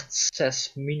moet echt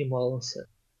 6, minimaal een 6.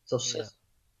 Zelfs 6.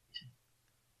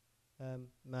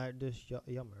 Maar dus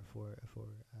jammer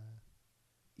voor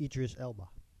Idris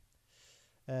Elba.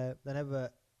 Dan hebben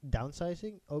we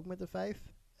Downsizing, ook met een 5.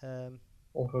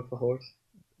 Ongehoord gehoord.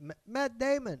 Matt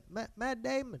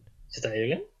Damon. Zit hij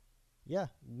hierin?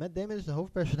 Ja, Matt Damon is de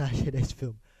hoofdpersonage in deze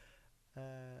film.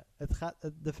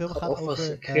 De film gaat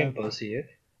over... Krimpen, zie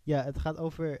je. Ja, het gaat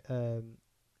over...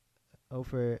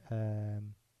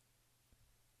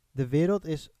 de wereld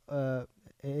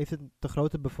heeft een te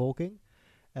grote bevolking.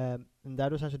 En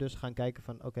daardoor zijn ze dus gaan kijken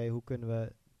van... Oké, hoe kunnen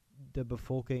we de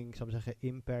bevolking, zou ik zeggen,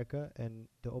 inperken? En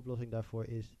de oplossing daarvoor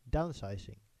is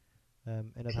downsizing.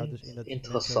 En dat houdt dus in dat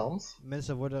interessant.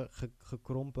 Mensen worden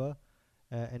gekrompen.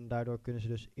 En daardoor kunnen ze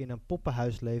dus in een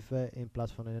poppenhuis leven in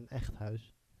plaats van in een echt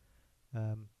huis.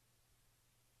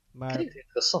 Maar klinkt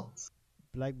interessant.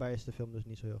 Blijkbaar is de film dus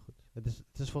niet zo heel goed. Het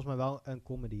is volgens mij wel een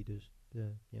comedy dus.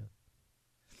 Ja.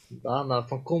 Daarna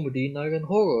van comedy naar een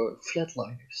horror.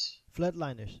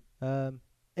 Flatliners.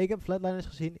 Ik heb Flatliners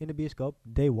gezien in de bioscoop.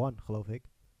 Day one, geloof ik.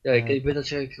 Ja, ik weet dat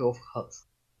je het erover gehad.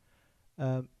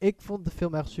 Ik vond de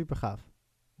film echt super gaaf.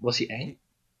 Was hij eng?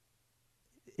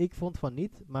 Ik vond van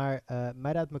niet, maar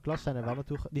meiden uit mijn klas zijn er wel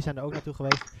die zijn er ook naartoe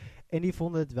geweest. En die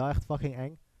vonden het wel echt fucking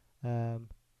eng.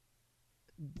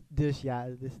 Dus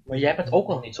ja. Maar jij bent ook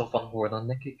al niet zo van horror, dan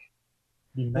denk ik.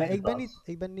 Ja,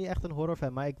 ik ben niet echt een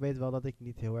horrorfan, maar ik weet wel dat ik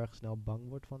niet heel erg snel bang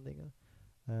word van dingen.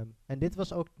 En dit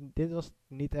was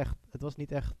niet echt, het was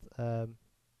niet echt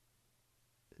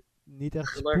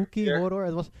spooky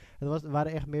horror. Het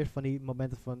waren echt meer van die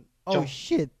momenten van, oh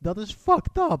shit, dat is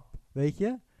fucked up, weet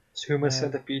je? Human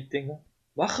centipede dingen.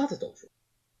 Waar gaat het over?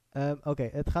 Oké,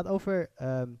 het gaat over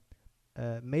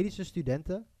medische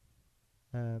studenten.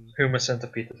 Human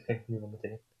centipede, dat vind ik nu wel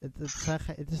meteen.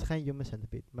 Het is geen human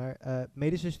centipede, maar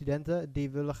medische studenten die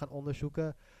willen gaan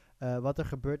onderzoeken wat er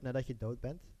gebeurt nadat je dood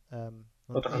bent.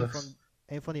 Want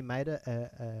een van die meiden,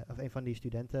 of een van die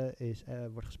studenten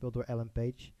wordt gespeeld door Ellen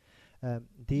Page.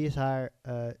 Die is haar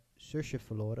zusje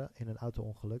verloren in een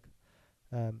auto-ongeluk.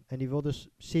 En die wil dus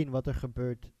zien wat er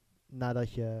gebeurt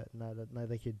nadat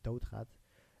je doodgaat.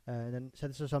 En dan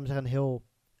zetten ze, zou ik zeggen, een heel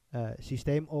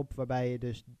systeem op waarbij je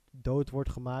dus dood wordt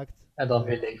gemaakt. En dan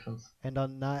weer levend. En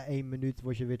dan na 1 minuut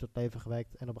word je weer tot leven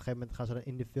gewekt. En op een gegeven moment gaan ze dan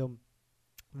in de film,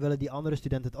 willen die andere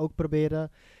studenten het ook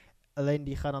proberen. Alleen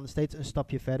die gaan dan steeds een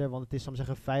stapje verder, want het is, zou ik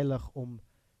zeggen, veilig om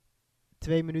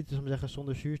 2 minuten, zou ik zeggen,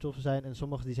 zonder zuurstof te zijn. En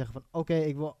sommigen die zeggen van, oké,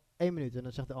 ik wil 1 minuut. En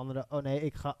dan zegt de andere, oh nee,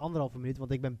 ik ga 1,5 minuut,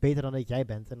 want ik ben beter dan dat jij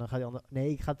bent. En dan gaat die andere,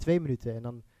 nee, ik ga 2 minuten. En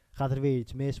dan gaat er weer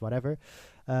iets mis, whatever.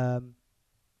 En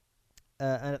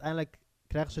uiteindelijk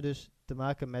krijgen ze dus te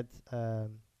maken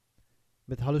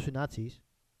met hallucinaties.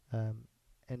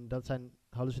 En dat zijn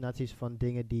hallucinaties van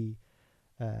dingen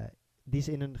die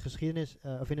ze in hun geschiedenis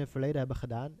of in hun verleden hebben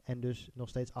gedaan en dus nog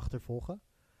steeds achtervolgen.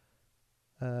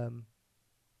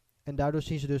 En daardoor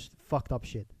zien ze dus fucked up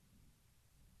shit.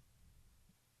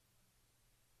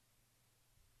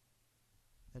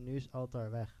 En nu is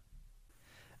Altar weg.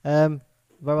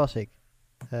 Waar was ik?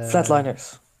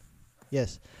 Flatliners.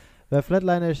 Yes. Bij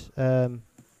Flatliners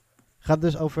gaat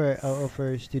dus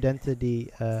over studenten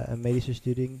die een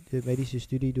medische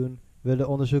studie doen. Willen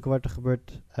onderzoeken wat er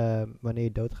gebeurt wanneer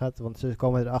je doodgaat. Want ze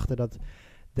komen erachter dat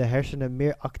de hersenen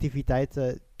meer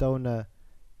activiteiten tonen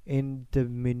in de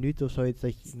minuut of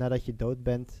zoiets nadat je dood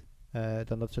bent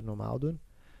dan dat ze normaal doen.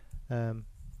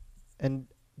 En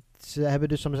ze hebben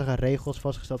dus, zal ik zeggen, regels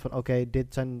vastgesteld van oké,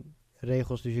 dit zijn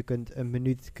regels, dus je kunt 1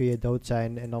 minuut kun je dood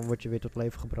zijn en dan word je weer tot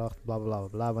leven gebracht, bla bla bla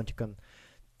bla, want je kan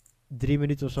 3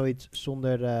 minuten of zoiets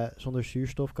zonder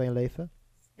zuurstof kan je leven.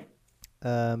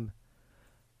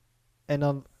 En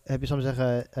dan heb je, zal ik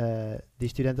zeggen, die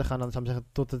studenten gaan dan, zal ik zeggen,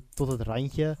 tot het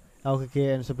randje elke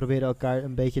keer en ze proberen elkaar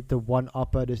een beetje te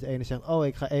one-uppen. Dus de ene zegt, oh,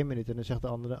 ik ga 1 minuut. En dan zegt de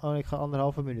andere, oh, ik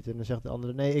ga 1,5 minuut. En dan zegt de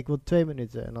andere, nee, ik wil 2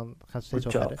 minuten. En dan gaan ze steeds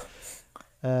wel verder.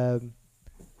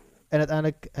 En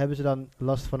uiteindelijk hebben ze dan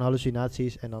last van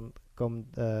hallucinaties. En dan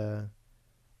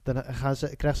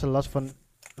krijgen ze last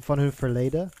van hun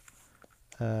verleden.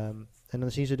 En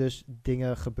dan zien ze dus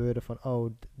dingen gebeuren van,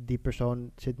 oh, die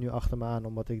persoon zit nu achter me aan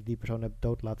omdat ik die persoon heb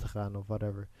dood laten gaan of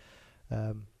whatever.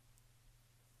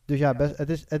 Dus ja,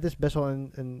 het is best wel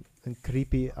een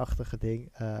creepy-achtige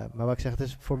ding. Maar wat ik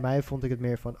zeg, voor mij vond ik het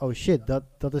meer van, oh shit,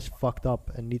 dat is fucked up.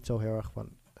 En niet zo heel erg van,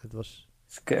 het was...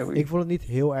 Scary. Ik vond het niet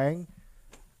heel eng.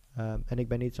 En ik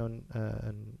ben niet zo'n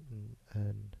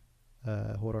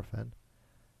horrorfan.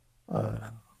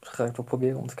 Dus ga ik wel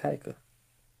proberen om te kijken.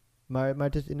 Maar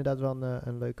het is inderdaad wel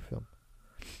een leuke film.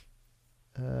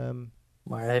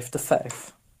 Maar hij heeft de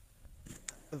 5.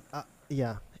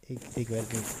 Ja, ik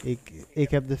weet het niet.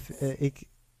 Ik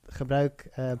gebruik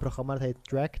een programma dat heet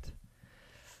Tracked.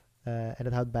 En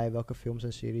dat houdt bij welke films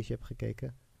en series je hebt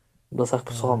gekeken. Dat is echt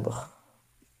best wel handig.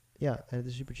 Ja, en het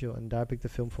is super chill. En daar heb ik de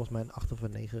film volgens mij een 8 of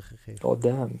een 9 gegeven. Oh,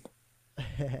 damn.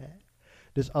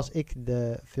 Dus als ik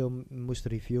de film moest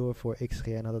reviewen voor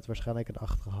XGN, had het waarschijnlijk een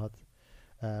 8 gehad.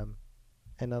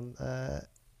 En dan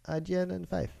IGN een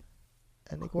 5.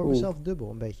 En ik hoor mezelf dubbel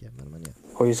een beetje. Maar dat maakt niet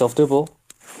uit. Hoor je jezelf dubbel?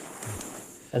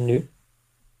 En nu?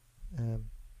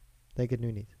 Denk het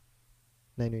nu niet.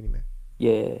 Nee, nu niet meer.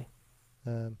 Yeah.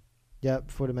 Ja,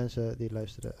 voor de mensen die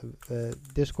luisteren.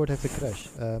 Discord heeft een crash.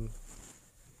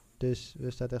 Dus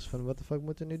we staan echt van, wat de fuck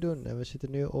moeten we nu doen? En we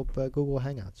zitten nu op Google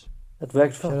Hangouts. Het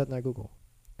werkt wel. Shout-out naar Google.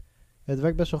 Het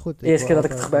werkt best wel goed. De eerste keer dat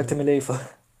ik het gebruikte in mijn leven.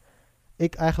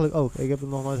 Ik eigenlijk ook. Ik heb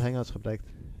nog nooit Hangouts gebruikt.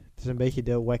 Het is een beetje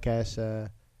de whack-ass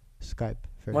Skype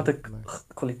versie. Maar de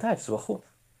kwaliteit is wel goed.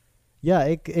 Ja,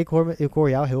 ik hoor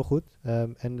jou heel goed.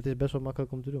 En het is best wel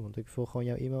makkelijk om te doen. Want ik vul gewoon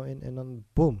jouw e-mail in en dan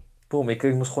boom. Boom,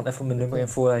 ik moest gewoon even mijn nummer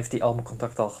invoeren. Heeft hij al mijn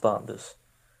contacten al gedaan, dus.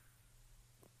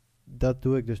 Dat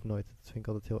doe ik dus nooit. Dat vind ik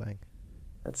altijd heel eng.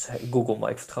 Het is Google,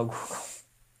 maar ik vertrouw Google.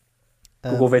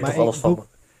 Google weet toch alles van me.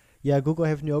 Ja, Google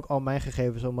heeft nu ook al mijn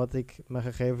gegevens, omdat ik mijn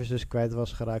gegevens dus kwijt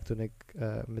was geraakt toen ik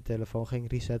mijn telefoon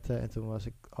ging resetten. En toen was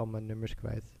ik al mijn nummers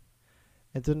kwijt.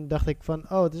 En toen dacht ik van,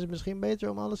 oh, het is misschien beter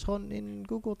om alles gewoon in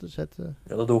Google te zetten.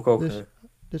 Ja, dat doe ik ook.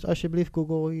 Dus alsjeblieft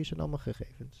Google, hier zijn allemaal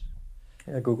gegevens.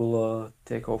 Ja, Google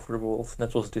take over the world,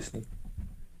 net zoals Disney.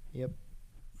 Yep.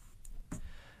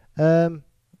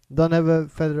 Dan hebben we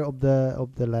verder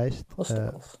op de lijst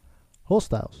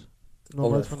Hostiles.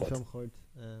 Nog nooit van de film gehoord.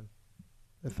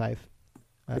 Een 5.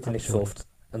 Weet je niks gehoord.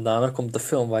 En daarna komt de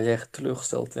film waar jij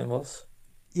teleurgesteld in was.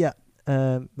 Ja,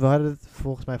 we hadden het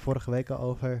volgens mij vorige week al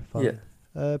over. Van,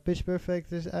 Pitch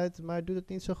Perfect is uit, maar doet het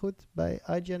niet zo goed. Bij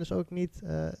IGN is ook niet.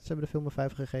 Ze hebben de film een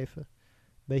 5 gegeven.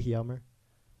 Beetje jammer.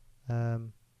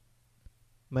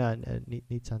 Maar ja,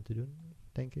 niets aan te doen,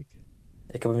 denk ik.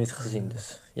 Ik heb hem niet gezien,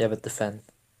 dus jij bent de fan.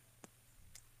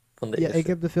 Van de eerste. Ik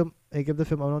heb de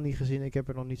film ook nog niet gezien. Ik heb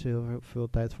er nog niet zo heel veel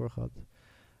tijd voor gehad.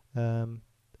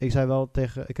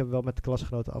 Ik heb wel met de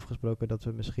klasgenoten afgesproken dat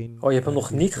we misschien... Oh, je hebt hem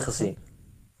nog niet gezien?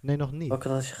 Nee, nog niet. Welke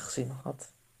had je gezien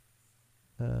had?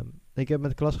 Ik heb met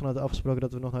de klasgenoten afgesproken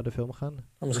dat we nog naar de film gaan.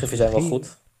 Misschien vind jij wel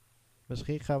goed.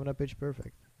 Misschien gaan we naar Pitch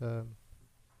Perfect.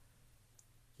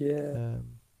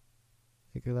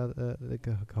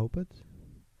 Ik hoop het.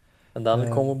 En dan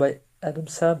komen we bij Adam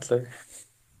Sandler.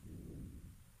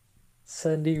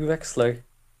 Sandy Wexler.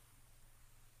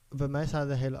 Bij mij staan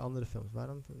er hele andere films.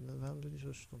 Waarom doe je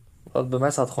zo stom? Bij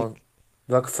mij staat gewoon...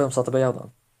 Welke film staat er bij jou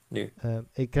dan? Nu?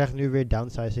 Ik krijg nu weer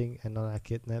Downsizing en dan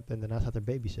Kidnap en daarna staat er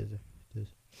Babysitter.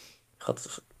 Dus.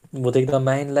 Moet ik dan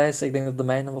mijn lijst? Ik denk dat de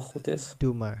mijne wel goed is.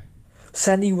 Doe maar.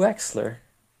 Sandy Wexler.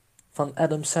 Van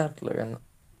Adam Sandler. En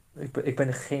ik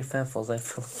ben geen fan van zijn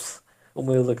films. Om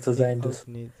eerlijk te zijn ik dus. Ook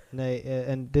niet. Nee,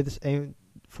 en dit is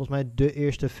volgens mij de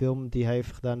eerste film die hij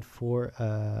heeft gedaan voor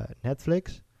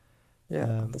Netflix.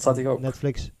 Ja, dat staat hier ook.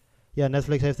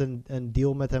 Netflix heeft een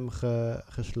deal met hem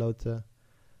gesloten.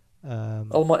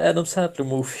 Allemaal Adam Sandler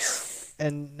movies.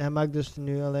 En hij maakt dus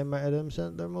nu alleen maar Adam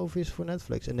Sandler movies voor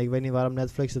Netflix. En ik weet niet waarom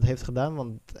Netflix dat heeft gedaan,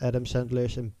 want Adam Sandler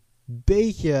is een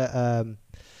beetje...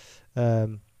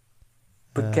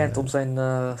 bekend om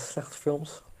zijn slechte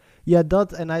films. Ja,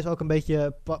 dat. En hij is ook een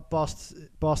beetje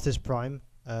past his prime.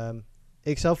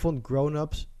 Ik zelf vond Grown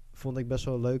Ups best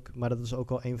wel leuk, maar dat is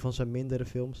ook al een van zijn mindere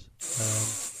films.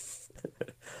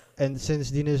 En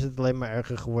sindsdien is het alleen maar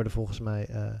erger geworden volgens mij.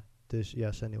 Dus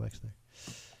ja, Sandy Wexler.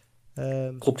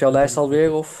 Klopt jouw lijst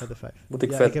alweer of moet ik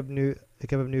verder? Ik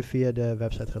heb hem nu via de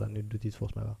website gedaan. Nu doet hij het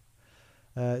volgens mij wel.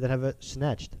 Dan hebben we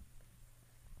Snatched.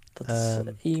 Dat is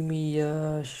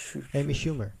Amy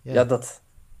Schumer. Ja, dat.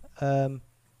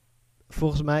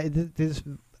 Volgens mij, dit is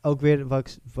ook weer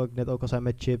wat ik net ook al zei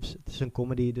met Chips. Het is een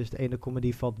comedy, dus de ene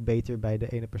comedy valt beter bij de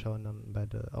ene persoon dan bij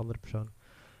de andere persoon.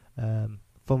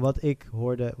 Van wat ik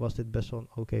hoorde was dit best wel een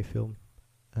oké film.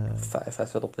 5, hij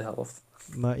zit op de helft.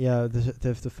 Maar ja, het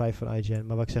heeft de 5 van IGN.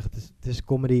 Maar wat ik zeg, het is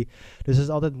comedy. Dus het is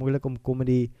altijd moeilijk om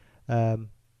comedy...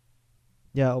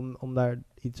 om daar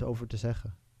iets over te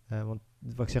zeggen. Want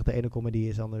wat ik zeg, de ene comedy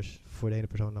is anders voor de ene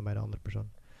persoon dan bij de andere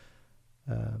persoon.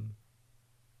 En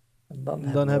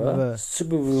dan Dan hebben we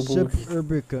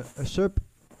Suburbican,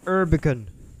 Suburban.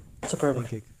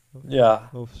 denk ik. Ja,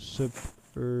 Of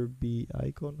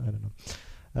Suburbicon, I don't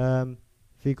know.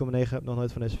 4,9, heb nog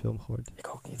nooit van deze film gehoord. ik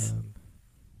ook niet. Ehm,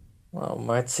 Nou,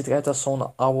 maar het ziet eruit als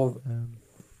zo'n oude... ehm,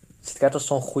 Het ziet eruit als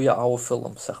zo'n goede oude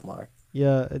film, zeg maar.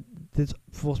 ja, dit is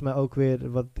volgens mij ook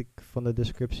weer, wat ik van de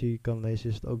descriptie kan lezen,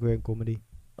 is het ook weer een comedy.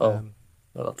 Oh, Ehm,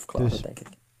 nou, dat verklaart dus- het, denk ik.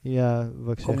 ja,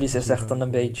 wat ik zeg. Comedies het is echt gewoon dan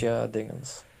een comedy. beetje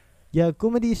dingens. Ja,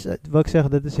 comedies, wat ik zeg,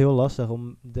 dat is heel lastig.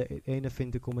 De ene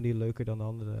vindt de comedy leuker dan de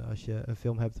andere. Als je een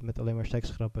film hebt met alleen maar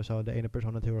seksgrappen, zou de ene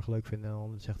persoon het heel erg leuk vinden. En de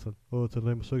andere zegt van, oh, het zijn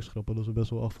alleen maar seksgrappen, dat is best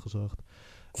wel afgezaagd.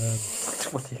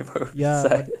 Wat je wou Ja,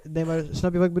 zeggen. nee, maar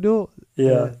snap je wat ik bedoel?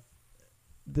 Ja.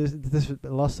 Dus het is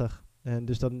lastig. En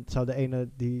dus dan zou de ene,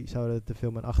 die zou de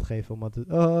film een 8 geven, omdat het,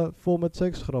 vol met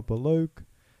seksgrappen, leuk.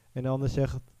 En de ander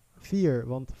zegt 4,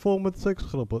 want vol met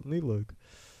seksgrappen, niet leuk.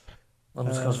 Maar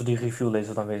misschien als we die review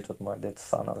lezen, dan weten we het, maar dit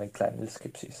staan alleen kleine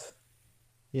descripties.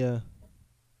 Ja.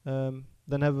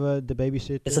 Dan hebben we de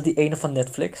babysitter. Is dat die ene van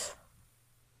Netflix?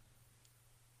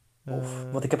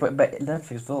 Want ik heb er bij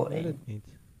Netflix wel weet één. het niet.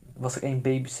 Was er één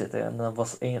babysitter en er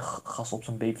was één gast op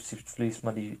zijn babysitterverlies,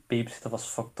 maar die babysitter was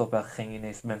fucked up en ging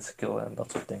ineens mensen killen en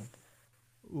dat soort dingen.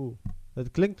 Oeh,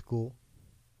 dat klinkt cool.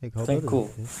 Ik hoop Klinkt dat cool.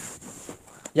 het is.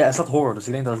 Ja, er staat horror, dus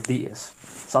ik denk dat het die is.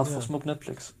 Staat Ja. volgens mij op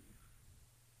Netflix.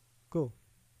 Cool.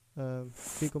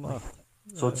 4,8.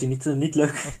 Zo het ziet niet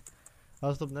leuk.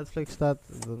 Als het op Netflix staat,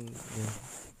 dan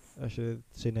ja. Als je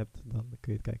het zin hebt, dan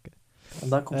kun je het kijken. En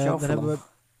dan komt jouw Dan film. hebben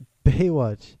we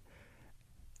Baywatch.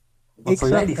 Wat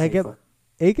zou jij die ik geven?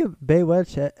 heb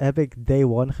Baywatch heb ik day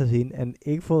one gezien en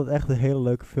ik vond het echt een hele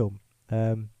leuke film.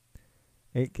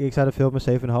 Ik zou de film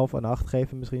een 7,5 en 8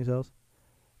 geven misschien zelfs.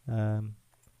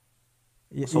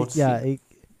 Zo te Ja, zien.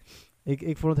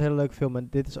 ik vond het een hele leuke film. En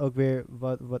dit is ook weer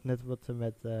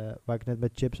waar ik net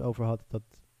met Chips over had. Dat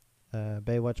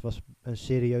Baywatch was een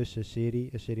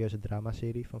serieuze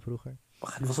dramaserie van vroeger.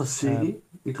 Wacht, dit was een serie?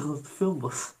 Ik dacht dat het een film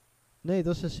was. Nee,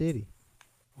 dat is een serie.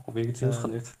 Hoe ben ik het nieuws Ehm,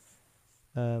 geleerd?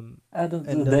 en dat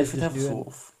is David dus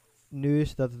Hasselhoff. nu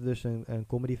is dat dus een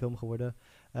comedyfilm geworden.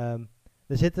 Er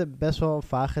zitten best wel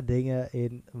vage dingen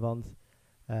in, want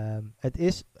het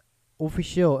is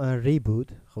officieel een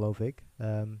reboot, geloof ik.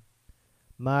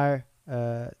 Maar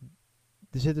er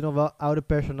zitten nog wel oude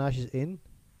personages in,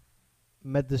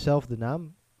 met dezelfde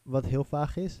naam, wat heel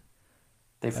vaag is.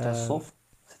 David Hasselhoff.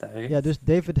 Zit daarin. Ja, dus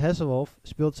David Hasselhoff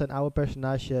speelt zijn oude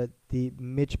personage die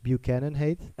Mitch Buchanan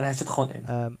heet. En hij zit er gewoon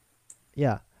in.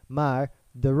 Ja, maar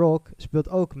The Rock speelt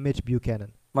ook Mitch Buchanan.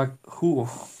 Maar hoe?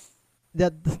 Ja,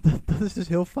 dat is dus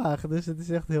heel vaag. Dus het is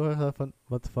echt heel erg van,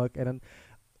 what the fuck. En dan,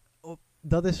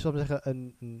 dat is, zal ik zeggen,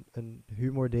 een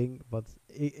humor ding. Wat,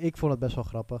 ik vond het best wel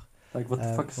grappig. Like, what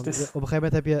the fuck is Want dit? op een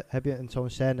gegeven moment heb je zo'n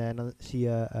scène en dan zie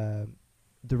je,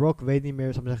 The Rock weet niet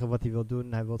meer, zal ik zeggen, wat hij wil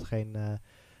doen. Hij wil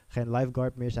geen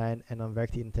lifeguard meer zijn en dan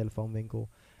werkt hij in een telefoonwinkel.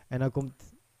 En dan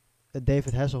komt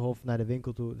David Hasselhoff naar de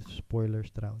winkel toe.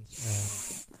 Spoilers trouwens.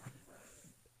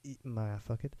 Maar ja,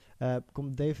 fuck it.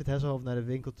 Komt David Hasselhoff naar de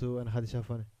winkel toe en dan gaat hij zo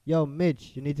van, yo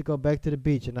Mitch, you need to go back to the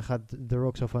beach. En dan gaat The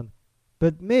Rock zo van,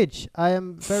 but Mitch, I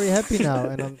am very happy now.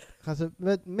 En dan gaan ze,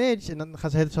 but Mitch, en dan gaan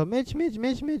ze het zo, Mitch.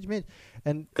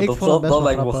 En ik vond het best dat wel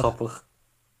lijkt me wel grappig.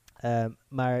 grappig.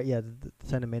 Maar ja, er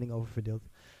zijn er meningen over verdeeld.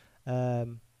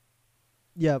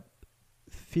 Ja,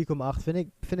 4,8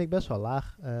 vind ik best wel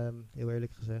laag, heel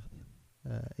eerlijk gezegd.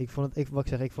 Ik vond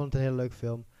het een hele leuke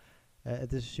film.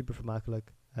 Het is super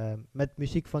vermakelijk. Met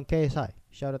muziek van KSI.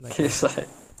 Shout-out naar KSI. KSI.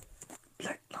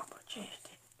 Black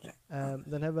Lamborghini.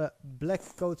 Dan hebben we Black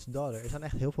Coat's Daughter. Er zijn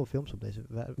echt heel veel films op deze.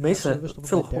 Meeste, Zullen we stoppen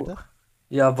veel bij 30?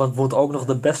 Ja, wat wordt ook nog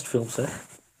de best films, hè?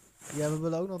 Ja, we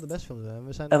willen ook nog de best films doen.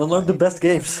 We zijn En dan al ook de 1 best uur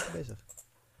en games. 40 minuten bezig.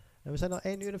 En we zijn al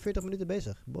 1 uur en 40 minuten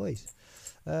bezig. Boys.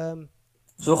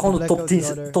 Zo gewoon de Black top Coat's 10,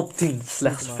 Daughter. top 10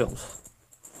 slechtste 4,8. films.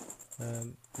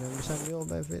 We zijn nu al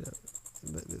bij...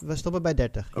 We stoppen bij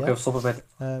 30. Oké, ja? we stoppen bij...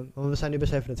 Want we zijn nu bij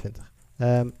 27.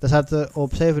 Daar staat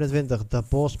op 27 The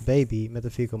Boss Baby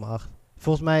met een 4,8.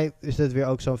 Volgens mij is dit weer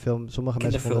ook zo'n film. Sommige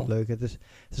mensen vonden het leuk. Het is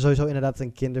sowieso inderdaad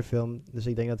een kinderfilm. Dus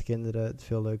ik denk dat kinderen het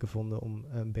veel leuker vonden om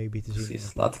een baby te zien.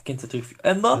 Precies, laat de kind het terug.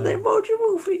 En dan de Emoji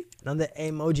Movie. Dan de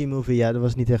Emoji Movie. Ja, daar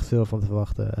was niet echt veel van te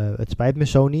verwachten. Het spijt me,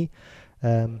 Sony,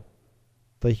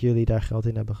 dat jullie daar geld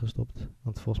in hebben gestopt.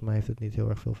 Want volgens mij heeft het niet heel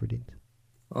erg veel verdiend.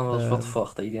 Oh, dat was wat te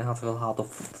verwachten. Iedereen had er wel haat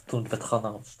op toen het werd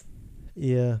geannounced.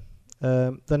 Ja.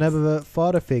 Dan hebben we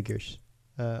Father Figures.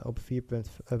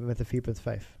 Met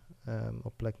een 4,5.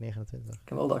 Op plek 29. Ik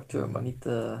ken wel de acteur, maar niet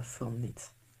de film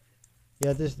niet. Ja,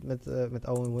 het is met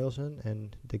Owen Wilson en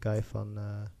de guy van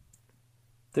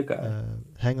De guy.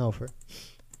 Hangover.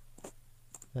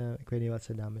 Ik weet niet wat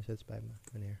zijn naam is, het spijt me,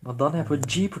 meneer. Maar dan hebben we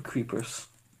Jeepers Creepers.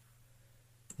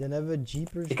 Dan hebben we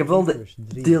Jeepers Ik heb wel de Creepers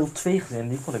 3. deel 2 gezien,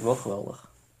 die vond ik wel geweldig.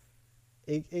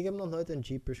 Ik heb nog nooit een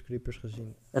Jeepers Creepers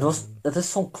gezien. Het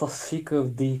is zo'n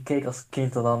klassieker die je keek als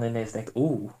kind en dan ineens denkt,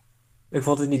 oeh. Ik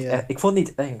vond het niet, Ja. ik vond het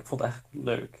niet eng, ik vond het eigenlijk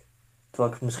leuk. Terwijl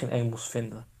ik het misschien eng moest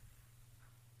vinden.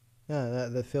 Ja,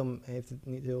 de film heeft het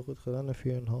niet heel goed gedaan, een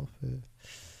 4,5.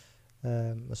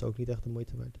 Dat is ook niet echt de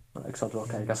moeite waard. Maar ik zou het wel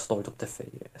kijken als het nooit op tv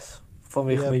is.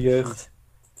 Vanwege Ja, mijn precies. jeugd.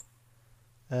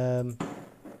 Ehm,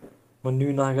 Maar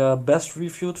nu naar Best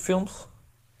Reviewed Films.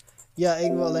 ja,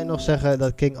 ik wil alleen nog zeggen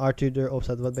dat King Arthur erop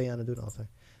staat. Wat ben je aan het doen, Arthur?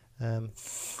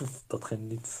 Dat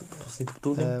was niet de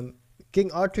bedoeling.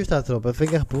 King Arthur staat erop. Dat vind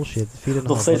ik echt bullshit. 4,5.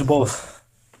 Nog steeds what the boos. fuck.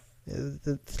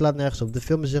 Het slaat nergens op. De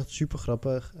film is echt super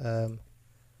grappig.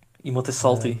 Iemand is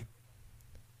salty.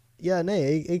 Ja,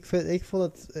 nee, ik vond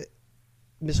het...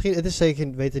 misschien, het is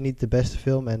zeker weten niet de beste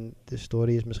film. En de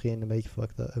story is misschien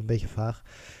een beetje vaag.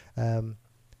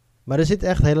 Maar er zitten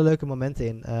echt hele leuke momenten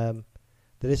in.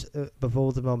 Er is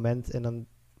bijvoorbeeld een moment en dan...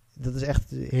 Dat is echt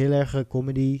heel erg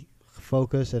comedy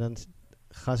gefocust. En dan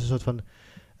gaan ze een soort van...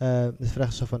 dan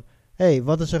vragen ze zo van... Hey,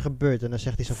 wat is er gebeurd? En dan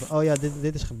zegt hij zo van... Oh ja,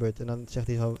 dit is gebeurd. En dan zegt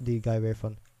hij zo, die guy weer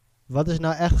van... Wat is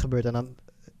nou echt gebeurd? En dan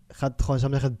gaat gewoon,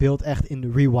 zou ik zeggen, het beeld echt in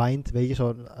de rewind. Weet je,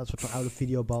 zo'n soort van oude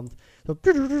videoband. Zo...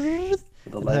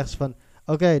 En dan zegt ze van...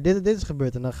 Oké, dit is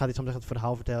gebeurd. En dan gaat hij soms het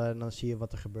verhaal vertellen. En dan zie je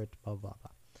wat er gebeurt. Bla bla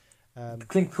bla. Het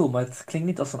klinkt cool, maar het klinkt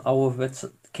niet als een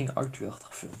ouderwetse King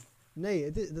Arthur-achtige film.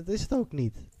 Nee, dat is het ook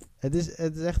niet. Het is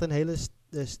echt een hele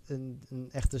een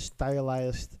echte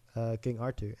stylized King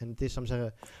Arthur. En het is, zou ik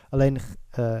zeggen, alleen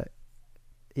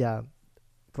ja,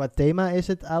 qua thema is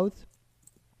het oud,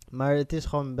 maar het is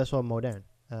gewoon best wel modern.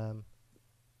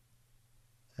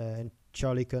 En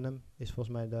Charlie Cunham is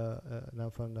volgens mij de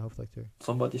naam van de hoofdacteur.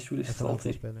 Somebody's really Echt een salty.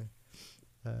 hoofdrolspeler.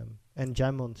 En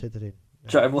Jaimon zit erin.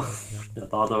 Jaimon. Jaimon. Ja,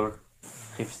 daardoor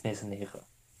geef het ineens een 9.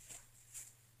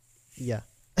 Ja.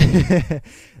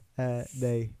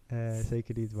 Nee,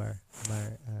 zeker niet waar.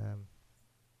 Maar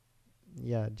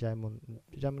ja,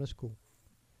 Jaimon is cool.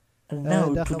 And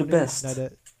now daar to gaan the we nu best. naar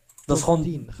de Dat is top gewoon,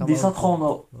 10 gaan die we staat ook gewoon doen,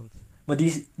 al, want- maar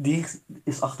die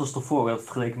is achterstevoren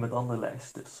vergeleken met andere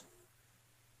lijsten. Dus.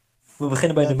 We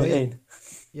beginnen bij Ja, nummer deze- 1.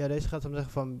 Ja, deze gaat zou ik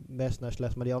zeggen van best naar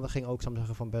slecht, maar die andere ging ook zou ik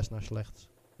zeggen van best naar slecht.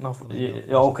 Nou, Nee,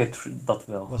 ja, oké, dat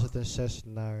wel. Was het een 6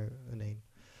 naar een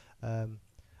 1.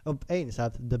 Op 1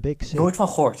 staat The Big Sick. Nooit van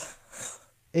gehoord.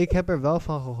 Ik heb er wel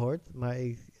van gehoord, maar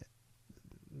ik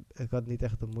had niet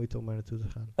echt de moeite om er naartoe te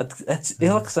gaan. Het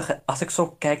eerlijk gezegd, als ik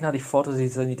zo kijk naar die foto's, ziet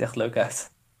het er niet echt leuk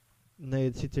uit. Nee,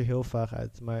 het ziet er heel vaag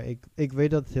uit, maar ik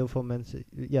weet dat heel veel mensen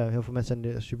zijn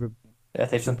er super... Ja, het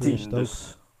heeft een Super 10, stoked.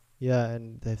 dus... Ja,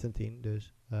 en het heeft een 10,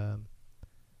 dus...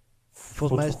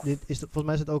 volgens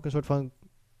mij is het ook een soort van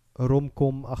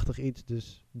romcom-achtig iets,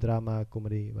 dus drama,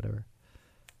 comedy, whatever.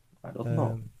 I don't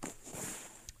know.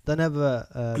 Dan hebben we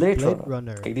Blade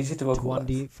Runner Kijk, die ziet er wel cool uit.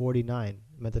 2049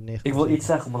 met een 9. Ik wil iets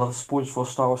zeggen, maar dat is spoilers voor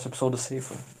Star Wars episode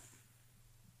 7.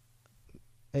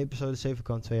 Episode 7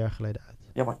 kwam 2 jaar geleden uit.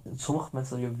 Ja, maar sommige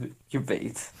mensen, je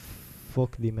weet.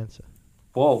 Fuck die mensen.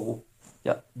 Wow.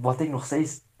 Ja, wat ik nog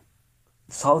steeds...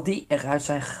 Zou die eruit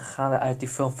zijn gegaan uit die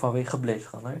film vanwege Blade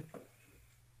Runner?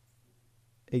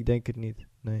 Ik denk het niet,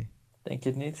 nee. Denk je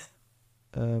het niet?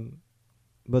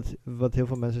 Wat heel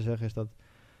veel mensen zeggen is dat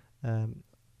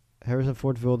Harrison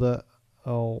Ford wilde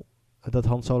al dat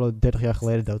Han Solo 30 jaar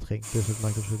geleden doodging. Dus het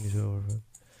maakt op zich niet zo uit.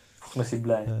 Volgens mij is hij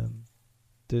blij.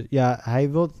 Dus ja,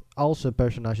 hij wil al zijn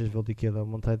personages wil die killen,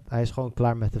 want hij is gewoon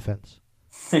klaar met de fans.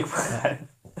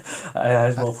 Hij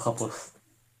is wel grappig.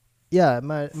 Ja,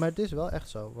 maar het is wel echt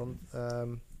zo, want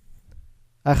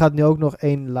hij gaat nu ook nog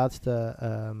één laatste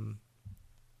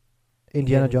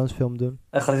Indiana Jones film doen.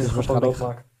 Hij gaat Dus iets waarschijnlijk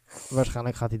doodmaken.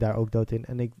 Waarschijnlijk gaat hij daar ook dood in.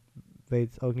 En ik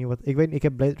weet ook niet wat... Ik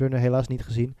heb Blade Runner helaas niet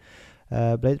gezien.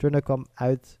 Blade Runner kwam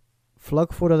uit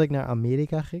vlak voordat ik naar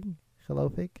Amerika ging,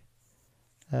 geloof ik.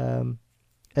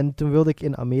 En toen wilde ik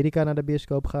in Amerika naar de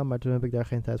bioscoop gaan, maar toen heb ik daar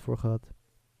geen tijd voor gehad.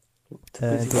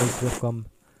 En toen ik terugkwam,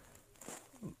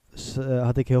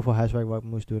 had ik heel veel huiswerk wat ik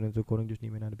moest doen en toen kon ik dus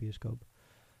niet meer naar de bioscoop.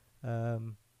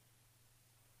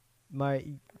 Maar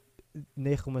 9,7,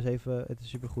 het is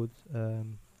supergoed.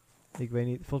 Ik weet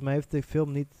niet, volgens mij heeft de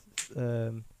film niet...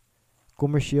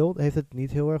 commercieel heeft het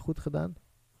niet heel erg goed gedaan.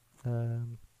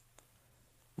 En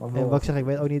wat ik zeg, ik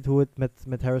weet ook niet hoe het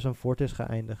met Harrison Ford is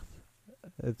geëindigd.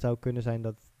 Het zou kunnen zijn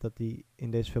dat hij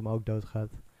in deze film ook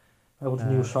doodgaat. Hij wordt een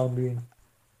nieuwe Sean Bean.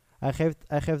 Hij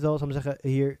geeft wel, zal ik maar zeggen,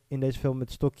 hier in deze film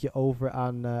het stokje over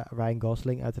aan Ryan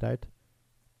Gosling uiteraard.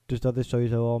 Dus dat is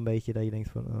sowieso wel een beetje dat je denkt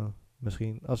van,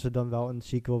 Misschien, als ze dan wel een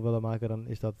sequel willen maken,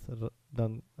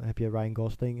 dan heb je Ryan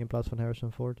Gosling in plaats van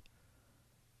Harrison Ford.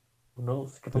 Who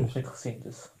knows? Ik heb hem nog Dus- niet gezien,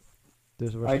 dus.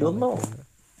 Dus I don't know.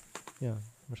 Ja,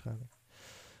 waarschijnlijk.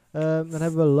 Dan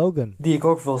hebben we Logan. Die ik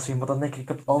ook wil zien, maar dan denk ik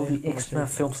heb al die 9,7. X-Men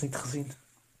films niet gezien.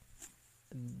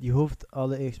 Je hoeft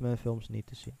alle X-Men films niet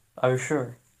te zien. Are you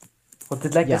sure? Want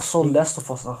dit lijkt Ja, echt zo ik- Last of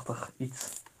Us-achtig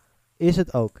iets. Is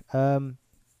het ook.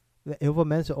 Heel veel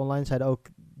mensen online zeiden ook,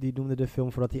 die noemden de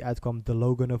film voordat die uitkwam The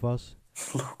Logan of Us.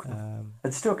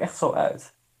 Het ziet er ook echt zo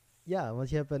uit. Ja, want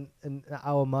je hebt een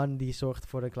oude man die zorgt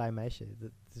voor een klein meisje.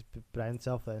 Het is bijna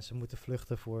hetzelfde. En ze moeten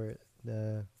vluchten voor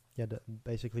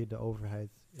basically de overheid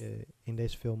in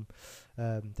deze film.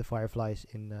 De Fireflies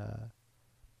in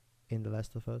The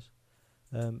Last of Us.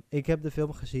 Ik heb de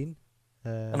film gezien.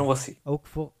 En hoe was hij?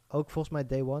 Ook volgens mij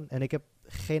Day One. En ik heb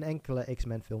geen enkele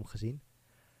X-Men film gezien.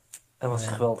 En was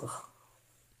hij geweldig.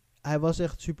 Hij was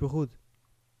echt supergoed.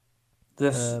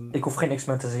 Dus ik hoef geen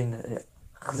X-Men te zien.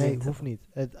 Gezien Nee, te hoeft niet.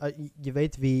 Je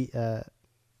weet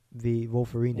wie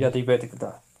Wolverine is. Ja, die weet ik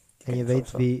daar. En je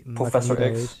weet wie Professor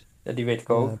Magneto X. is. Ja, die weet ik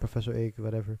ook. Professor X,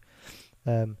 whatever.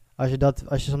 Als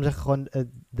je soms zeggen gewoon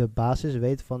de basis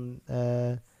weet van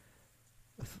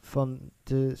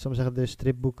de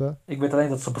stripboeken. Ik weet alleen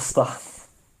dat ze bestaan.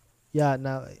 Ja,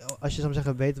 nou, als je soms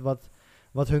zeggen weet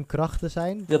wat hun krachten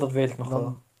zijn, Ja, dat weet ik nog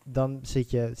wel. dan zit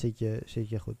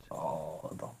je goed. Oh,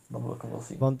 dan wil ik hem wel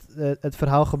zien. Want het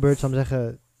verhaal gebeurt, zou ik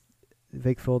zeggen, weet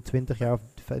ik veel, 20 jaar of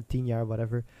 10 jaar,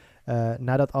 whatever.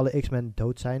 Nadat alle X-Men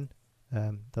dood zijn.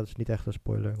 Dat is niet echt een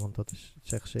spoiler, want dat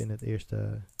zeggen ze in het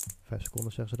eerste 5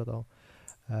 seconden, zeggen ze dat al.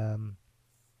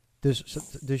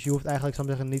 Dus je hoeft eigenlijk, zou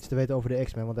ik zeggen, niets te weten over de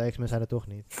X-Men, want de X-Men zijn er toch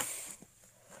niet.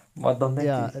 Maar dan denk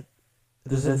Ja, ik...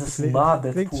 Dus dit is na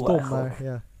Deadpool klinkt stom, eigenlijk. maar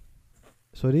ja.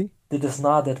 Sorry? Dit is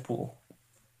na Deadpool.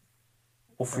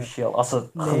 Officieel, als ze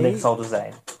Nee. gelinkt zouden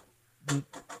zijn.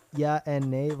 Ja en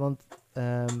nee, want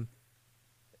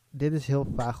dit is heel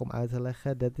vaag om uit te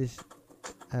leggen. Dat is...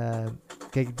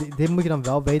 kijk, dit moet je dan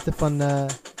wel weten van...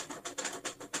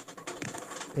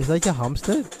 is dat je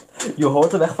hamster? Je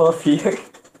hoort hem echt vanaf hier.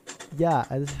 Ja,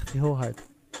 het is echt heel hard.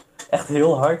 Echt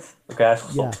heel hard. Oké, hij is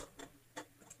Ja. gestopt.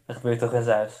 Er gebeurt toch in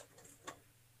zijn huis.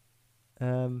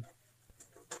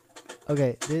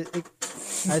 Oké,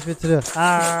 hij is weer terug.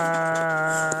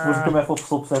 Moet ik hem even op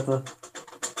stop zetten? De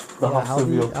Ja,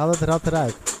 hamsterwiel. haal het rad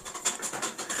eruit.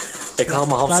 Ik haal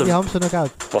mijn Laat die hamster... hamster nog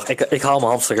uit. Wacht, ik haal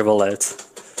mijn hamster er wel uit.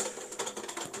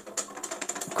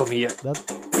 Kom hier.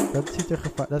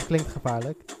 Dat klinkt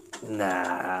gevaarlijk.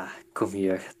 Nah, kom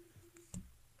hier.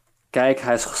 Kijk,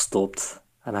 hij is gestopt.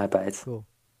 En hij bijt. Cool.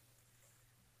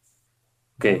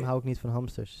 Oké. Daarom hou ik niet van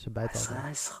hamsters. Ze bijten altijd.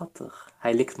 Hij is schattig.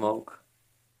 Hij likt me ook.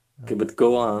 Oké, but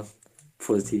go on.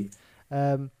 Voordat hij...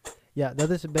 Ja, dat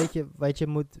is een beetje wat je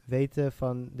moet weten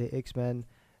van de X-Men.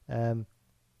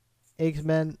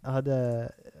 X-Men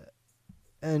hadden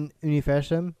een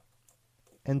universum.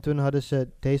 En toen hadden ze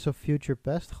Days of Future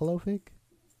Past, geloof ik.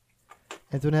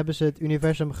 En toen hebben ze het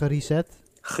universum gereset.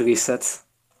 Gereset.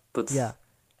 But... Ja.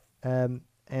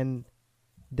 En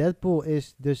Deadpool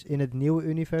is dus in het nieuwe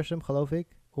universum, geloof ik.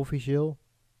 Officieel.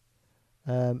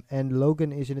 En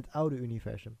Logan is in het oude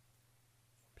universum.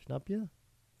 Snap je?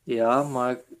 Ja,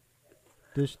 maar...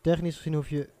 Dus technisch gezien hoef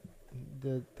je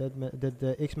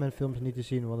de X-Men films niet te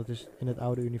zien, want het is in het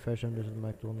oude universum, dus het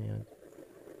maakt wel niet uit.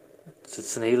 Het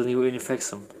is een hele nieuwe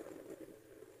universum.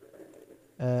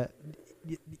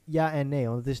 Ja en nee,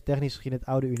 want het is technisch gezien het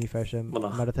oude universum,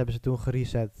 Vandaag. maar dat hebben ze toen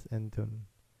gereset en toen...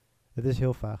 Het is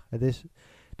heel vaag.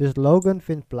 Dus Logan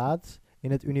vindt plaats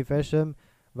in het universum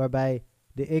waarbij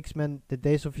de X-Men de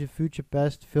Days of Future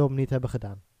Past film niet hebben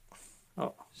gedaan.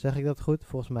 Oh. Zeg ik dat goed?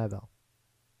 Volgens mij wel.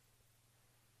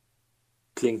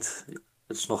 Klinkt...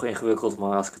 Het is nog ingewikkeld,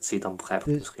 maar als ik het zie, dan begrijp ik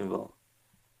het Dus- misschien wel.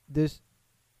 Dus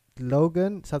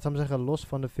Logan staat, zou ik zeggen, los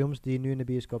van de films die nu in de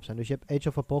bioscoop zijn. Dus je hebt Age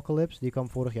of Apocalypse, die kwam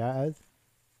vorig jaar uit.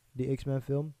 Die X-Men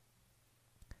film.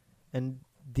 En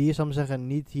die is, zou ik zeggen,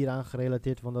 niet hieraan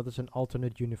gerelateerd, want dat is een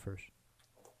alternate universe.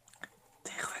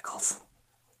 Ingewikkeld.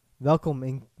 Welkom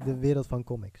in de wereld van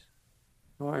comics.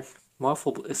 Maar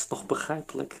Marvel is nog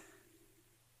begrijpelijk.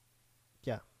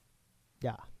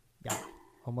 Ja,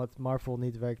 omdat Marvel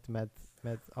niet werkt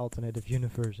met alternative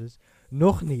universes.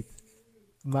 Nog niet.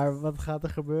 Maar wat gaat er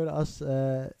gebeuren als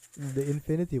de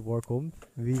Infinity War komt?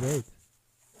 Wie weet.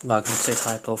 Waar ik nog steeds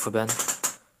hyped over ben.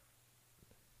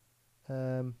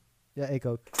 Ja, ik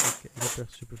ook. Ik heb er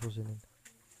echt super veel zin in.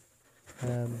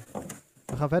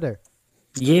 We gaan verder.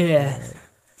 Yeah!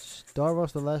 Star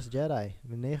Wars The Last Jedi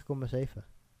met 9,7.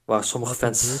 Waar sommige Wat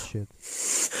een fans... bullshit.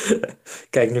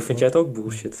 Kijk, nu vind jij het ook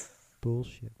bullshit.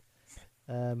 Bullshit.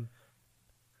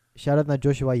 shout-out naar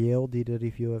Joshua Yale, die de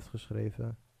review heeft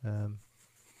geschreven.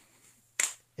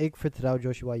 Ik vertrouw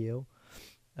Joshua Yale.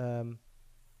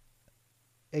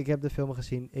 Ik heb de film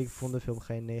gezien. Ik vond de film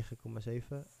geen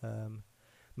 9,7.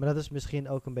 Maar dat is misschien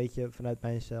ook een beetje vanuit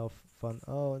mijzelf. Van,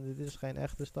 dit is geen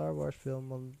echte Star Wars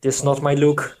film. This is not my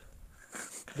Luke.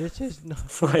 This is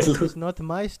Luke. not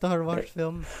my Star Wars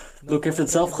film. Luke heeft het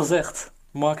zelf gezegd.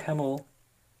 Mark Hamill.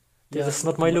 This is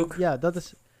not my Luke. Ja, dat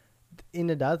is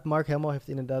inderdaad. Mark Hamill heeft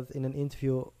inderdaad in een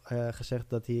interview gezegd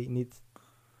dat hij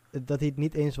het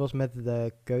niet eens was met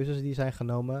de keuzes die zijn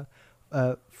genomen.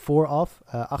 Vooraf.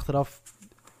 Achteraf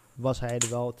was hij er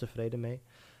wel tevreden mee.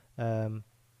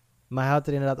 Maar hij had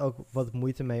er inderdaad ook wat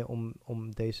moeite mee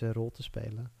om deze rol te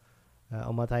spelen.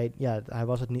 Omdat hij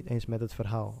was het niet eens met het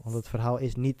verhaal. Want het verhaal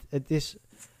is niet... Het is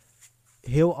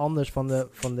heel anders van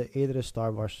de eerdere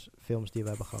Star Wars films die we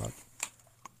hebben gehad.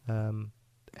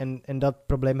 En dat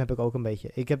probleem heb ik ook een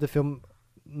beetje. Ik heb de film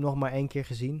nog maar 1 keer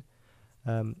gezien.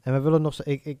 En we willen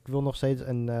ik wil nog steeds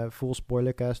een full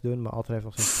spoilercast doen. Maar Alter heeft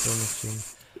nog steeds de film niet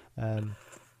gezien.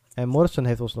 En Morrison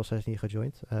heeft ons nog steeds niet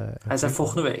gejoind. Hij zei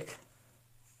volgende week.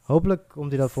 Hopelijk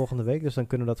komt hij dat volgende week. Dus dan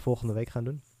kunnen we dat volgende week gaan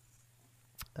doen.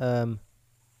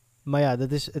 Maar ja,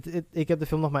 ik heb de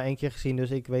film nog maar 1 keer gezien.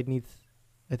 Dus ik weet niet...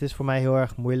 Het is voor mij heel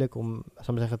erg moeilijk om, zal ik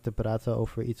maar zeggen, te praten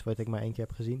over iets wat ik maar 1 keer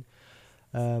heb gezien.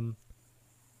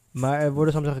 Maar er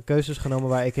worden, zal ik maar zeggen, keuzes genomen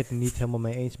waar ik het niet helemaal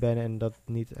mee eens ben. En dat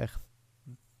niet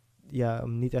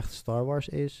echt Star Wars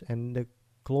is. En de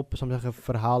zal ik maar zeggen,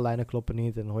 verhaallijnen kloppen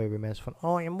niet. En dan hoor je weer mensen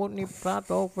van, je moet niet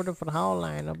praten over de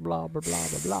verhaallijnen, bla bla bla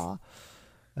bla bla.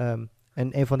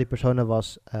 En een van die personen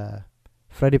was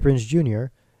Freddie Prinze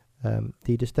Jr.,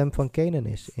 die de stem van Kanan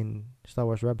is in Star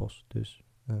Wars Rebels. Dus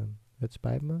het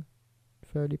spijt me,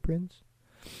 Freddie Prinze.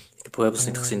 Ik heb Rebels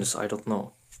niet gezien, dus I don't know.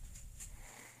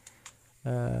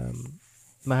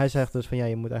 Maar hij zegt dus van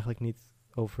je moet eigenlijk niet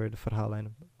over de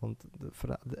verhaallijnen. Want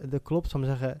de klopt, zal ik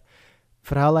maar zeggen,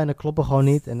 verhaallijnen kloppen gewoon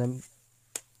niet. En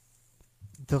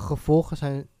de gevolgen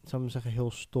zijn, zal ik maar zeggen,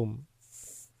 heel stom.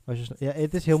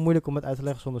 Het is heel moeilijk om het uit te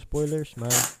leggen zonder spoilers,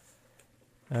 maar...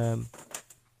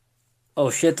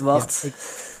 oh shit, wacht.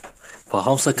 Mijn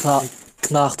hamster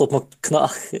knaagt op mijn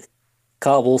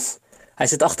kabels. Hij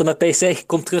zit achter mijn PC,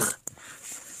 kom terug.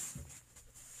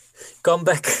 Come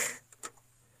back.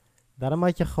 Daarom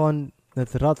had je gewoon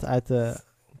het rad uit de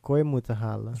kooi moeten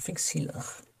halen. Dat vind ik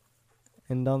zielig.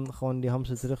 En dan gewoon die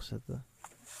hamster terugzetten.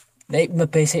 Nee, mijn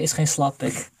PC is geen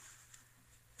slaappick.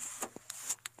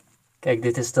 Kijk,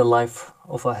 dit is the life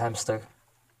of a hamster.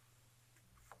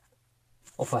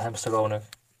 Of a hamster owner.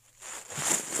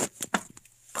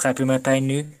 Begrijp je mijn pijn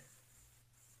nu?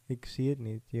 Ik zie het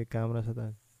niet. Je camera staat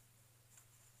uit.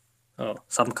 Oh,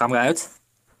 staat mijn camera uit?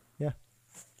 Ja.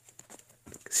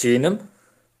 Zie je hem?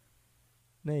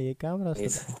 Nee, je camera staat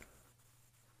Niet. uit.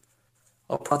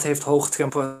 Apparaat heeft hoge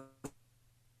temperatuur.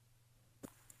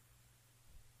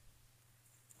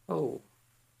 Oh.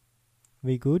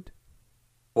 We good?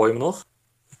 Hoor je me nog?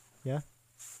 Ja.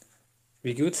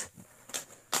 We good?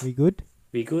 We good?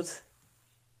 We good?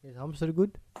 Is hamster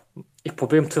goed? Ik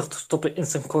probeer hem terug te stoppen in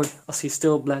zijn kooi als hij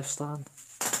stil blijft staan.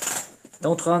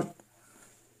 Don't run.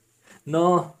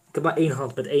 No, ik heb maar 1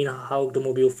 hand. Met 1 hou ik de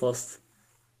mobiel vast.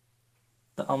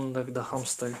 De andere, de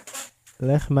hamster.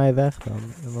 Leg mij weg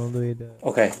dan. En dan doe je de...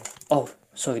 Oké. Oh,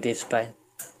 sorry, dit is pijn.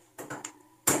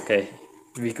 Oké,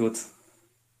 we good.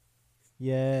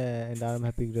 Yeah, en daarom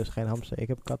heb ik dus geen hamster. Ik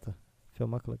heb katten. Veel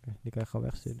makkelijker. Die kan je gewoon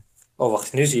wegsturen. Oh,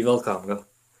 wacht, nu zie je wel de camera.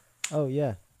 Oh,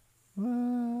 ja.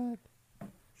 What?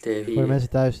 Davy. Voor de mensen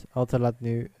thuis, Alter laat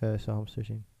nu zijn hamster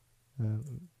zien.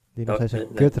 Die nog Oh, steeds een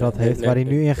nee, kutrad nee, heeft nee, waar hij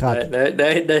nee, nu in gaat.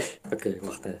 Nee. Oké,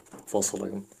 wacht, nee. Vals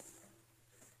alarm.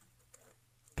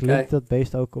 Klimt Kijk. dat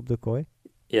beest ook op de kooi?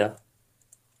 Ja.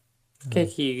 Kijk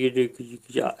hier.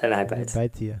 Ja, en hij Nu bijt.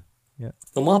 bijt hij je.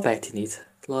 Normaal bijt hij niet.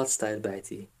 De laatste tijd bijt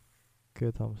hij.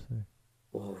 Kuthamster.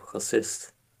 Wow,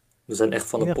 racist. We zijn echt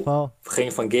van In de ieder geval We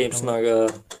gingen van games naar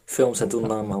films en toen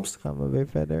naar een hamster. gaan we weer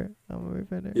verder.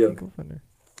 Ja. Ik kom verder.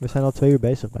 We zijn al 2 uur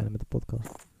bezig bijna met de podcast.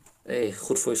 Hey,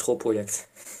 goed voor je schoolproject.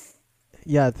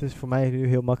 Ja, het is voor mij nu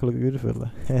heel makkelijk uren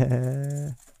vullen.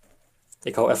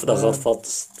 Ik hou even de rad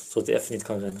vast, zodat hij even niet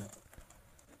kan rennen.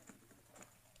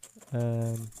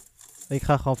 Ik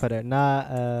ga gewoon verder.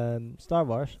 Na Star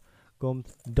Wars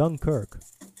komt Dunkirk.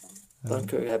 Daar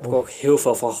heb ik ook heel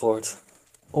veel van gehoord.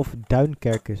 Of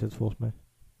Duinkerk is het volgens mij.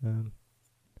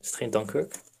 Is het geen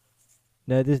Dunkirk?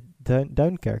 Nee, het is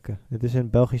Duinkerke. Het is een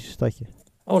Belgisch stadje.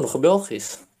 Oh, nog een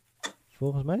Belgisch.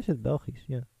 Volgens mij is het Belgisch,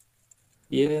 ja.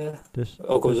 Yeah. Dus,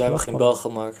 Ook al dus zijn we wel geen van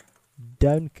Belgen, maar...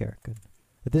 Duinkerken.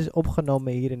 Het is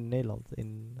opgenomen hier in Nederland.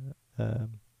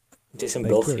 Het is in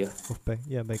Bij België. Kirk. Of bij,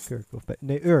 ja, bij Kirk. Of bij,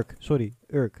 nee, Urk. Sorry,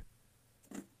 Urk.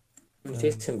 Het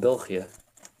is in België.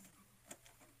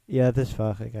 Ja, het is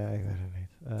vaag. Ik weet het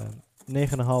niet.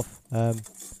 9,5.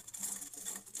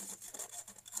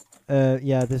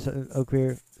 Ja, het is ook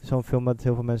weer zo'n film dat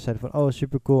heel veel mensen zeiden van, oh,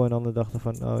 super cool. En anderen dachten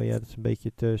van, oh ja, dat is een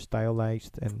beetje te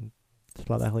stylized. En het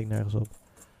slaat eigenlijk nergens op.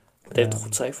 Het heeft een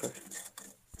goed cijfer.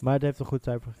 Maar het heeft een goed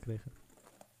cijfer gekregen.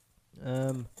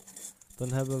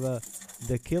 Dan hebben we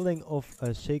The Killing of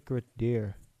a Sacred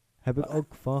Deer. Heb ik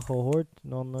ook van gehoord,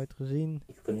 nog nooit gezien.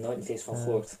 Ik heb er nooit eens van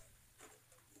gehoord.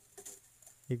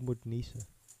 Ik moet niezen.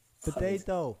 Ga niet.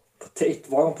 Potato.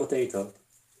 Warm potato.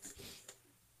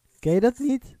 Ken je dat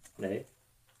niet? Nee.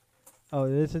 Oh,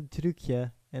 dit is een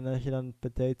trucje. En als je dan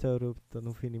potato roept, dan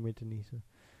hoef je niet meer te niezen.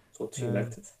 Zo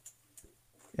werkt het.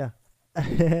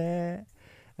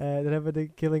 Dan hebben we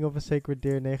The Killing of a Sacred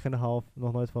Deer 9,5.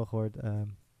 Nog nooit van gehoord.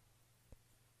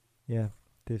 Ja,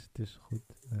 het is goed.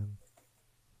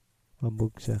 Wat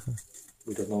moet ik zeggen?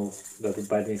 Moet dat nou dat ik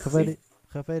bij niet gezien?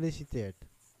 Gefeliciteerd.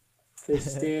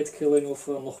 Gefeliciteerd, Killing of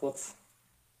nog wat.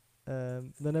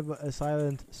 Dan hebben we A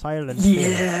Silent Film.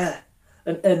 Yeah!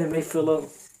 Een anime film.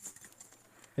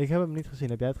 Ik heb hem niet gezien.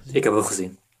 Heb jij het gezien? Ik heb hem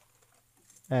gezien.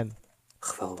 En?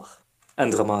 Geweldig. En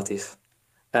dramatisch.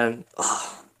 En...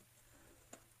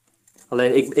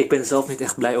 Alleen, ik ben zelf niet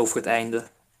echt blij over het einde.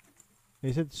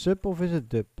 Is het sub of is het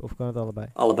dub? Of kan het allebei?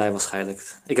 Allebei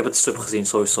waarschijnlijk. Ik heb het sub gezien,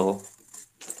 sowieso.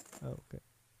 Oh, oké.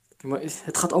 Maar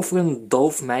het gaat over een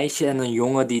doof meisje en een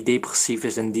jongen die depressief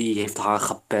is en die heeft haar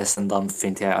gepest. En dan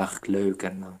vindt hij haar eigenlijk leuk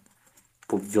en dan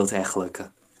wil hij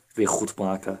eigenlijk weer goed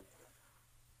maken.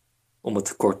 Om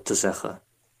het kort te zeggen.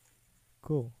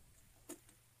 Cool.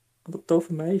 Wat een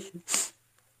dove meisje.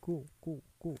 Cool.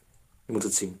 Je moet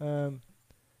het zien.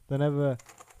 Dan hebben we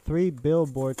 3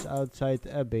 Billboards Outside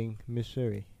Ebbing,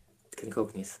 Missouri. Dat ken ik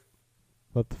ook niet.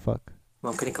 What the fuck?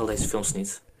 Waarom ken ik al deze films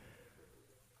niet?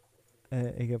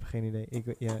 Ik heb geen idee.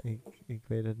 Ik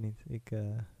weet het niet.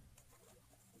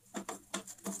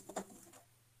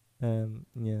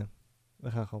 Ja,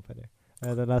 we gaan gewoon verder.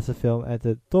 De laatste film uit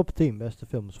de top 10 beste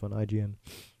films van IGN.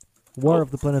 War of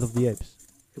the Planet of the Apes.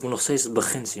 Ik moet nog steeds het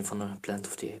begin zien van Planet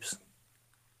of the Apes.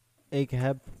 Ik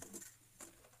heb...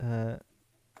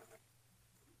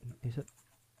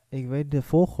 Ik weet de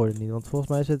volgorde niet, want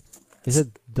volgens mij is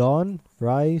het Dawn,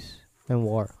 Rise en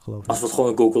War, geloof ik. Als we het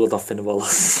gewoon googlen, dan vinden we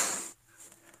alles.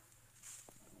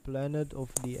 Planet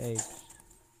of the Apes.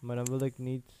 Maar dan wil ik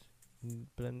niet...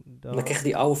 Dan krijg je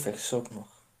die oude versies ook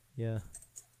nog. Ja.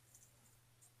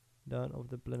 Dawn of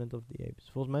the Planet of the Apes.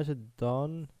 Volgens mij is het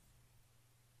Dawn.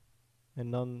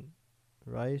 En dan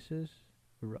Rises.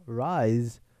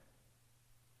 Rise.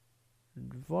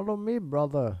 Follow me,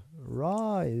 brother.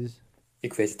 Rise.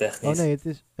 Ik weet het echt niet. Oh nee,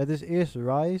 het is eerst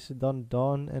Rise, dan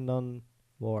Dawn en dan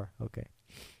War. Oké.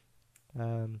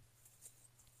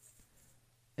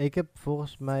 Ik heb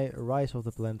volgens mij Rise of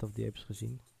the Planet of the Apes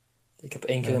gezien. Ik heb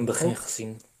 1 keer in het begin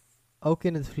gezien. Ook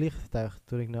in het vliegtuig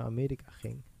toen ik naar Amerika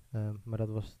ging. Maar dat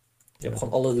was... Je hebt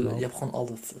gewoon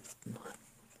alle...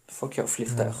 Fuck jouw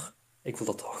vliegtuig. Ik wil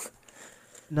dat ook.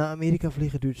 Naar Amerika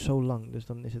vliegen duurt zo lang. Dus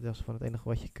dan is het echt van het enige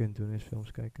wat je kunt doen is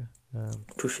films kijken.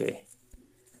 Touché.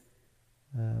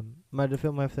 Maar de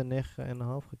film heeft een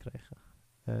 9,5 gekregen.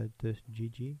 Dus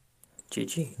GG.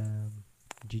 GG.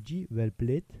 GG, wel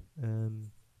blid.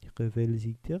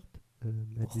 Gefeliciteerd.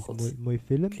 Het is een mooi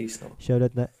film. Please no.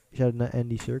 Shout-out naar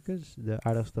Andy Serkis, de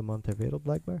aardigste man ter wereld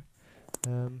blijkbaar.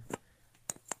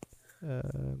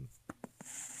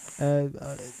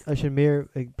 Als je meer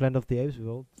Planet of the Apes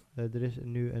wilt, er is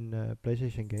nu een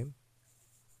PlayStation game.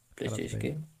 PlayStation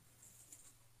game?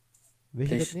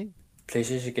 Wist je dat niet?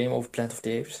 PlayStation game over Planet of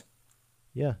the Apes?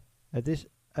 Ja, het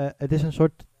is een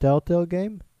soort Telltale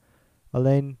game.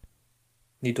 Alleen...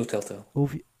 Niet door Telltale.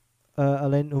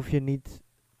 Alleen hoef je niet,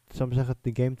 zou ik zeggen,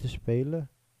 de game te spelen.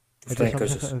 Het is,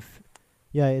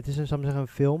 het is een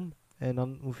film. En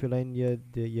dan hoef je alleen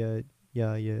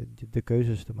de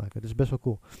keuzes te maken. Dat is best wel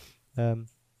cool.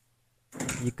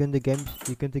 Je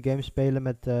kunt de game spelen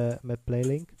met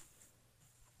Playlink.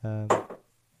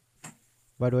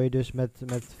 Waardoor je dus met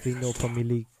vrienden of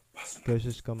familie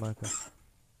keuzes kan maken.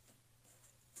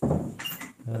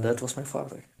 Dat was mijn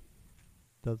vader.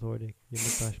 Dat hoorde ik.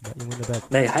 Je moet naar bed.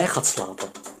 Nee, hij gaat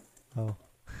slapen. Oh.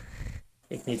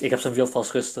 Ik niet. Ik heb zijn wiel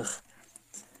vast rustig.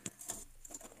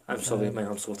 I'm sorry, mijn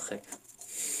hamster wordt gek.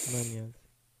 Maakt niet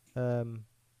uit.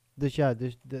 Dus ja,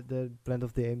 de Planet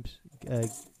of the Apes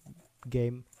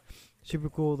game. Super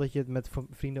cool dat je het met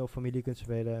vrienden of familie kunt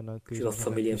spelen. En dan kun je wel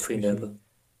familie en vrienden hebben.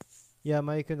 Ja,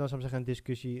 maar je kunt dan soms zeggen een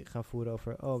discussie gaan voeren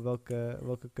over,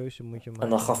 welke keuze moet je maken. En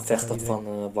dan gaan kan vechten iedereen-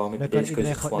 van waarom heb dan je kan deze iedereen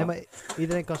keuze gewoon, nee, gemaakt. maar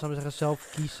iedereen kan soms zeggen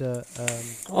zelf kiezen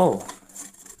Oh,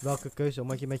 welke keuze,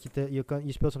 omdat je met je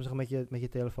speelt soms met je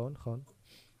telefoon gewoon.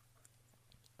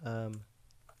 Ehm,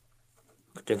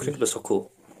 dat klinkt best wel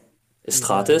cool. Is het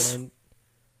ja, gratis?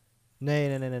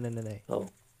 Nee. Oh.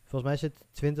 Volgens mij is het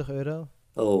 €20,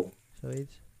 Oh,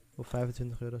 zoiets. Of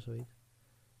 €25, zoiets.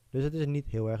 Dus het is niet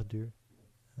heel erg duur.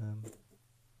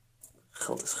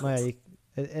 geld is Maar ja,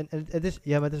 geld. en het is,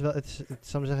 ja, maar het is wel, het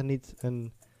zal ik maar zeggen, niet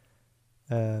een,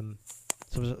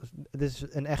 het is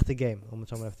een echte game, om het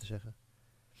zo maar even te zeggen.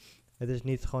 Het is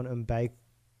niet gewoon een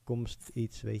bijkomst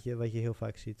iets, weet je, wat je heel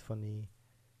vaak ziet van die,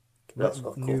 Dat is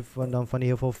wel cool. nu van die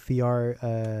heel veel VR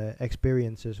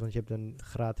experiences, want je hebt een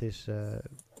gratis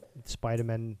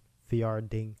Spider-Man VR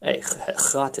ding. Hey,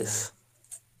 gratis.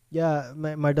 Ja,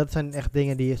 maar dat zijn echt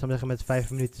dingen die je, zal ik maar zeggen, met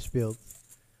 5 minuten speelt.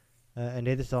 En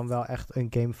dit is dan wel echt een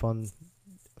game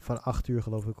van 8 uur,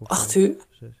 geloof ik. Of 8 zo. uur?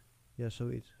 Ja,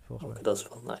 zoiets, volgens Oké, mij. dat is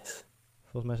wel nice.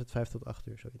 Volgens mij is het 5 tot 8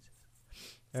 uur, zoiets.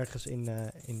 Ergens in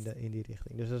die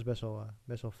richting. Dus dat is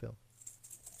best wel veel.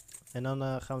 En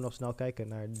dan gaan we nog snel kijken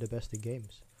naar de beste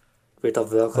games. Ik weet al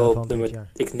welke van op dit nummer...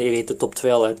 jaar. Ik neem de top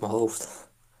 2 al uit mijn hoofd.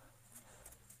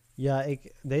 Ja,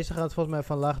 deze gaat volgens mij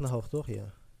van laag naar hoog, toch?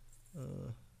 Ja.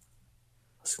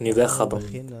 Als ik nu weg ga, dan...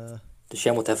 Beginnen. Dus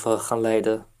jij moet even gaan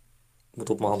leiden. Ik moet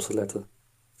op mijn hamster letten.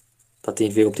 Dat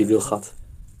hij weer op die wiel gaat.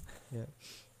 Ja.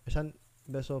 Er zijn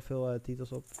best wel veel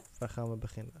titels op. Waar gaan we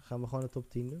beginnen? Gaan we gewoon de top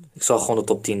 10 doen? Ik zal gewoon de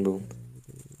top 10 doen.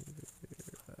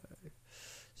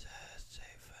 6, 7,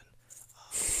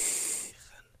 8,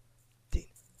 9, 10.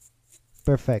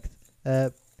 Perfect.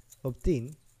 Op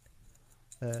 10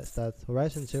 staat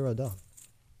Horizon Zero Dawn.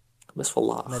 Best wel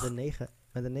laag. Met een 9,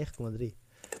 met een 9,3. Ik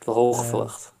heb het wel hoger Eh,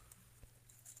 verwacht.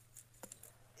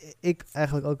 Ik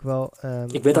eigenlijk ook wel.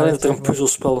 Ik weet alleen dat er een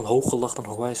puzzelspel een hoger lag dan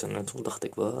Horizon. En toen dacht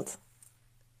ik, wat?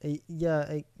 Ja,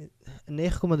 een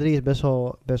 9,3 is best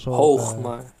wel Hoog,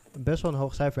 maar... best wel een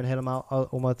hoog cijfer. En helemaal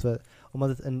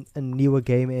omdat het een nieuwe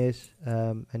game is.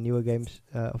 En nieuwe games,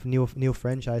 of nieuwe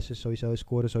franchises sowieso,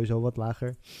 scoren sowieso wat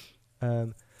lager.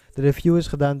 De review is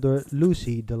gedaan door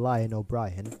Lucy the Lion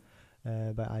O'Brien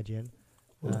bij IGN.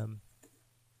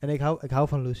 En ik hou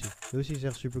van Lucy. Lucy is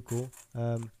echt super cool.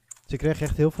 Ze kreeg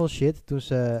echt heel veel shit toen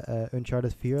ze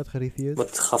Uncharted 4 had gereviewd.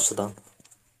 Wat gaf ze dan?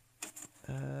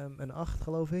 Een 8,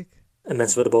 geloof ik. En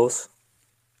mensen werden boos.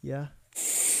 Ja.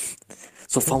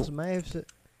 Zo Volgens van... mij heeft ze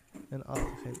een 8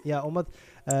 gegeven. Ja, omdat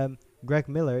Greg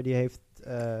Miller, die heeft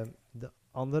de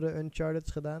andere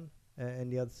Uncharted gedaan. En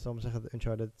die had, zal ik maar zeggen,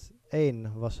 Uncharted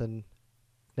 1 was een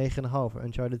 9,5.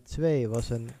 Uncharted 2 was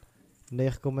een 9,7.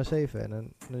 En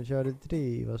een Uncharted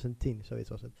 3 was een 10. Zoiets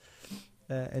was het.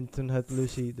 En toen had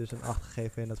Lucy dus een 8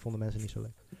 gegeven en dat vonden mensen niet zo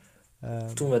leuk.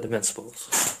 Toen werden mensen boos.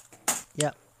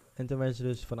 Ja, en toen werden ze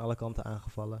dus van alle kanten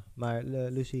aangevallen. Maar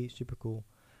Lucy, super cool.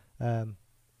 9,3.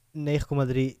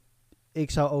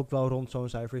 Ik zou ook wel rond zo'n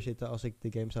cijfer zitten als ik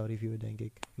de game zou reviewen, denk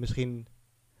ik. Misschien,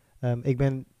 ik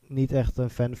ben niet echt een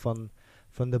fan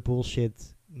van de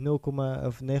bullshit 9,2, 9,3.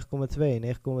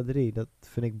 Dat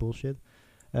vind ik bullshit.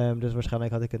 Dus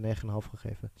waarschijnlijk had ik een 9,5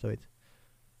 gegeven, zoiets.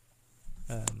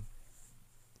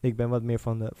 Ik ben wat meer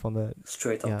van de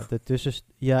Straight up.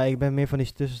 ja, ik ben meer van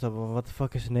die tussenstappen. Wat de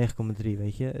fuck is een 9,3,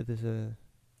 weet je? Het is,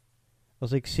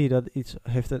 als ik zie dat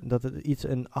dat het iets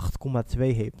een 8,2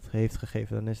 heeft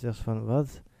gegeven, dan is het echt van,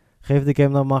 wat? Geef de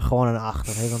game dan maar gewoon een 8,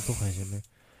 dat heeft dan toch geen zin meer.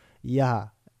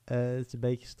 Ja, het is een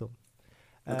beetje stom.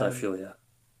 Wat I feel, ja.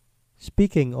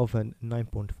 Speaking of een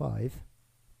 9.5,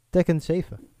 Tekken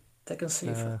 7. Tekken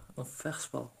 7, een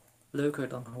vechtspel. Leuker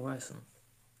dan Horizon.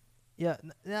 Ja,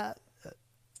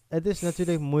 het is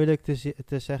natuurlijk moeilijk te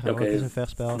zeggen, want het is een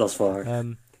vechtspel. Dat is waar.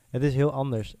 Het is heel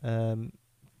anders.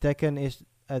 Tekken is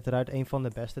uiteraard een van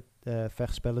de beste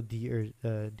vechtspellen die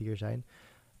er zijn.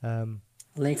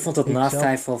 Alleen ik vond het na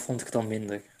 5 al vond ik het dan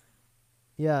minder.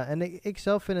 Ja, en ik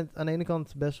zelf vind het aan de ene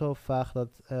kant best wel vaag dat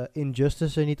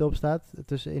Injustice er niet op staat,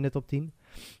 in de top 10.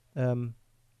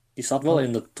 Die staat wel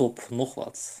in de top nog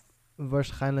wat.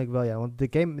 Waarschijnlijk wel, ja. Want de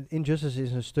game Injustice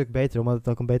is een stuk beter, omdat het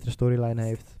ook een betere storyline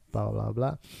heeft. Bla bla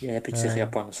bla. Je hebt iets tegen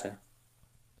Japanners, hè?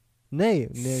 Nee,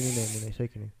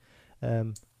 zeker niet.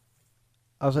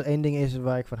 Als er één ding is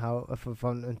waar ik van hou,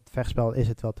 van een vechtspel, is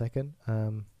het wel Tekken.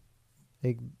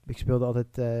 Ik speelde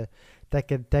altijd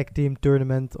Tekken Tag Team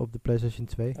Tournament op de PlayStation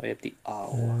 2. Oh, je hebt die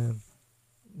oude.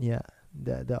 Ja,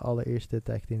 de allereerste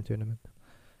Tag Team Tournament.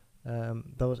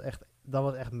 Dat was echt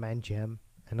mijn jam.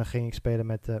 En dan ging ik spelen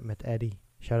met Eddie.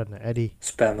 Shout-out naar Eddie.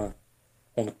 Spammen.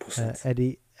 100%.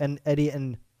 Eddie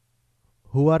en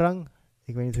Huarang.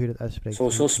 Ik weet niet hoe je dat uitspreekt.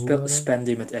 Sowieso Hoerang? spam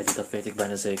die met Eddie, dat weet ik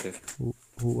bijna zeker.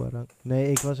 Hoerang.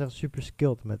 Nee, ik was echt super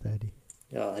skilled met Eddie.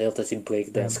 Ja, de hele tijd die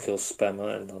breakdance skills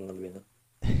spammen en dan winnen.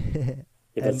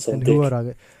 Je bent en zo en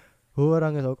dik.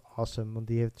 Hoerang is ook awesome, want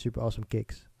die heeft super awesome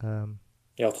kicks.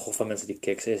 Je houdt gewoon van mensen die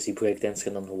kicks is, die breakdance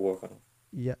en dan horen.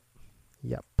 Ja.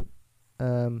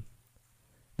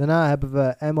 Daarna hebben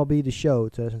we MLB The Show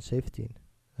 2017.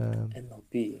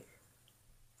 MLB.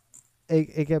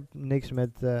 Ik heb niks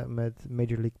met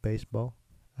Major League Baseball.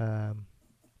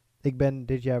 Ik ben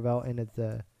dit jaar wel in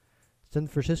het San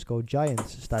Francisco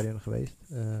Giants stadion geweest.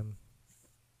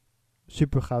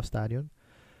 Super gaaf stadion.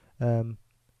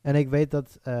 En ik weet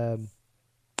dat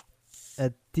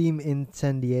het team in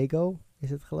San Diego, is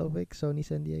het geloof ik, Sony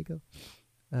San Diego,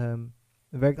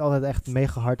 werkt altijd echt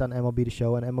mega hard aan MLB The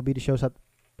Show. En MLB The Show staat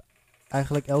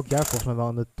eigenlijk elk jaar volgens mij wel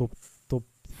in de top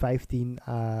 15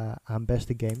 aan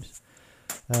beste games.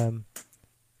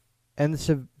 En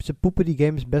ze poepen die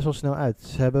games best wel snel uit.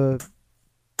 Ze hebben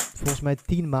volgens mij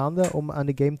 10 maanden om aan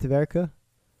de game te werken.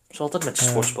 Het is altijd met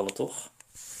sportspellen, toch?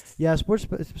 Ja,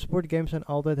 sportgames zijn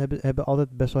hebben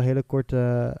altijd best wel hele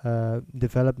korte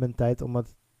development tijd.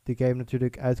 Omdat de game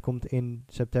natuurlijk uitkomt in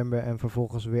september en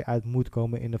vervolgens weer uit moet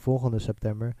komen in de volgende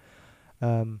september.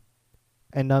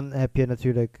 En dan heb je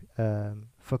natuurlijk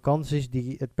vakanties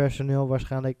die het personeel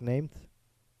waarschijnlijk neemt.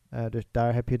 Dus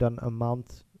daar heb je dan een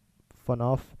maand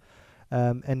vanaf.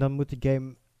 En dan moet de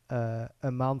game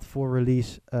een maand voor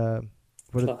release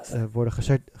worden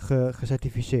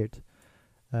gecertificeerd.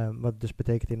 Wat dus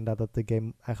betekent inderdaad dat de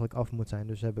game eigenlijk af moet zijn.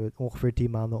 Dus ze hebben ongeveer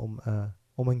 10 maanden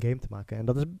om een game te maken. En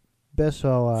dat is best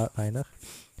wel weinig.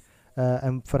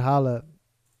 En verhalen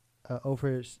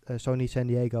over Sony San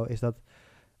Diego is dat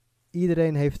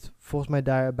iedereen heeft, volgens mij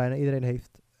daar bijna iedereen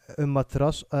heeft een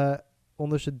matras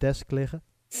onder zijn desk liggen.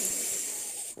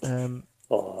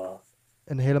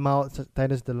 En helemaal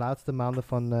tijdens de laatste maanden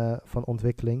van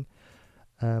ontwikkeling.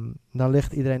 Dan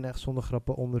ligt iedereen echt zonder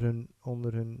grappen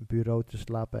onder hun bureau te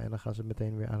slapen. En dan gaan ze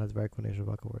meteen weer aan het werk wanneer ze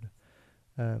wakker worden.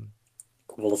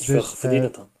 Ik wil dat ze veel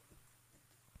verdienen dan.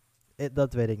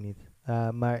 Dat weet ik niet.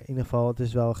 Maar in ieder geval, het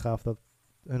is wel gaaf dat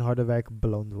hun harde werk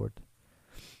beloond wordt.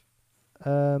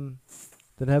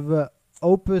 Dan hebben we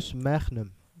Opus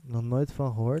Magnum. Nog nooit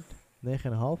van gehoord. 9,5.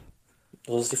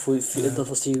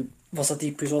 Was dat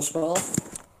die puzzelspel?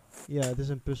 Ja, het is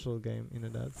een puzzelgame,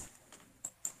 inderdaad.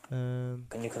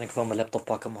 Nu kan ik wel mijn laptop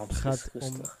pakken, man.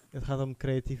 Het gaat om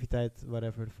creativiteit,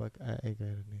 whatever the fuck. Ik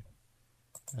weet het niet.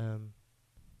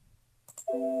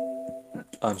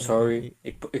 I'm sorry,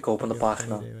 ik open de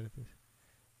pagina. Geen idee wat het is.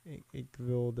 Ik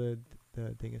wil de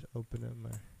dingen openen,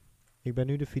 maar ik ben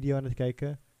nu de video aan het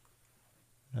kijken.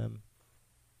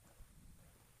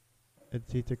 Het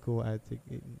ziet er cool uit.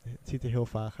 Het ziet er heel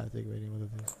vaag uit. Ik weet niet wat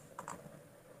het is.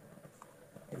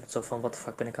 Je bent zo van, wat de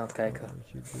fuck ben ik aan het kijken?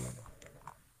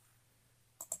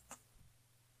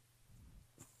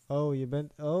 Oh, je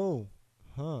bent... Oh.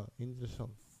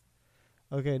 Interessant.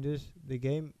 Oké, dus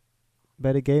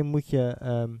bij de game moet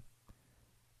je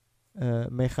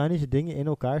mechanische dingen in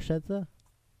elkaar zetten.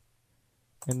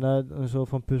 En daar een soort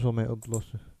van puzzel mee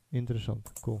oplossen.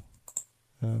 Interessant. Cool.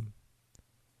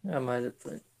 Ja, maar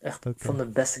echt van de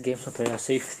beste games van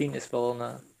 2017 is wel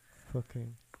een...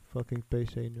 Fucking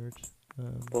PC nerds.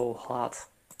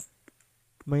 haat.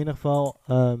 Maar in ieder geval 9,5.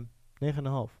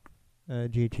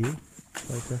 GG,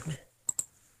 zou ik zeggen.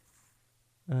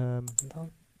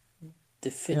 Dan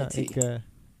Divinity.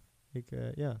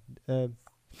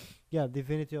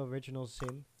 Divinity Original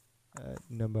Sin.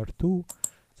 Nummer 2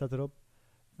 staat erop.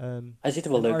 Hij ziet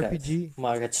er wel leuk RPG, uit,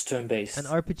 maar het is turn-based.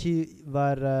 Een RPG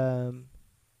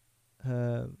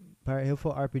waar heel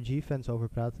veel RPG-fans over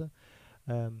praten.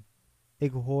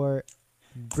 Ik hoor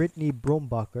Brittany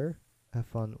Brombacher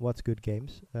van What's Good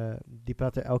Games. Die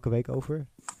praat er elke week over.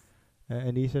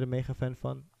 En die is er een mega fan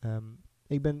van.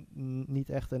 Ik ben niet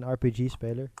echt een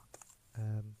RPG-speler.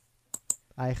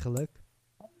 Eigenlijk.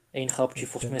 Enige RPG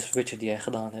volgens mij is Witcher die jij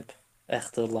gedaan hebt.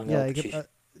 Echt lange RPG.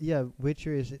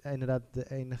 Witcher is inderdaad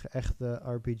de enige echte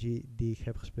RPG die ik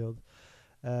heb gespeeld.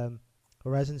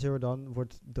 Horizon Zero Dawn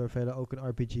wordt door velen ook een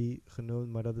RPG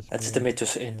genoemd, maar dat is... Het zit er meer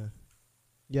tussenin.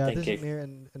 Het is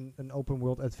meer een open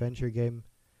world adventure game.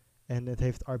 En het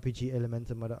heeft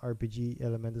RPG-elementen, maar de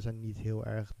RPG-elementen zijn niet heel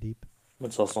erg diep. Maar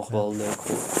het was nog wel leuk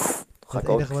hoor.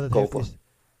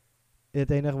 Het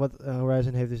enige wat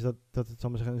Horizon heeft is dat het, zal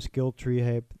maar zeggen, een skill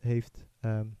tree heeft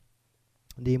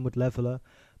die je moet levelen.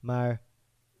 Maar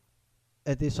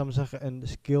het is, zal maar zeggen, een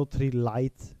skill tree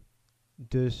light.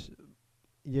 Dus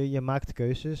je maakt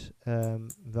keuzes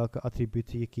welke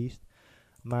attributen je kiest.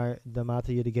 Maar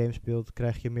naarmate je de game speelt,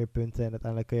 krijg je meer punten. En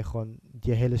uiteindelijk kun je gewoon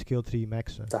je hele skill tree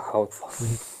maxen. Daar hou ik van.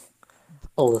 Dus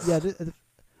Alles. ja,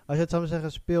 als je het zou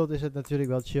zeggen speelt, is het natuurlijk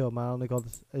wel chill. Maar aan de andere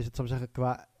kant is het, zou zeggen,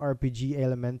 qua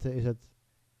RPG-elementen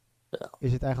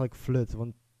is het eigenlijk flut.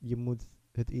 Want je moet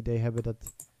het idee hebben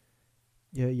dat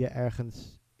je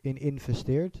ergens in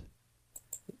investeert.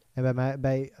 En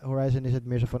bij Horizon is het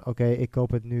meer zo van, oké, ik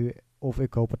koop het nu of ik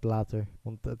koop het later.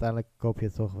 Want uiteindelijk koop je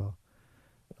het toch wel.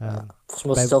 Volgens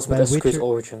mij is het zelfs met Assassin's Creed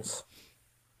Origins.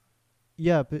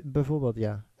 Ja, bijvoorbeeld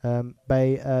ja.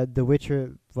 Bij The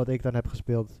Witcher, wat ik dan heb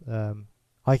gespeeld,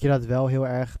 had je dat wel heel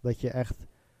erg, dat je echt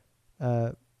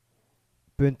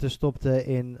punten stopte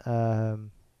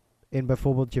in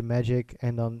bijvoorbeeld je magic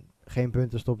en dan geen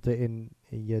punten stopte in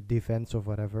je defense of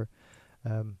whatever.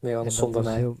 Meer andersom bij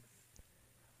mij.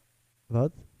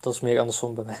 Wat? Dat is meer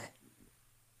andersom bij mij.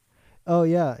 Oh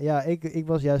ja, ik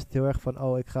was juist heel erg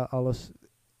van, ik ga alles...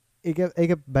 Ik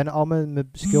heb bijna al mijn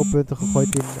skillpunten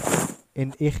gegooid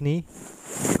in Igni.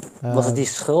 Was het die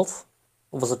schild?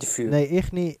 Of was het die vuur? Nee,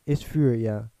 Igni is vuur,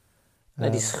 ja. Nee,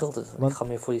 die schild is... Ik ga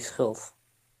meer voor die schild.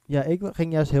 Ja, ik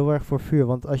ging juist heel erg voor vuur.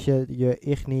 Want als je je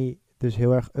Igni dus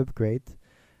heel erg upgrade...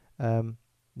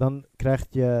 dan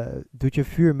doet je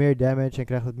vuur meer damage en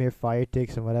krijgt het meer fire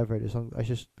ticks en whatever. Dus dan, als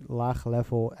je laag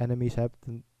level enemies hebt,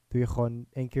 dan doe je gewoon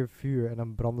 1 keer vuur en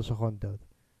dan branden ze gewoon dood.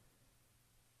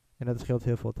 En dat scheelt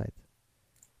heel veel tijd.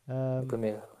 Ik ben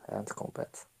meer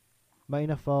hand-combat. Maar in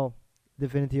ieder geval,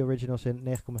 Divinity Original Sin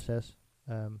 9,6.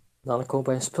 Dan kom ik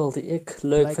bij een spel die ik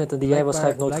leuk vind en die jij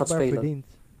waarschijnlijk nooit gaat spelen. Verdiend.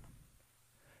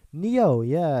 Nioh,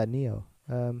 ja, Nioh.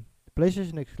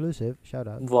 PlayStation exclusive,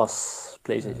 shout-out. Was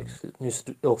PlayStation exclusive. Nu is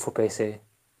het ook voor PC.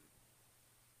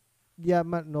 Ja,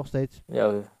 maar nog steeds.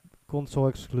 Ja. Console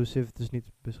exclusive, het is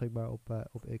niet beschikbaar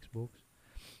op Xbox.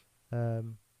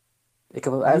 Ik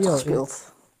heb hem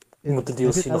uitgespeeld. Ik moet de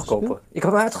DLC nog kopen. Ik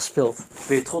heb hem uitgespeeld.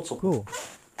 Ben je trots op? Cool.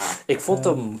 Ik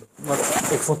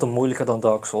vond hem moeilijker dan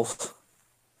Dark Souls.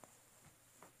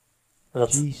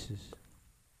 Jezus.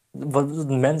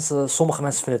 Sommige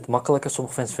mensen vinden het makkelijker,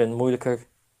 sommige mensen vinden het moeilijker.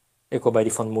 Ik hoor bij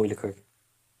die van moeilijker.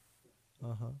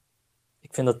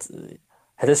 Ik vind dat...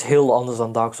 Het is heel anders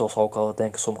dan Dark Souls, ook al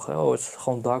denken sommigen, het is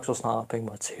gewoon Dark Souls naping,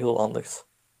 maar het is heel anders.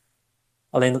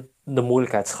 Alleen de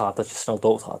moeilijkheidsgraad, dat je snel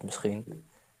doodgaat misschien.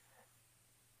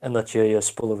 En dat je je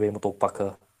spullen weer moet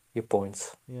oppakken, je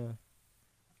points. Ja.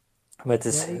 Maar het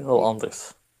is heel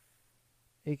anders.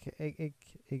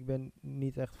 Ik ben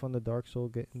niet echt van de Dark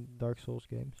Souls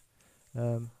games.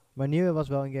 Maar Nioh was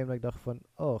wel een game dat ik dacht van,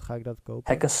 ga ik dat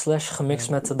kopen? Hack and slash gemixt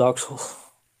met de Dark Souls.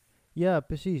 Ja,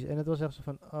 precies. En het was echt zo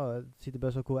van, het ziet er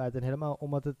best wel cool uit. En helemaal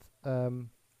omdat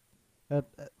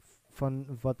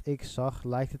van wat ik zag,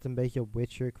 lijkt het een beetje op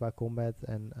Witcher qua combat.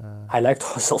 En, hij lijkt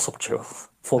gewoon zelfs op Joel,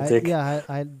 vond ik.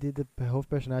 Ja, de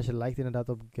hoofdpersonage lijkt inderdaad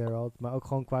op Geralt. Maar ook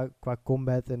gewoon qua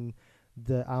combat en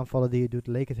de aanvallen die je doet,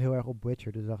 leek het heel erg op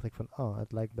Witcher. Dus dacht ik van,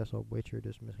 het lijkt best wel op Witcher,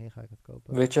 dus misschien ga ik het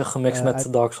kopen. Witcher gemixt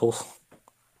met Dark Souls.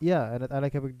 Ja, en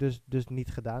uiteindelijk heb ik dus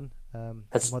niet gedaan.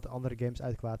 Omdat andere games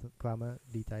uitkwamen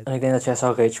die tijd. En ik denk dat jij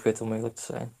zou rage quitten, om eerlijk te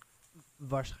zijn.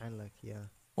 Waarschijnlijk, ja.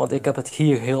 Want ik heb het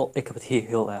hier heel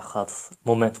erg gehad. Het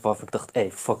moment waarop ik dacht,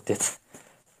 fuck dit.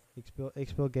 Ik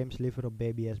speel games liever op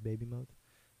baby mode.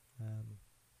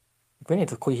 Ik weet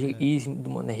niet, kon je hier easy...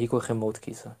 Nee, hier kon je geen mode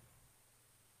kiezen.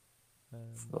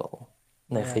 Wel.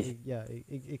 Nee,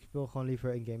 ik speel gewoon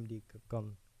liever een game die ik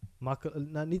kan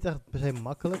niet echt per se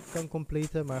makkelijk kan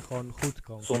completen, maar gewoon goed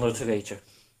kan. Zonder te ragen.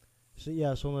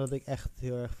 Ja, zonder dat ik echt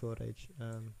heel erg veel rage.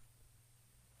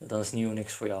 Dan is Nioh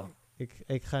niks voor jou.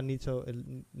 Ik ga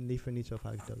liever niet zo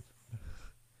vaak dood.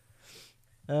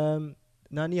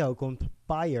 Na Nioh komt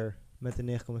Pyre met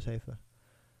een 9,7.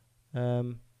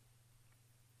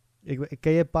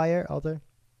 Ken je Pyre, Alter?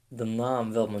 De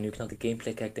naam wel, maar nu ik naar de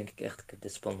gameplay kijk, denk ik echt, ik heb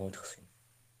dit spel nooit gezien.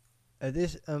 Het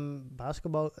is een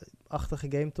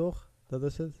basketbalachtige game, toch? Dat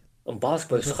is het. Een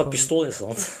basketbal? Is toch een pistool in zijn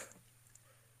hand?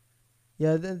 Ja,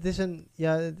 het is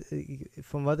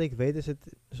van wat ik weet is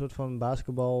het een soort van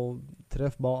basketbal,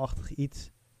 trefbalachtig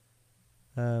iets.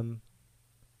 Het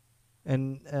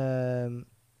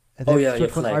heeft een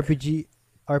soort van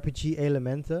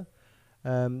RPG-elementen.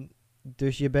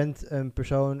 Dus je bent een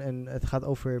persoon en het gaat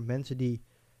over mensen die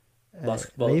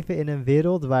leven in een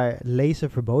wereld waar lezen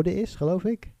verboden is, geloof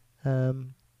ik.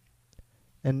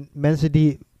 En mensen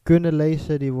die kunnen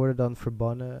lezen, die worden dan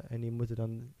verbannen en die moeten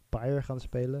dan Pyre gaan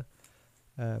spelen.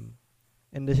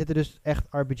 En er zitten dus echt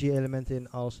RPG-elementen in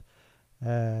als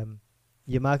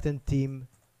je maakt een team,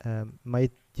 maar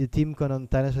je team kan dan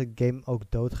tijdens het game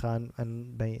ook doodgaan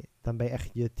en dan ben je echt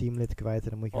je teamlid kwijt en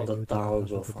dan moet je dat daar ook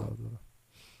wel van.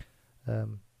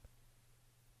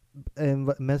 En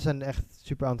mensen zijn echt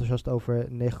super enthousiast over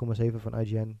 9,7 van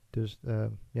IGN. Dus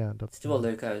ja, dat Ziet er wel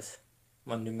leuk uit.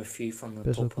 Maar nummer 4 van de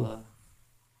Best wel top. cool.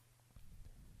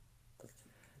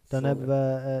 Dan wel hebben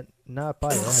we na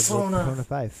Pyre hebben we Persona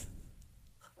 5.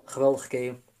 geweldige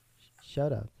game.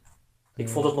 Shout-out. Ik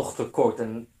vond het nog te kort.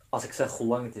 En als ik zeg hoe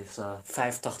lang het is,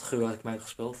 85 uur had ik mij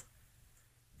gespeeld.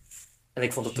 En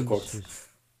ik vond het te kort. Jezus.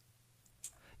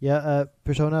 Ja,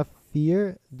 Persona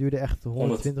 4 duurde echt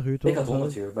 120 uur toch? Ik had of zo?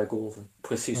 100 uur bij Golden.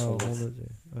 Precies Oh, 100. 100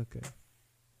 uur. Oké.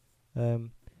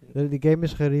 De game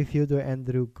is gereviewd door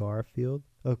Andrew Garfield.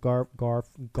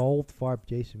 Goldfarb,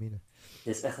 jezus mine.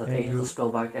 Dit is echt het Andrew- enige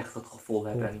spel waar ik echt het gevoel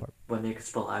heb. En Goldfarb. wanneer ik het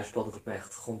spel uitspel, dat ik me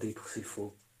echt gronddepressief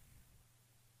voel.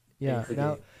 Ja, Enige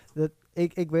nou, game.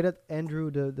 ik weet dat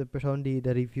Andrew, de persoon die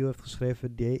de review heeft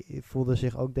geschreven, die voelde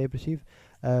zich ook depressief.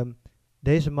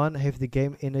 Deze man heeft de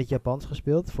game in het Japans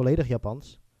gespeeld, volledig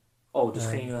Japans. Oh, dus eh,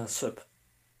 geen sub.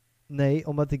 Nee,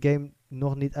 omdat de game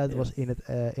nog niet uit Ja. was in het,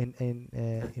 Het in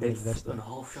het deed Westen. een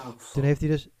half jaar of zo. Toen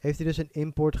heeft hij dus een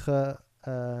import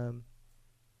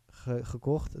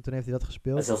gekocht. Toen heeft hij dat En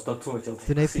gespeeld. zelfs dat toen ik dat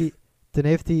Toen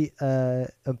heeft hij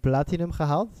een platinum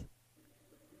gehaald.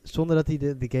 Zonder dat hij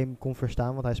de game kon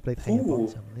verstaan, want hij spreekt geen Oeh.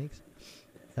 Japans, helemaal niks.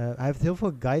 Hij heeft heel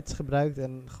veel guides gebruikt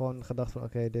en gewoon gedacht van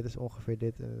oké, dit is ongeveer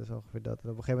dit en dit is ongeveer dat. En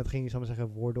op een gegeven moment ging hij, zal ik maar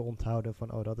zeggen, woorden onthouden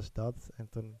van oh, dat is dat. En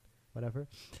toen, whatever.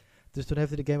 Dus toen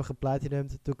heeft hij de game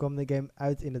geplatinumd. Toen kwam de game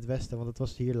uit in het westen, want het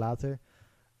was hier later.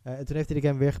 En toen heeft hij de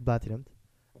game weer geplatinumd.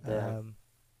 Ja.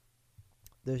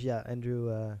 Dus ja,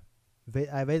 Andrew,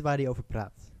 hij weet waar hij over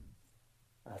praat.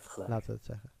 Hij heeft gelijk. Laten we het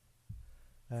zeggen.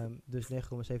 Dus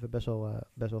 9,7 best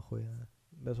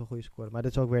wel goede score. Maar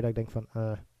dit is ook weer dat ik denk van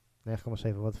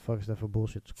 9,7, wat de fuck is dat voor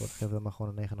bullshit score? Geef hem maar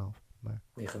gewoon een 9,5. Maar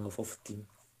 9,5 of 10.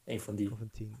 Eén van die. of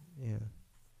een 10. Ja.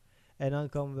 En dan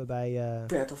komen we bij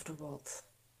Breath of the Wild.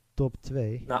 top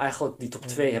 2. Nou, eigenlijk die top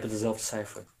 2 hebben dezelfde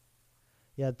cijfer.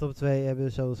 Ja, top 2 hebben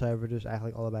dezelfde cijfer, dus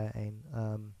eigenlijk allebei 1.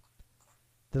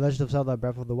 The Legend of Zelda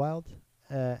Breath of the Wild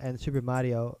en Super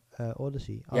Mario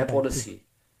Odyssey. Jij hebt Allebei. Odyssey.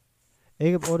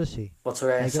 Ik heb Odyssey. Wat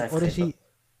zou jij een Ik heb cijfer geven?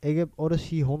 Odyssey, ik heb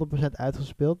Odyssey 100%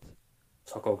 uitgespeeld.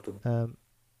 Zou ik ook doen.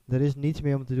 Er is niets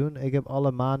meer om te doen. Ik heb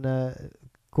alle manen,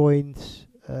 coins,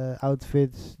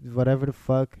 outfits, whatever the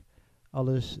fuck.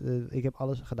 Alles. Ik heb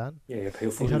alles gedaan. Ja, je hebt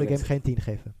heel veel Ik zou de game events. geen 10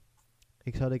 geven.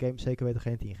 Ik zou de game zeker weten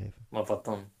geen 10 geven. Maar wat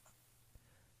dan?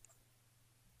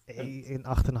 Een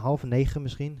 8,5, 9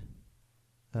 misschien.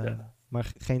 Ja.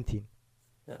 Maar geen 10.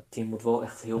 Ja, 10 moet wel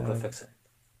echt heel perfect zijn.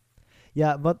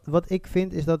 Ja, wat ik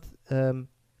vind is dat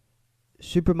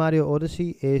Super Mario Odyssey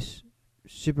is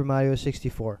Super Mario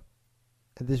 64.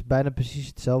 Het is bijna precies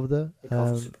hetzelfde. Ik hou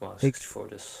van Super Mario 64,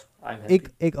 dus I'm happy.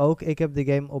 Ik ook. Ik heb de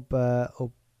game op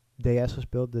DS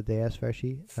gespeeld, de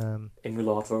DS-versie.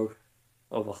 Emulator.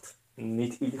 Oh, wacht.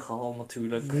 Niet illegaal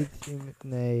natuurlijk.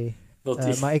 Nee. Dat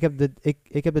is... Maar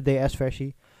ik heb de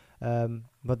DS-versie.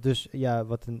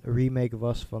 Wat een remake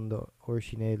was van de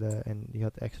originele. En die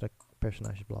had extra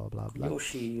personages, bla bla bla.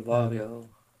 Yoshi, Wario.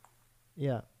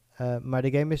 Ja, maar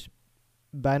de game is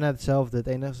bijna hetzelfde. Het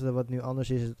enige wat nu anders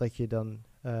is dat je dan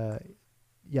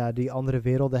die andere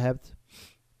werelden hebt.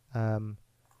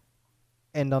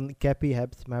 En dan Cappy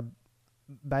hebt, maar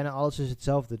bijna alles is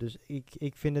hetzelfde. Dus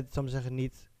ik vind het, zal ik maar zeggen,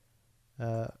 niet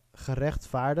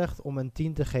gerechtvaardigd om een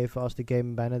 10 te geven als de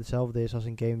game bijna hetzelfde is als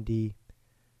een game die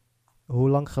hoe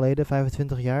lang geleden?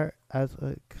 25 jaar,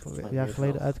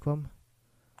 geleden uitkwam.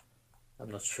 I'm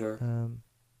not sure.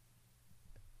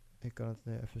 Ik kan het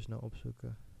nu even snel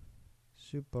opzoeken.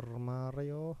 Super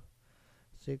Mario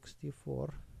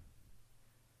 64.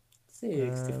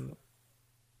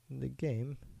 De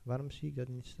game. Waarom zie ik dat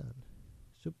niet staan?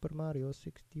 Super Mario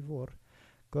 64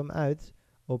 kwam uit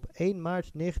op 1 maart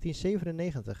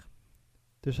 1997.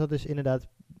 Dus dat is inderdaad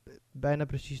bijna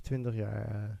precies 20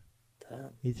 jaar.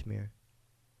 Iets meer.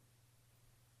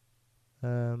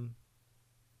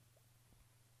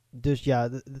 Dus ja,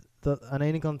 aan de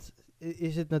ene kant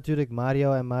is het natuurlijk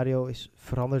Mario. En Mario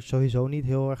verandert sowieso niet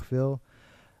heel erg veel.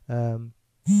 Maar aan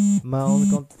de andere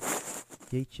kant...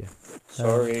 Jeetje.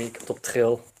 Sorry, ik heb het op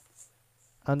trail.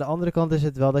 Aan de andere kant is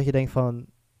het wel dat je denkt van...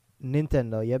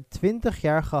 Nintendo, je hebt 20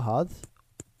 jaar gehad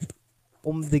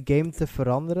om de game te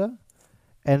veranderen.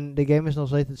 En de game is nog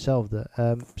steeds hetzelfde.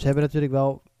 Ze hebben natuurlijk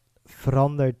wel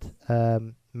veranderd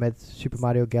met Super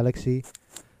Mario Galaxy.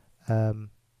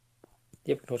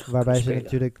 Die heb ik nooit Waarbij ze spelen.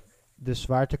 natuurlijk de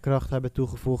zwaartekracht hebben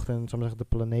toegevoegd. En zal ik maar zeggen, de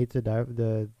planeten, daar,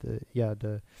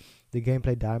 de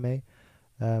gameplay daarmee.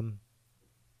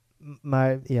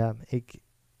 Maar ja,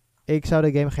 ik zou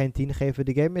de game geen 10 geven.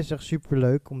 De game is echt super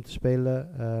leuk om te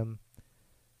spelen.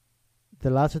 De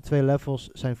laatste 2 levels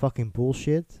zijn fucking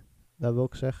bullshit. Dat wil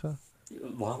ik zeggen.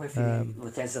 Waarom heeft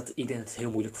want jij zei dat iedereen het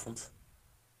heel moeilijk vond.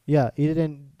 Ja,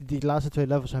 iedereen, die laatste 2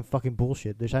 levels zijn fucking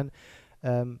bullshit. Er zijn,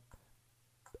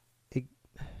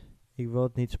 ik wil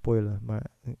het niet spoilen,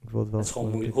 maar ik wil het wel Het is gewoon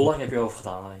spoilen. moeilijk. Hoe lang heb je erover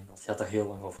gedaan? Alleen? Want je had er heel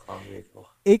lang over gedaan, weet ik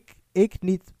nog. Ik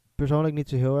niet, persoonlijk niet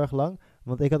zo heel erg lang,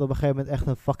 want ik had op een gegeven moment echt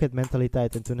een fuck it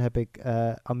mentaliteit. En toen heb ik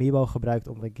Amiibo gebruikt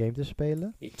om de game te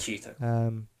spelen. Je cheater.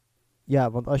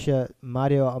 Ja, want als je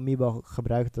Mario Amiibo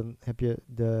gebruikt, dan heb je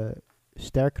de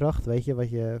sterkracht, weet je, wat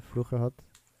je vroeger had.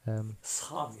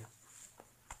 Schaam je.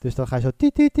 Dus dan ga je zo...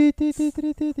 Ik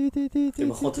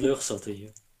ben gewoon teleurgesteld in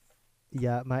je.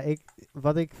 Ja, maar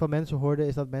wat ik van mensen hoorde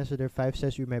is dat mensen er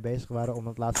 5-6 uur mee bezig waren om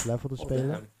het laatste level te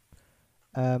spelen.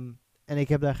 En ik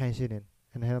heb daar geen zin in.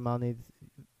 En helemaal niet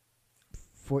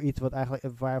voor iets wat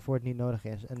eigenlijk waarvoor het niet nodig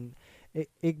is. En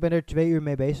ik ben er 2 uur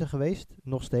mee bezig geweest,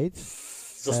 nog steeds.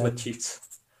 Zoals met cheats.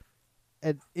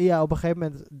 En ja, op een gegeven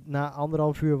moment, na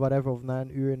 1,5 uur, whatever, of na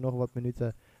 1 uur en nog wat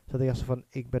minuten, zat ik echt zo van,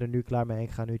 ik ben er nu klaar mee en ik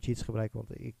ga nu cheats gebruiken.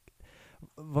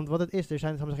 Want wat het is, er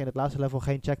zijn soms in het laatste level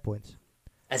geen checkpoints.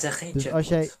 Er zijn geen Dus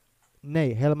checkpoints. als jij...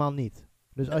 Nee, helemaal niet.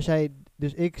 Dus als jij...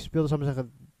 Dus ik speelde, zal ik maar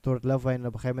zeggen, door het level heen en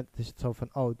op een gegeven moment is het zo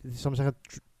van, oh, het is, zal ik maar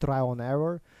zeggen, trial and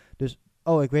error. Dus,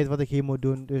 oh, ik weet wat ik hier moet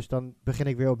doen, dus dan begin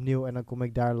ik weer opnieuw en dan kom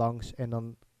ik daar langs en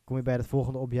dan kom je bij het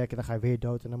volgende object en dan ga je weer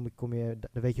dood en dan dan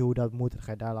weet je hoe dat moet en dan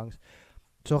ga je daar langs.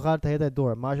 Zo gaat het de hele tijd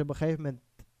door. Maar als je op een gegeven moment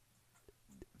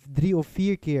 3 of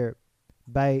 4 keer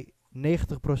bij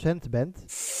 90% bent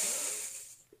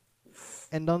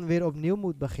en dan weer opnieuw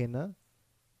moet beginnen,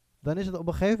 dan is het op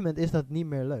een gegeven moment is dat niet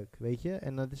meer leuk, weet je?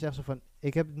 En dat is echt zo van,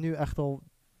 ik heb nu echt al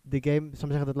de game, zal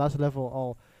ik zeggen, het laatste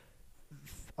level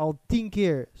al 10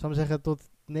 keer, zal ik zeggen, tot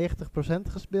 90%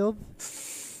 gespeeld.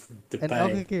 En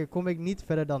elke keer kom ik niet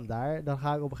verder dan daar. Dan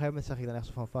ga ik op een gegeven moment, zeg ik dan echt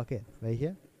zo van, fuck it, weet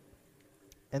je?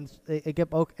 En ik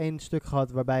heb ook 1 stuk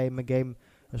gehad waarbij mijn game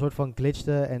een soort van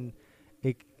glitchte en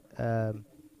ik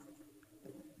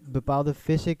bepaalde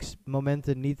physics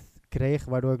momenten niet kreeg,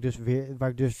 waar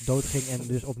ik dus dood ging en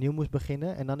dus opnieuw moest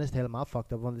beginnen. En dan is het helemaal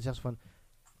fucked up, want het is echt van,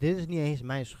 dit is niet eens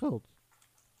mijn schuld.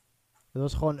 Het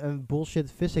was gewoon een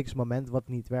bullshit physics moment wat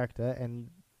niet werkte.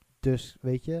 En dus,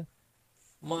 weet je...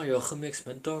 Mario gemixt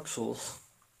met Dark Souls.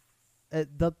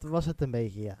 Dat was het een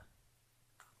beetje, ja.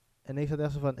 En ik zat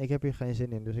echt zo van, ik heb hier geen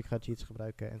zin in, dus ik ga cheats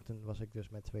gebruiken. En toen was ik dus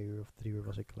met 2 uur of 3 uur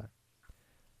was ik klaar.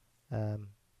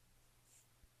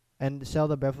 En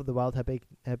Zelda Breath of the Wild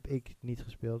heb ik niet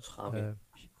gespeeld.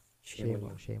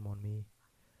 Shame on me.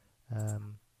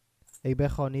 Ik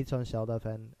ben gewoon niet zo'n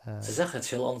Zelda-fan. Ze zeggen het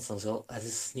is heel anders dan Zelda. Het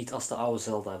is niet als de oude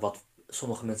Zelda, wat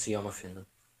sommige mensen jammer vinden.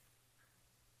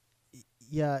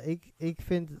 Ja, ik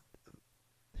vind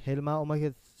helemaal, omdat je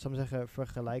het, zal ik maar zeggen,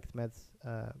 vergelijkt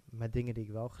met dingen die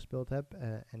ik wel gespeeld heb.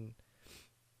 En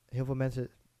heel veel mensen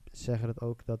zeggen het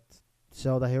ook, dat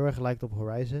Zelda heel erg lijkt op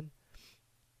Horizon.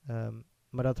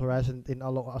 Maar dat Horizon het in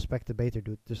alle aspecten beter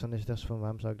doet. Dus dan is het echt van,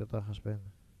 waarom zou ik dat dan gaan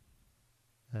spelen?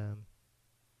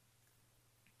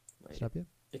 Snap je?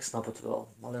 Ik snap het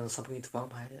wel. Maar dan snap ik niet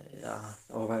waarom hij... Ja,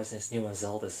 Horizon is nieuw en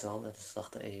Zelda is Zelda. Dus ik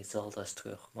dacht, Zelda is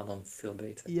terug. Maar dan veel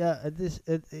beter. Ja, het is...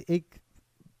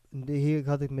 Hier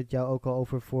had ik met jou ook al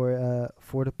over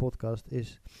voor de podcast.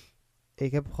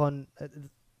 Ik heb gewoon...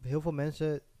 heel veel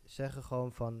mensen zeggen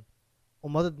gewoon van...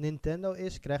 Omdat het Nintendo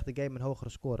is, krijgt de game een hogere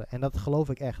score. En dat geloof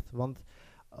ik echt. Want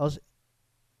als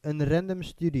een random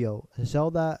studio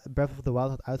Zelda Breath of the Wild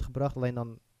had uitgebracht, alleen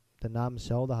dan de naam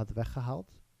Zelda had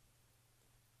weggehaald,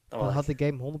 dan had de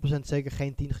game 100% zeker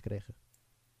geen 10 gekregen.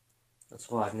 Dat is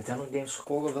waar. Nintendo games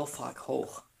scoren wel vaak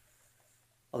hoog.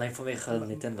 Alleen vanwege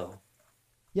Nintendo.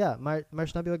 Ja, maar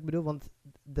snap je wat ik bedoel? Want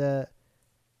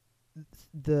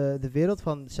de wereld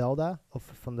van Zelda, of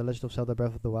van The Legend of Zelda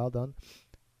Breath of the Wild dan,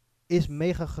 is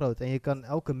mega groot. En je kan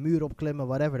elke muur opklimmen,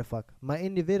 whatever the fuck. Maar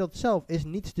in die wereld zelf is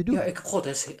niets te doen. Ja,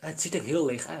 het ziet er heel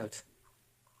leeg uit.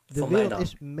 De wereld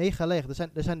is mega leeg.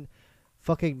 Er zijn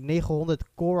fucking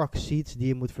 900 Korok seeds die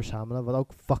je moet verzamelen, wat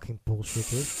ook fucking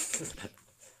bullshit is.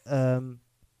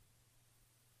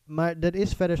 Maar er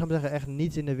is verder, zou ik zeggen, echt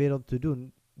niets in de wereld te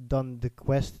doen dan de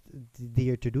quests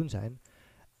die er te doen zijn.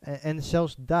 En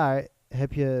zelfs daar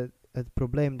heb je het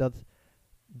probleem dat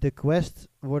de quests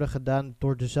worden gedaan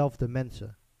door dezelfde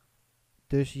mensen.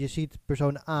 Dus je ziet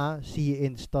persoon A zie je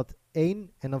in stad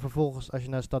 1 en dan vervolgens als je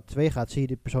naar stad 2 gaat zie je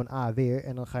die persoon A weer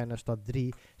en dan ga je naar stad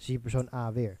 3 zie je persoon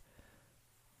A weer.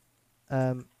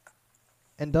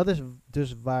 En dat is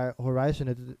dus waar Horizon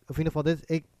het, of in ieder geval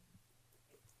dit,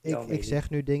 ik zeg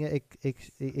nu dingen,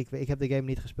 ik heb de game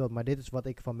niet gespeeld, maar dit is wat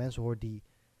ik van mensen hoor die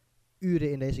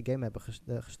uren in deze game hebben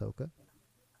gestoken.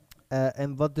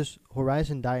 En wat dus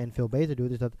Horizon daarin veel beter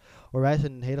doet, is dat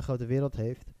Horizon een hele grote wereld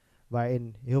heeft,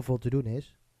 waarin heel veel te doen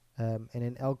is. En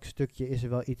in elk stukje is er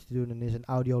wel iets te doen. Er is een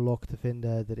audiolog te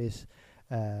vinden. Er is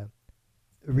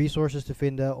resources te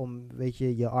vinden om, weet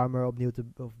je armor opnieuw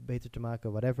of beter te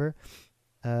maken, whatever.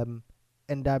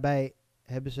 En daarbij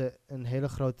hebben ze een hele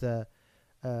grote,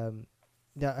 een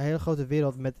hele grote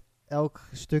wereld met elk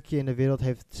stukje in de wereld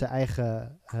heeft zijn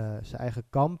eigen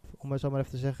kamp, om maar zo maar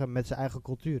even te zeggen, met zijn eigen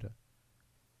culturen.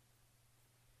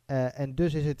 En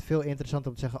dus is het veel interessanter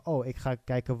om te zeggen, oh, ik ga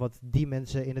kijken wat die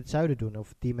mensen in het zuiden doen,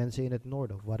 of die mensen in het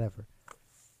noorden, of whatever.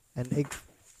 En ik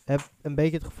heb een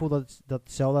beetje het gevoel dat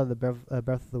Zelda, de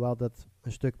Breath of the Wild, dat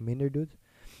een stuk minder doet.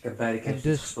 Ik heb beide games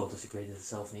dus gespeeld, dus ik weet het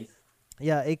zelf niet.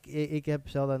 Ja, ik heb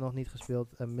Zelda nog niet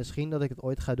gespeeld. Misschien dat ik het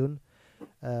ooit ga doen.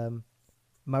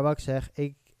 Maar wat ik zeg,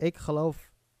 ik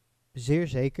geloof zeer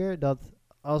zeker dat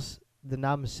als de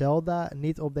naam Zelda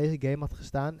niet op deze game had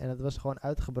gestaan en het was gewoon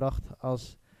uitgebracht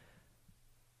als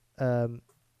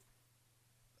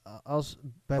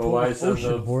bijvoorbeeld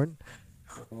Oceanhorn.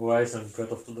 Horizon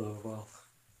Breath of the Wild.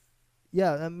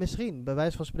 Ja, misschien, bij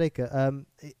wijze van spreken.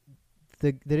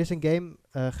 Er is een game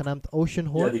genaamd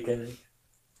Oceanhorn. Ja, die ken ik.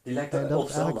 Die lijkt en op dat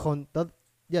is Zelda. eigenlijk gewoon,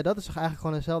 dat is toch eigenlijk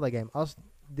gewoon een Zelda game.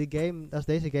 Als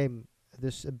deze game,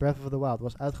 dus Breath of the Wild,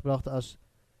 was uitgebracht als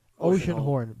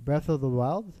Oceanhorn Breath of the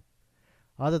Wild,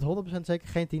 had het 100% zeker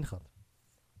geen 10 gehad.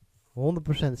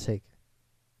 100% zeker.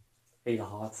 Hele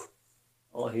hard.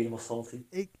 Al helemaal salty.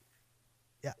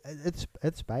 Ja,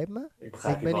 het spijt me. Ik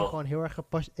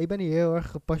ben hier heel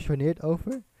erg gepassioneerd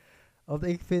over. Want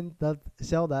ik vind dat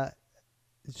Zelda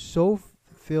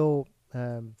zoveel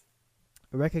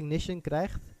recognition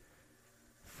krijgt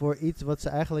voor iets wat ze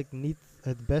eigenlijk niet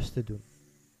het beste doen.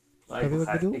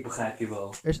 Ik begrijp je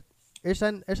wel.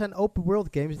 Er zijn open world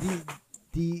games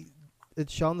die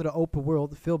het genre open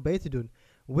world veel beter doen.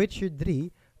 Witcher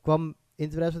 3 kwam in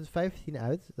 2015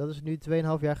 uit. Dat is nu 2,5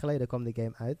 jaar geleden kwam die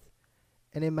game uit.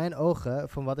 En in mijn ogen,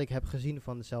 van wat ik heb gezien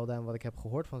van Zelda en wat ik heb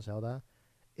gehoord van Zelda,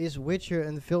 is Witcher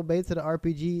een veel betere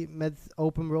RPG met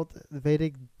open world, weet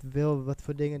ik veel wat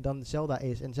voor dingen, dan Zelda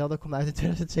is. En Zelda kwam uit in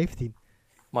 2017.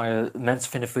 Maar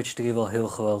mensen vinden Witcher 3 wel heel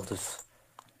geweldig, dus...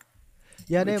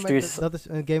 Ja, nee, maar dat is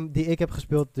een game die ik heb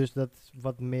gespeeld, dus dat is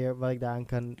wat meer wat ik daaraan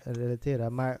kan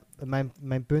relateren. Maar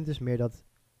mijn punt is meer dat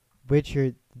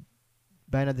Witcher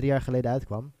bijna 3 jaar geleden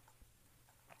uitkwam.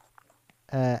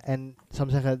 En zou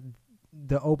ik zeggen,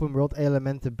 de open world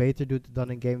elementen beter doet dan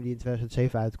een game die in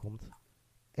 2007 uitkomt.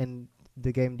 En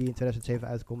de game die in 2007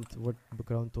 uitkomt, wordt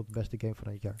bekroond tot de beste game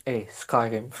van het jaar.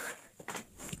 Skyrim.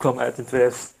 Die kwam uit in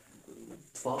 2012.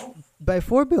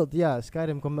 Bijvoorbeeld, ja,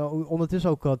 Skyrim kwam ondertussen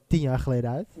ook al 10 jaar geleden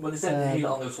uit. Maar die zijn een hele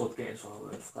andere soort games van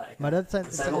vergelijken. Maar dat zijn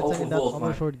inderdaad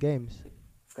andere soort games.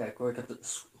 Kijk hoor, ik heb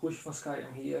het hoesje van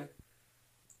Skyrim hier.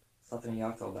 Staat er een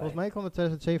jaartal bij. Volgens mij kwam het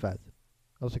 2007 uit.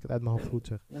 Als ik het uit mijn hoofd goed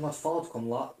zeg. Ja, maar het Fallout kwam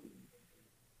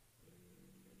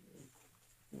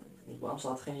Waarom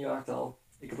staat er geen jaartal?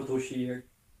 Ik heb het hoesje hier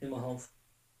in mijn hand.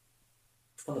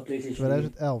 Van de PlayStation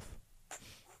 2011.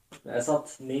 Ja, het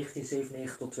staat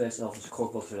 1997 tot 2011, dus ik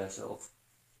gok wel 2011.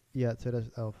 Ja,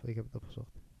 2011. Ik heb het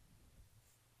opgezocht.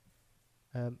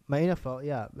 Maar in ieder geval,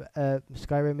 ja.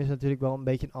 Skyrim is natuurlijk wel een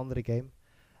beetje een andere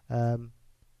game.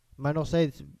 Maar nog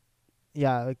steeds,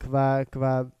 ja,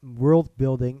 qua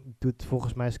worldbuilding doet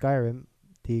volgens mij Skyrim,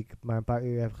 die ik maar een paar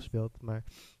uur heb gespeeld, maar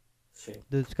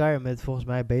doet Skyrim het volgens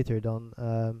mij beter dan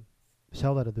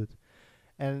Zelda dat doet.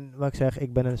 En wat ik zeg,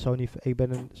 ik ben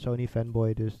een Sony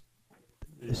fanboy, dus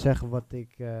zeg wat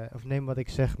ik, of neem wat ik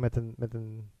zeg met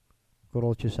een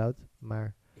korreltje zout,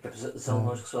 maar... Ik heb zelf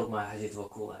nooit gespeeld, maar hij ziet er wel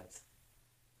cool uit.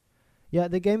 Ja,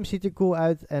 de game ziet er cool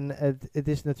uit en het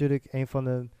is natuurlijk een van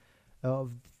de...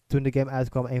 toen de game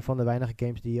uitkwam, een van de weinige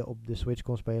games die je op de Switch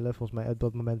kon spelen. Volgens mij op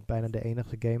dat moment bijna de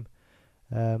enige game.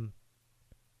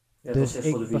 Ja, dus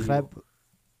ik begrijp...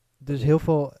 Dus heel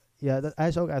veel... Ja, hij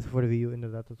is ook uit voor de Wii U,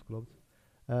 inderdaad, dat klopt.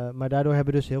 Maar daardoor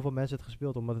hebben dus heel veel mensen het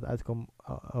gespeeld, omdat het uitkwam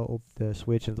op de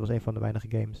Switch. En het was een van de weinige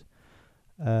games.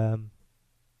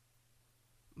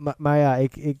 Maar ja,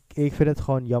 ik vind het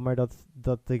gewoon jammer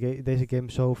dat deze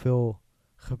game zoveel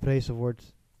geprezen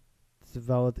wordt.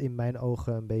 Terwijl het in mijn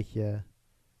ogen een beetje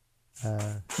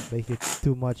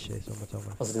too much is, om het zo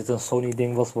maar. Als dit een Sony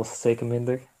ding was het zeker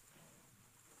minder.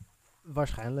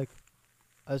 Waarschijnlijk.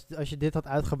 Als je dit had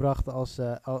uitgebracht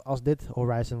als dit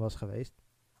Horizon was geweest,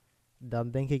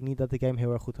 dan denk ik niet dat de game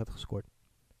heel erg goed had gescoord.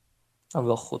 Nou,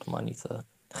 wel goed, maar niet,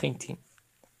 geen 10.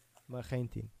 Maar geen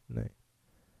 10, nee.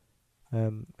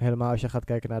 Helemaal als je gaat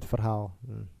kijken naar het verhaal.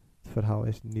 Het verhaal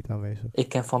is niet aanwezig. Ik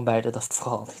ken van beide dat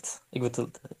verhaal niet. Ik weet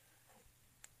het.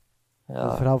 Ja.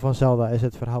 Het verhaal van Zelda is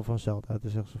het verhaal van Zelda. Het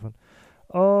is echt zo van...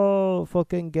 Oh,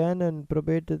 fucking Ganon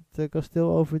probeert het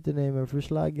kasteel over te nemen.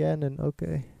 Versla Ganon,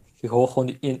 oké. Je hoort gewoon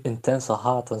die intense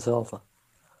haat en Zelda.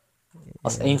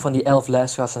 Als Ja, een van die 11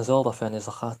 luisteraars een Zelda-fan is,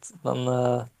 dan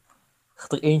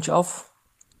gaat er eentje af.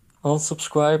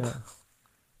 Unsubscribe. Ja,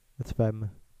 het spijt me.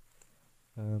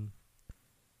 Ehm,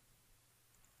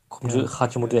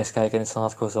 Gaat je moeder eens kijken en is een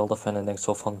hardcore Zelda-fan en denkt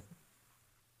zo van...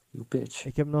 You bitch.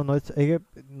 ik heb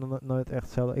nooit echt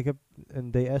Zelda. Ik heb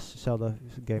een DS Zelda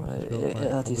game gespeeld. Maar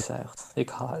Ja, die is echt.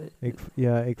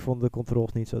 ik vond de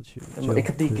controls niet zo chill. Ik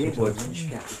heb die Dus Game ik Boy zou- Advance,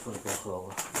 ja, die vond ik wel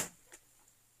geweldig.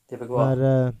 Die heb ik wel.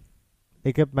 Maar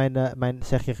ik heb mijn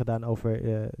zegje gedaan over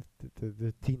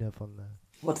de tienen van...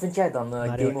 Wat vind jij dan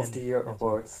Mario Game of the Year en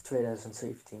Award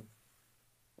 2017?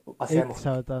 Als jij ik mocht...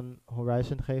 zou het aan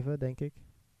Horizon geven, denk ik.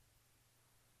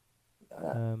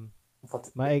 eh,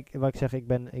 wat, Maar wat ik zeg, ik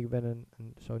ben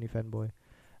een Sony fanboy.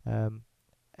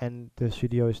 En de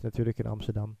studio is natuurlijk in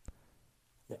Amsterdam.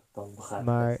 ja, dan begrijp ik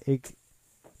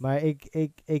Maar het.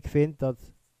 ik vind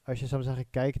dat als je zou zeggen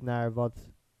kijkt naar wat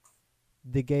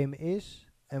de game is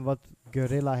en wat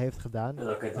Guerrilla heeft gedaan.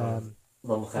 Ja, oké, dan En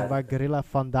begrijp waar ik het. Guerrilla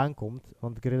vandaan komt.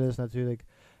 Want Guerrilla is natuurlijk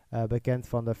bekend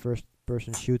van de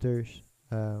first-person shooters,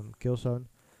 Killzone.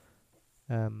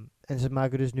 En ze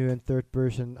maken dus nu een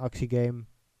third-person actiegame,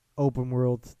 open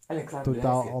world, En een klein totaal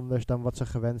bedrijfje. anders dan wat ze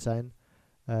gewend zijn.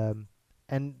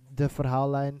 En de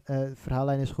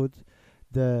verhaallijn is goed.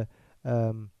 De,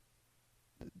 ehm,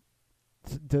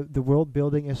 de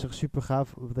worldbuilding is er super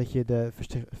gaaf. Dat je de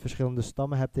verschillende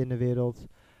stammen hebt in de wereld.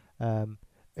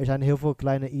 Er zijn heel veel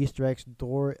kleine easter eggs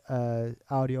door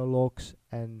audiologs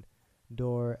en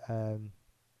door...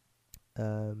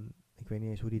 ik weet niet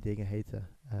eens hoe die dingen heten.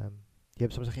 Je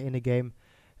hebt soms zeggen in de game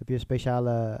heb je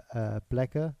speciale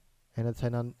plekken. En dat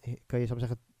zijn dan, kan je soms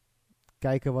zeggen,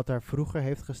 kijken wat daar vroeger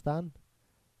heeft gestaan.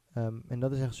 En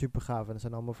dat is echt super gaaf. En dat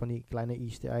zijn allemaal van die kleine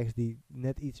easter eggs die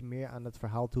net iets meer aan het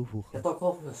verhaal Je toevoegen. hebt ook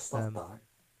wel een stad Ehm, daar.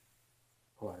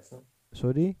 Horizon.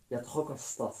 Sorry? Je hebt toch ook een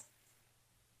stad?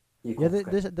 Die je Ja,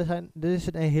 kon dit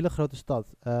is een hele grote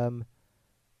stad. Eén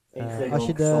reden als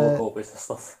je waarom ik zo de- koop is de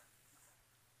stad.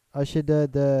 Als je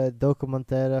de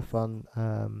documentaire van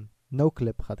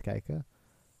NoClip gaat kijken,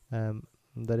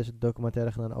 daar is een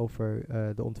documentaire gedaan over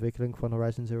de ontwikkeling van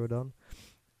Horizon Zero Dawn.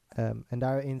 En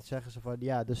daarin zeggen ze van,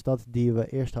 ja, de stad die we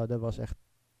eerst hadden was echt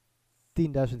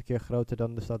 10.000 keer groter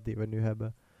dan de stad die we nu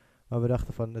hebben. Maar we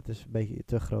dachten van, het is een beetje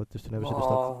te groot, dus toen hebben ze de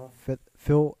stad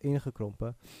veel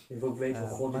ingekrompen. Je wil ook weten hoe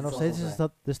groot Maar die nog stad steeds zal is zijn.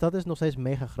 de stad is nog steeds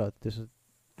mega groot. Dus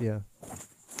ja.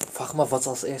 Vraag me af wat ze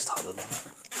als eerst hadden dan.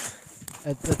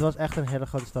 Het was echt een hele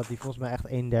grote stad die volgens mij echt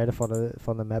 1/3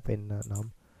 van de map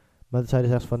innam. Maar toen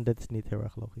zeiden ze echt van, dit is niet heel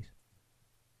erg logisch.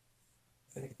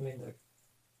 Vind ik het minder.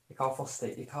 Ik hou van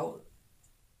steden. Ik hou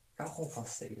gewoon van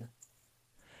steden.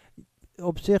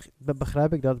 Op zich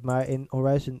begrijp ik dat, maar in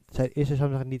Horizon is er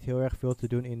soms niet heel erg veel te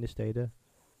doen in de steden.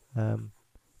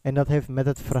 En dat heeft met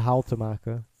het verhaal te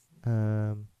maken.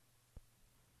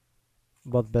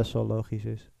 Wat best wel logisch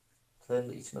is.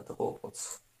 Alleen iets met de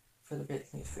robots. Verder weet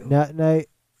ik niet veel. Nee,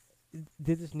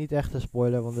 dit is niet echt een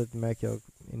spoiler, want dat merk je ook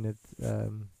in het...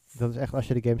 dat is echt als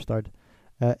je de game start.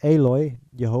 Aloy,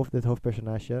 het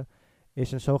hoofdpersonage,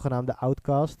 is een zogenaamde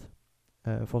outcast.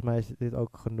 Volgens mij is dit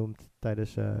ook genoemd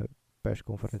tijdens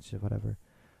persconferenties of whatever.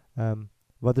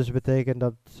 Wat dus betekent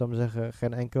dat, zal ik maar zeggen,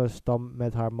 geen enkele stam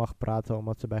met haar mag praten,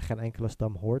 omdat ze bij geen enkele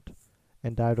stam hoort.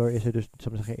 En daardoor is er dus,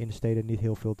 zal ik maar zeggen, in de steden niet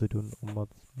heel veel te doen,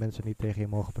 omdat mensen niet tegen je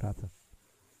mogen praten.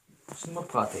 Dus niemand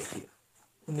praat tegen je.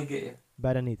 Negeer.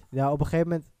 Bijna niet. Ja, op een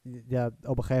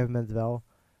gegeven moment wel.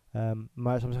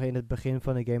 Maar soms in het begin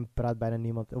van de game praat bijna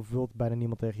niemand, of wil bijna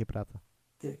niemand tegen je praten.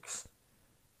 Diks.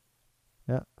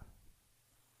 Ja.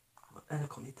 En ik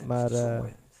kon niet Maar, dat is zo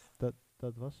mooi.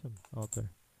 Dat was hem,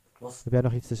 Alter. Was, Heb jij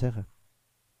nog iets te zeggen?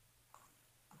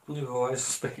 ik wil nu Horizon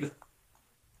spelen.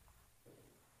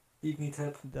 Die ik niet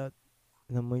heb.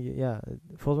 Dan moet je, ja,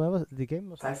 volgens mij was die game...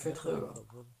 was 45 euro.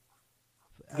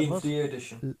 Hij Game of was the Year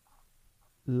Edition.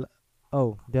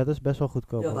 Oh, ja, dat is best wel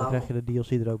goedkoop, Ja, want dan krijg je de DLC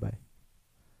er ook bij.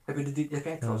 Heb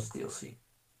jij trouwens DLC?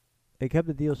 Ik heb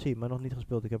de DLC, maar nog niet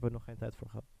gespeeld. Ik heb er nog geen tijd voor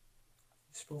gehad.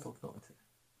 Je speelt ook nooit. Hè?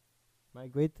 Maar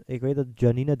ik weet dat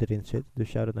Janina erin zit, dus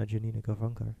shout-out naar Janina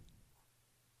Gavankar. Ik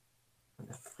ben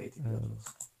echt vergeten wie dat was.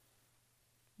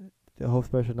 De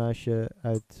hoofdpersonage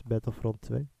uit Battlefront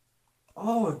 2.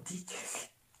 Oh, die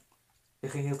chick. Je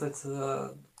ging heel tijd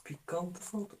pikante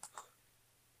foto's.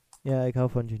 Ja, ik hou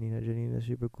van Janina. Janina is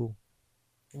super cool.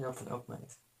 Ja, van elk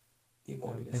meid. Die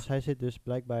mooi En is. zij zit dus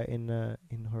blijkbaar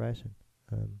in Horizon.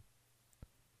 Van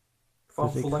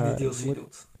dus hoe ik lang ga- die DLC ik moet-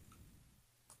 doet.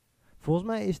 Volgens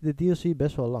mij is de DLC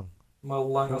best wel lang. Maar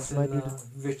lang volgens als mij in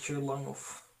duurt Witcher lang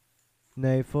of...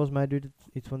 Nee, volgens mij duurt het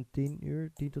iets van 10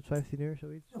 uur, 10 tot 15 uur,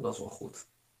 zoiets. Ja, dat is wel goed.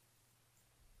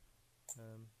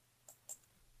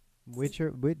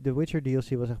 De Witcher DLC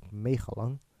was echt mega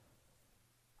lang.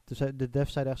 Toen de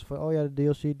devs zeiden echt zo van, oh ja, de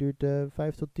DLC duurt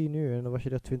 5 tot 10 uur. En dan was je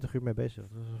er 20 uur mee bezig.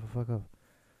 Dat was van fuck off.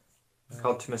 Ik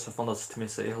hou tenminste van dat ze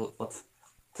tenminste heel wat...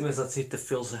 Tenminste dat ze niet te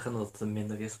veel zeggen dat het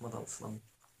minder is, maar dat is dan...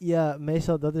 Ja,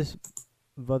 meestal dat is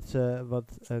wat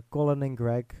Colin en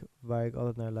Greg, waar ik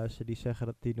altijd naar luister,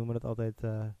 die noemen dat altijd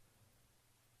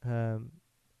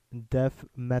dev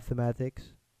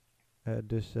mathematics.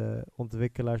 Dus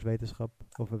ontwikkelaarswetenschap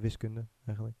of wiskunde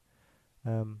eigenlijk.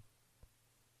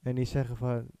 En die zeggen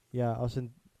van, ja, als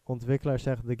een ontwikkelaar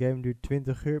zegt de game duurt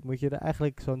 20 uur, moet je er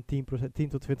eigenlijk zo'n 10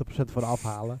 tot 20% van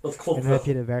afhalen. Dat klopt En dan heb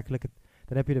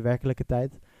je de werkelijke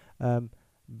tijd.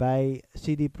 Bij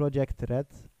CD Projekt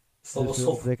Red, dus de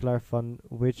ontwikkelaar van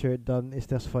Witcher, dan is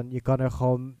het echt van, je kan er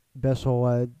gewoon best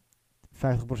wel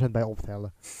 50% bij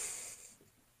optellen.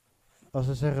 Als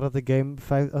ze zeggen dat de game,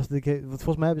 want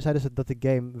volgens mij zeiden ze dat de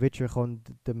game Witcher gewoon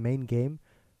de main game,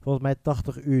 volgens mij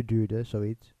 80 uur duurde,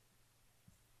 zoiets.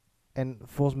 En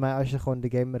volgens mij als je gewoon de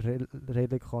game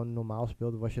redelijk gewoon normaal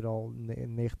speelde, was je er al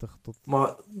 90 tot...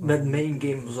 Maar met main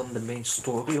game was dan de main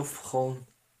story of gewoon...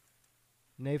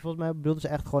 Nee, volgens mij bedoelden ze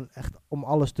echt gewoon om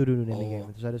alles te doen in de game.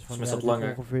 Toen zeiden ze van, is ja, dat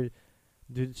langer? ongeveer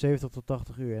duurt 70 tot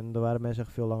 80 uur. En daar waren mensen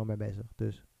echt veel langer mee bezig.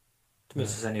 Dus.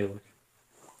 Tenminste, ze zijn eerlijk.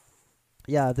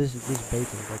 Ja, het is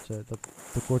beter dat het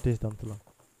te kort is dan te lang.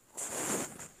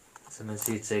 Er zijn mensen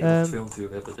die het zeker nog 200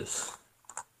 uur hebben, dus...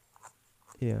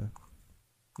 Ja.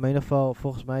 Maar in ieder geval,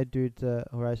 volgens mij duurt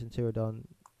Horizon Zero Dawn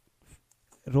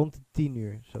rond de 10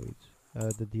 uur, zoiets.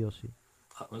 De DLC.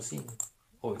 Gaan we zien.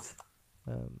 Ooit.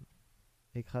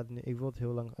 Ik wil het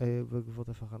heel lang... ik wil het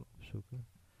even gaan opzoeken.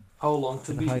 How long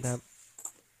to beat?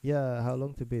 Ja, How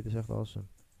Long to Beat is echt awesome.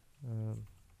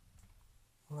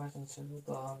 Horizon Zero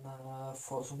Dawn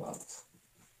Frozen Wild.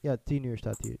 Ja, 10 uur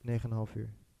staat hier. 9,5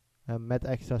 uur. Met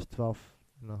extra's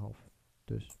 12,5.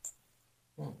 Dus.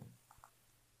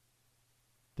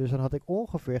 Dus dan had ik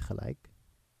ongeveer gelijk.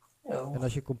 Ja, En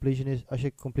als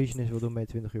je completionist wil doen, ben je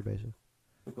 20 uur bezig.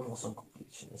 ik ben wel zo'n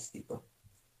completionist type.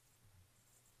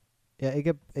 Ja,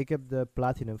 ik heb de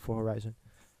Platinum voor Horizon.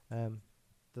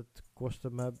 Dat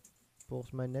kostte me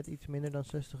volgens mij net iets minder dan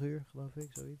 60 uur, geloof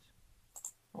ik, zoiets.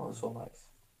 Oh, dat is wel nice.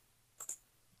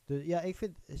 Dus ja, ik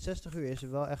vind 60 uur is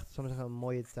wel echt, zal ik zeggen, een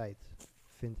mooie tijd,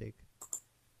 vind ik.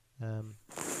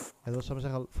 Het was, zal ik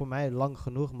zeggen, voor mij lang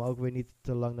genoeg, maar ook weer niet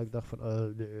te lang dat ik dacht van,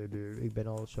 ik ben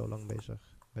al zo lang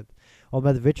bezig.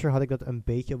 Met Witcher had ik dat een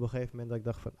beetje op een gegeven moment, dat ik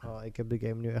dacht van, ik heb de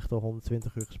game nu echt al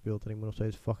 120 uur gespeeld en ik moet nog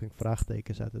steeds fucking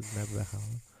vraagtekens uit het map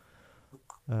weghalen.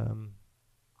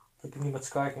 Heb je niet met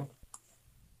Skyrim?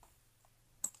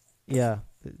 Ja.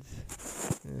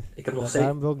 Ik heb nog steeds...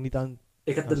 Daarom wil ik niet aan...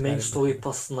 Ik heb de main story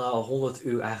pas na 100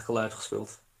 uur eigenlijk al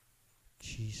uitgespeeld.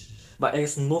 Jesus. Maar er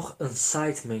is nog een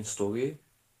side main story.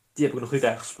 Die heb ik nog niet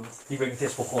uitgespeeld. Die ben ik niet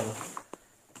eens begonnen.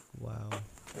 Wauw.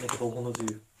 En ik heb al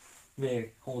 100 uur.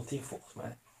 Meer, 110 volgens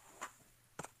mij.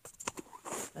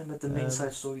 En met de main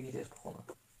side story niet eens begonnen.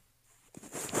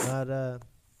 Maar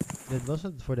dit was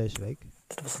het voor deze week.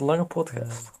 Het was een lange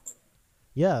podcast.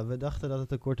 Ja, we dachten dat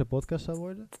het een korte podcast zou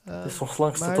worden. Het is ons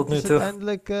langste maar tot nu het is toe.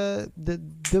 uiteindelijk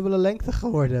de dubbele lengte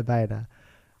geworden bijna.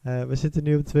 We zitten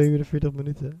nu op 2 uur en 40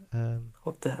 minuten.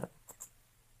 What the hell?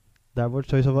 Daar wordt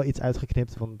sowieso wel iets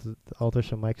uitgeknipt, want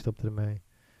Alters en Mike stopte ermee.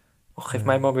 Oh, geef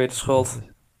mij maar weer de schuld.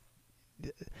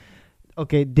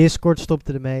 Oké, Discord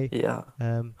stopte ermee. Ja,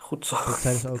 goed zo. Dat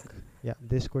zeiden ze ook. Ja,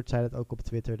 Discord zei het ook op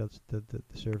Twitter dat de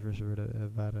servers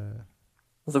waren...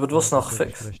 Ze hebben het wel snel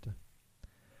gefixt.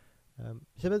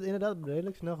 Ze hebben het inderdaad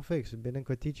redelijk snel gefixt. Binnen een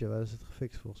kwartiertje was het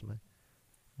gefixt volgens mij.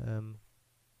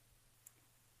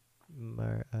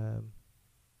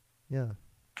 Ja,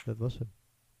 dat was hem.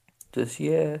 Dus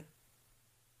yeah.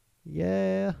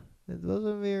 Yeah, dit was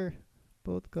hem weer.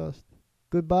 Podcast.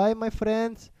 Goodbye my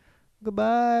friends.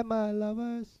 Goodbye my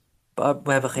lovers.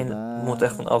 We moeten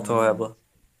echt een outro hebben.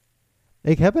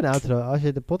 Ik heb een outro. Als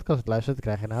je de podcast luistert,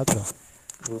 dan krijg je een outro.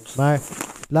 Oeps. Maar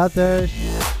later.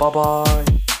 Bye bye.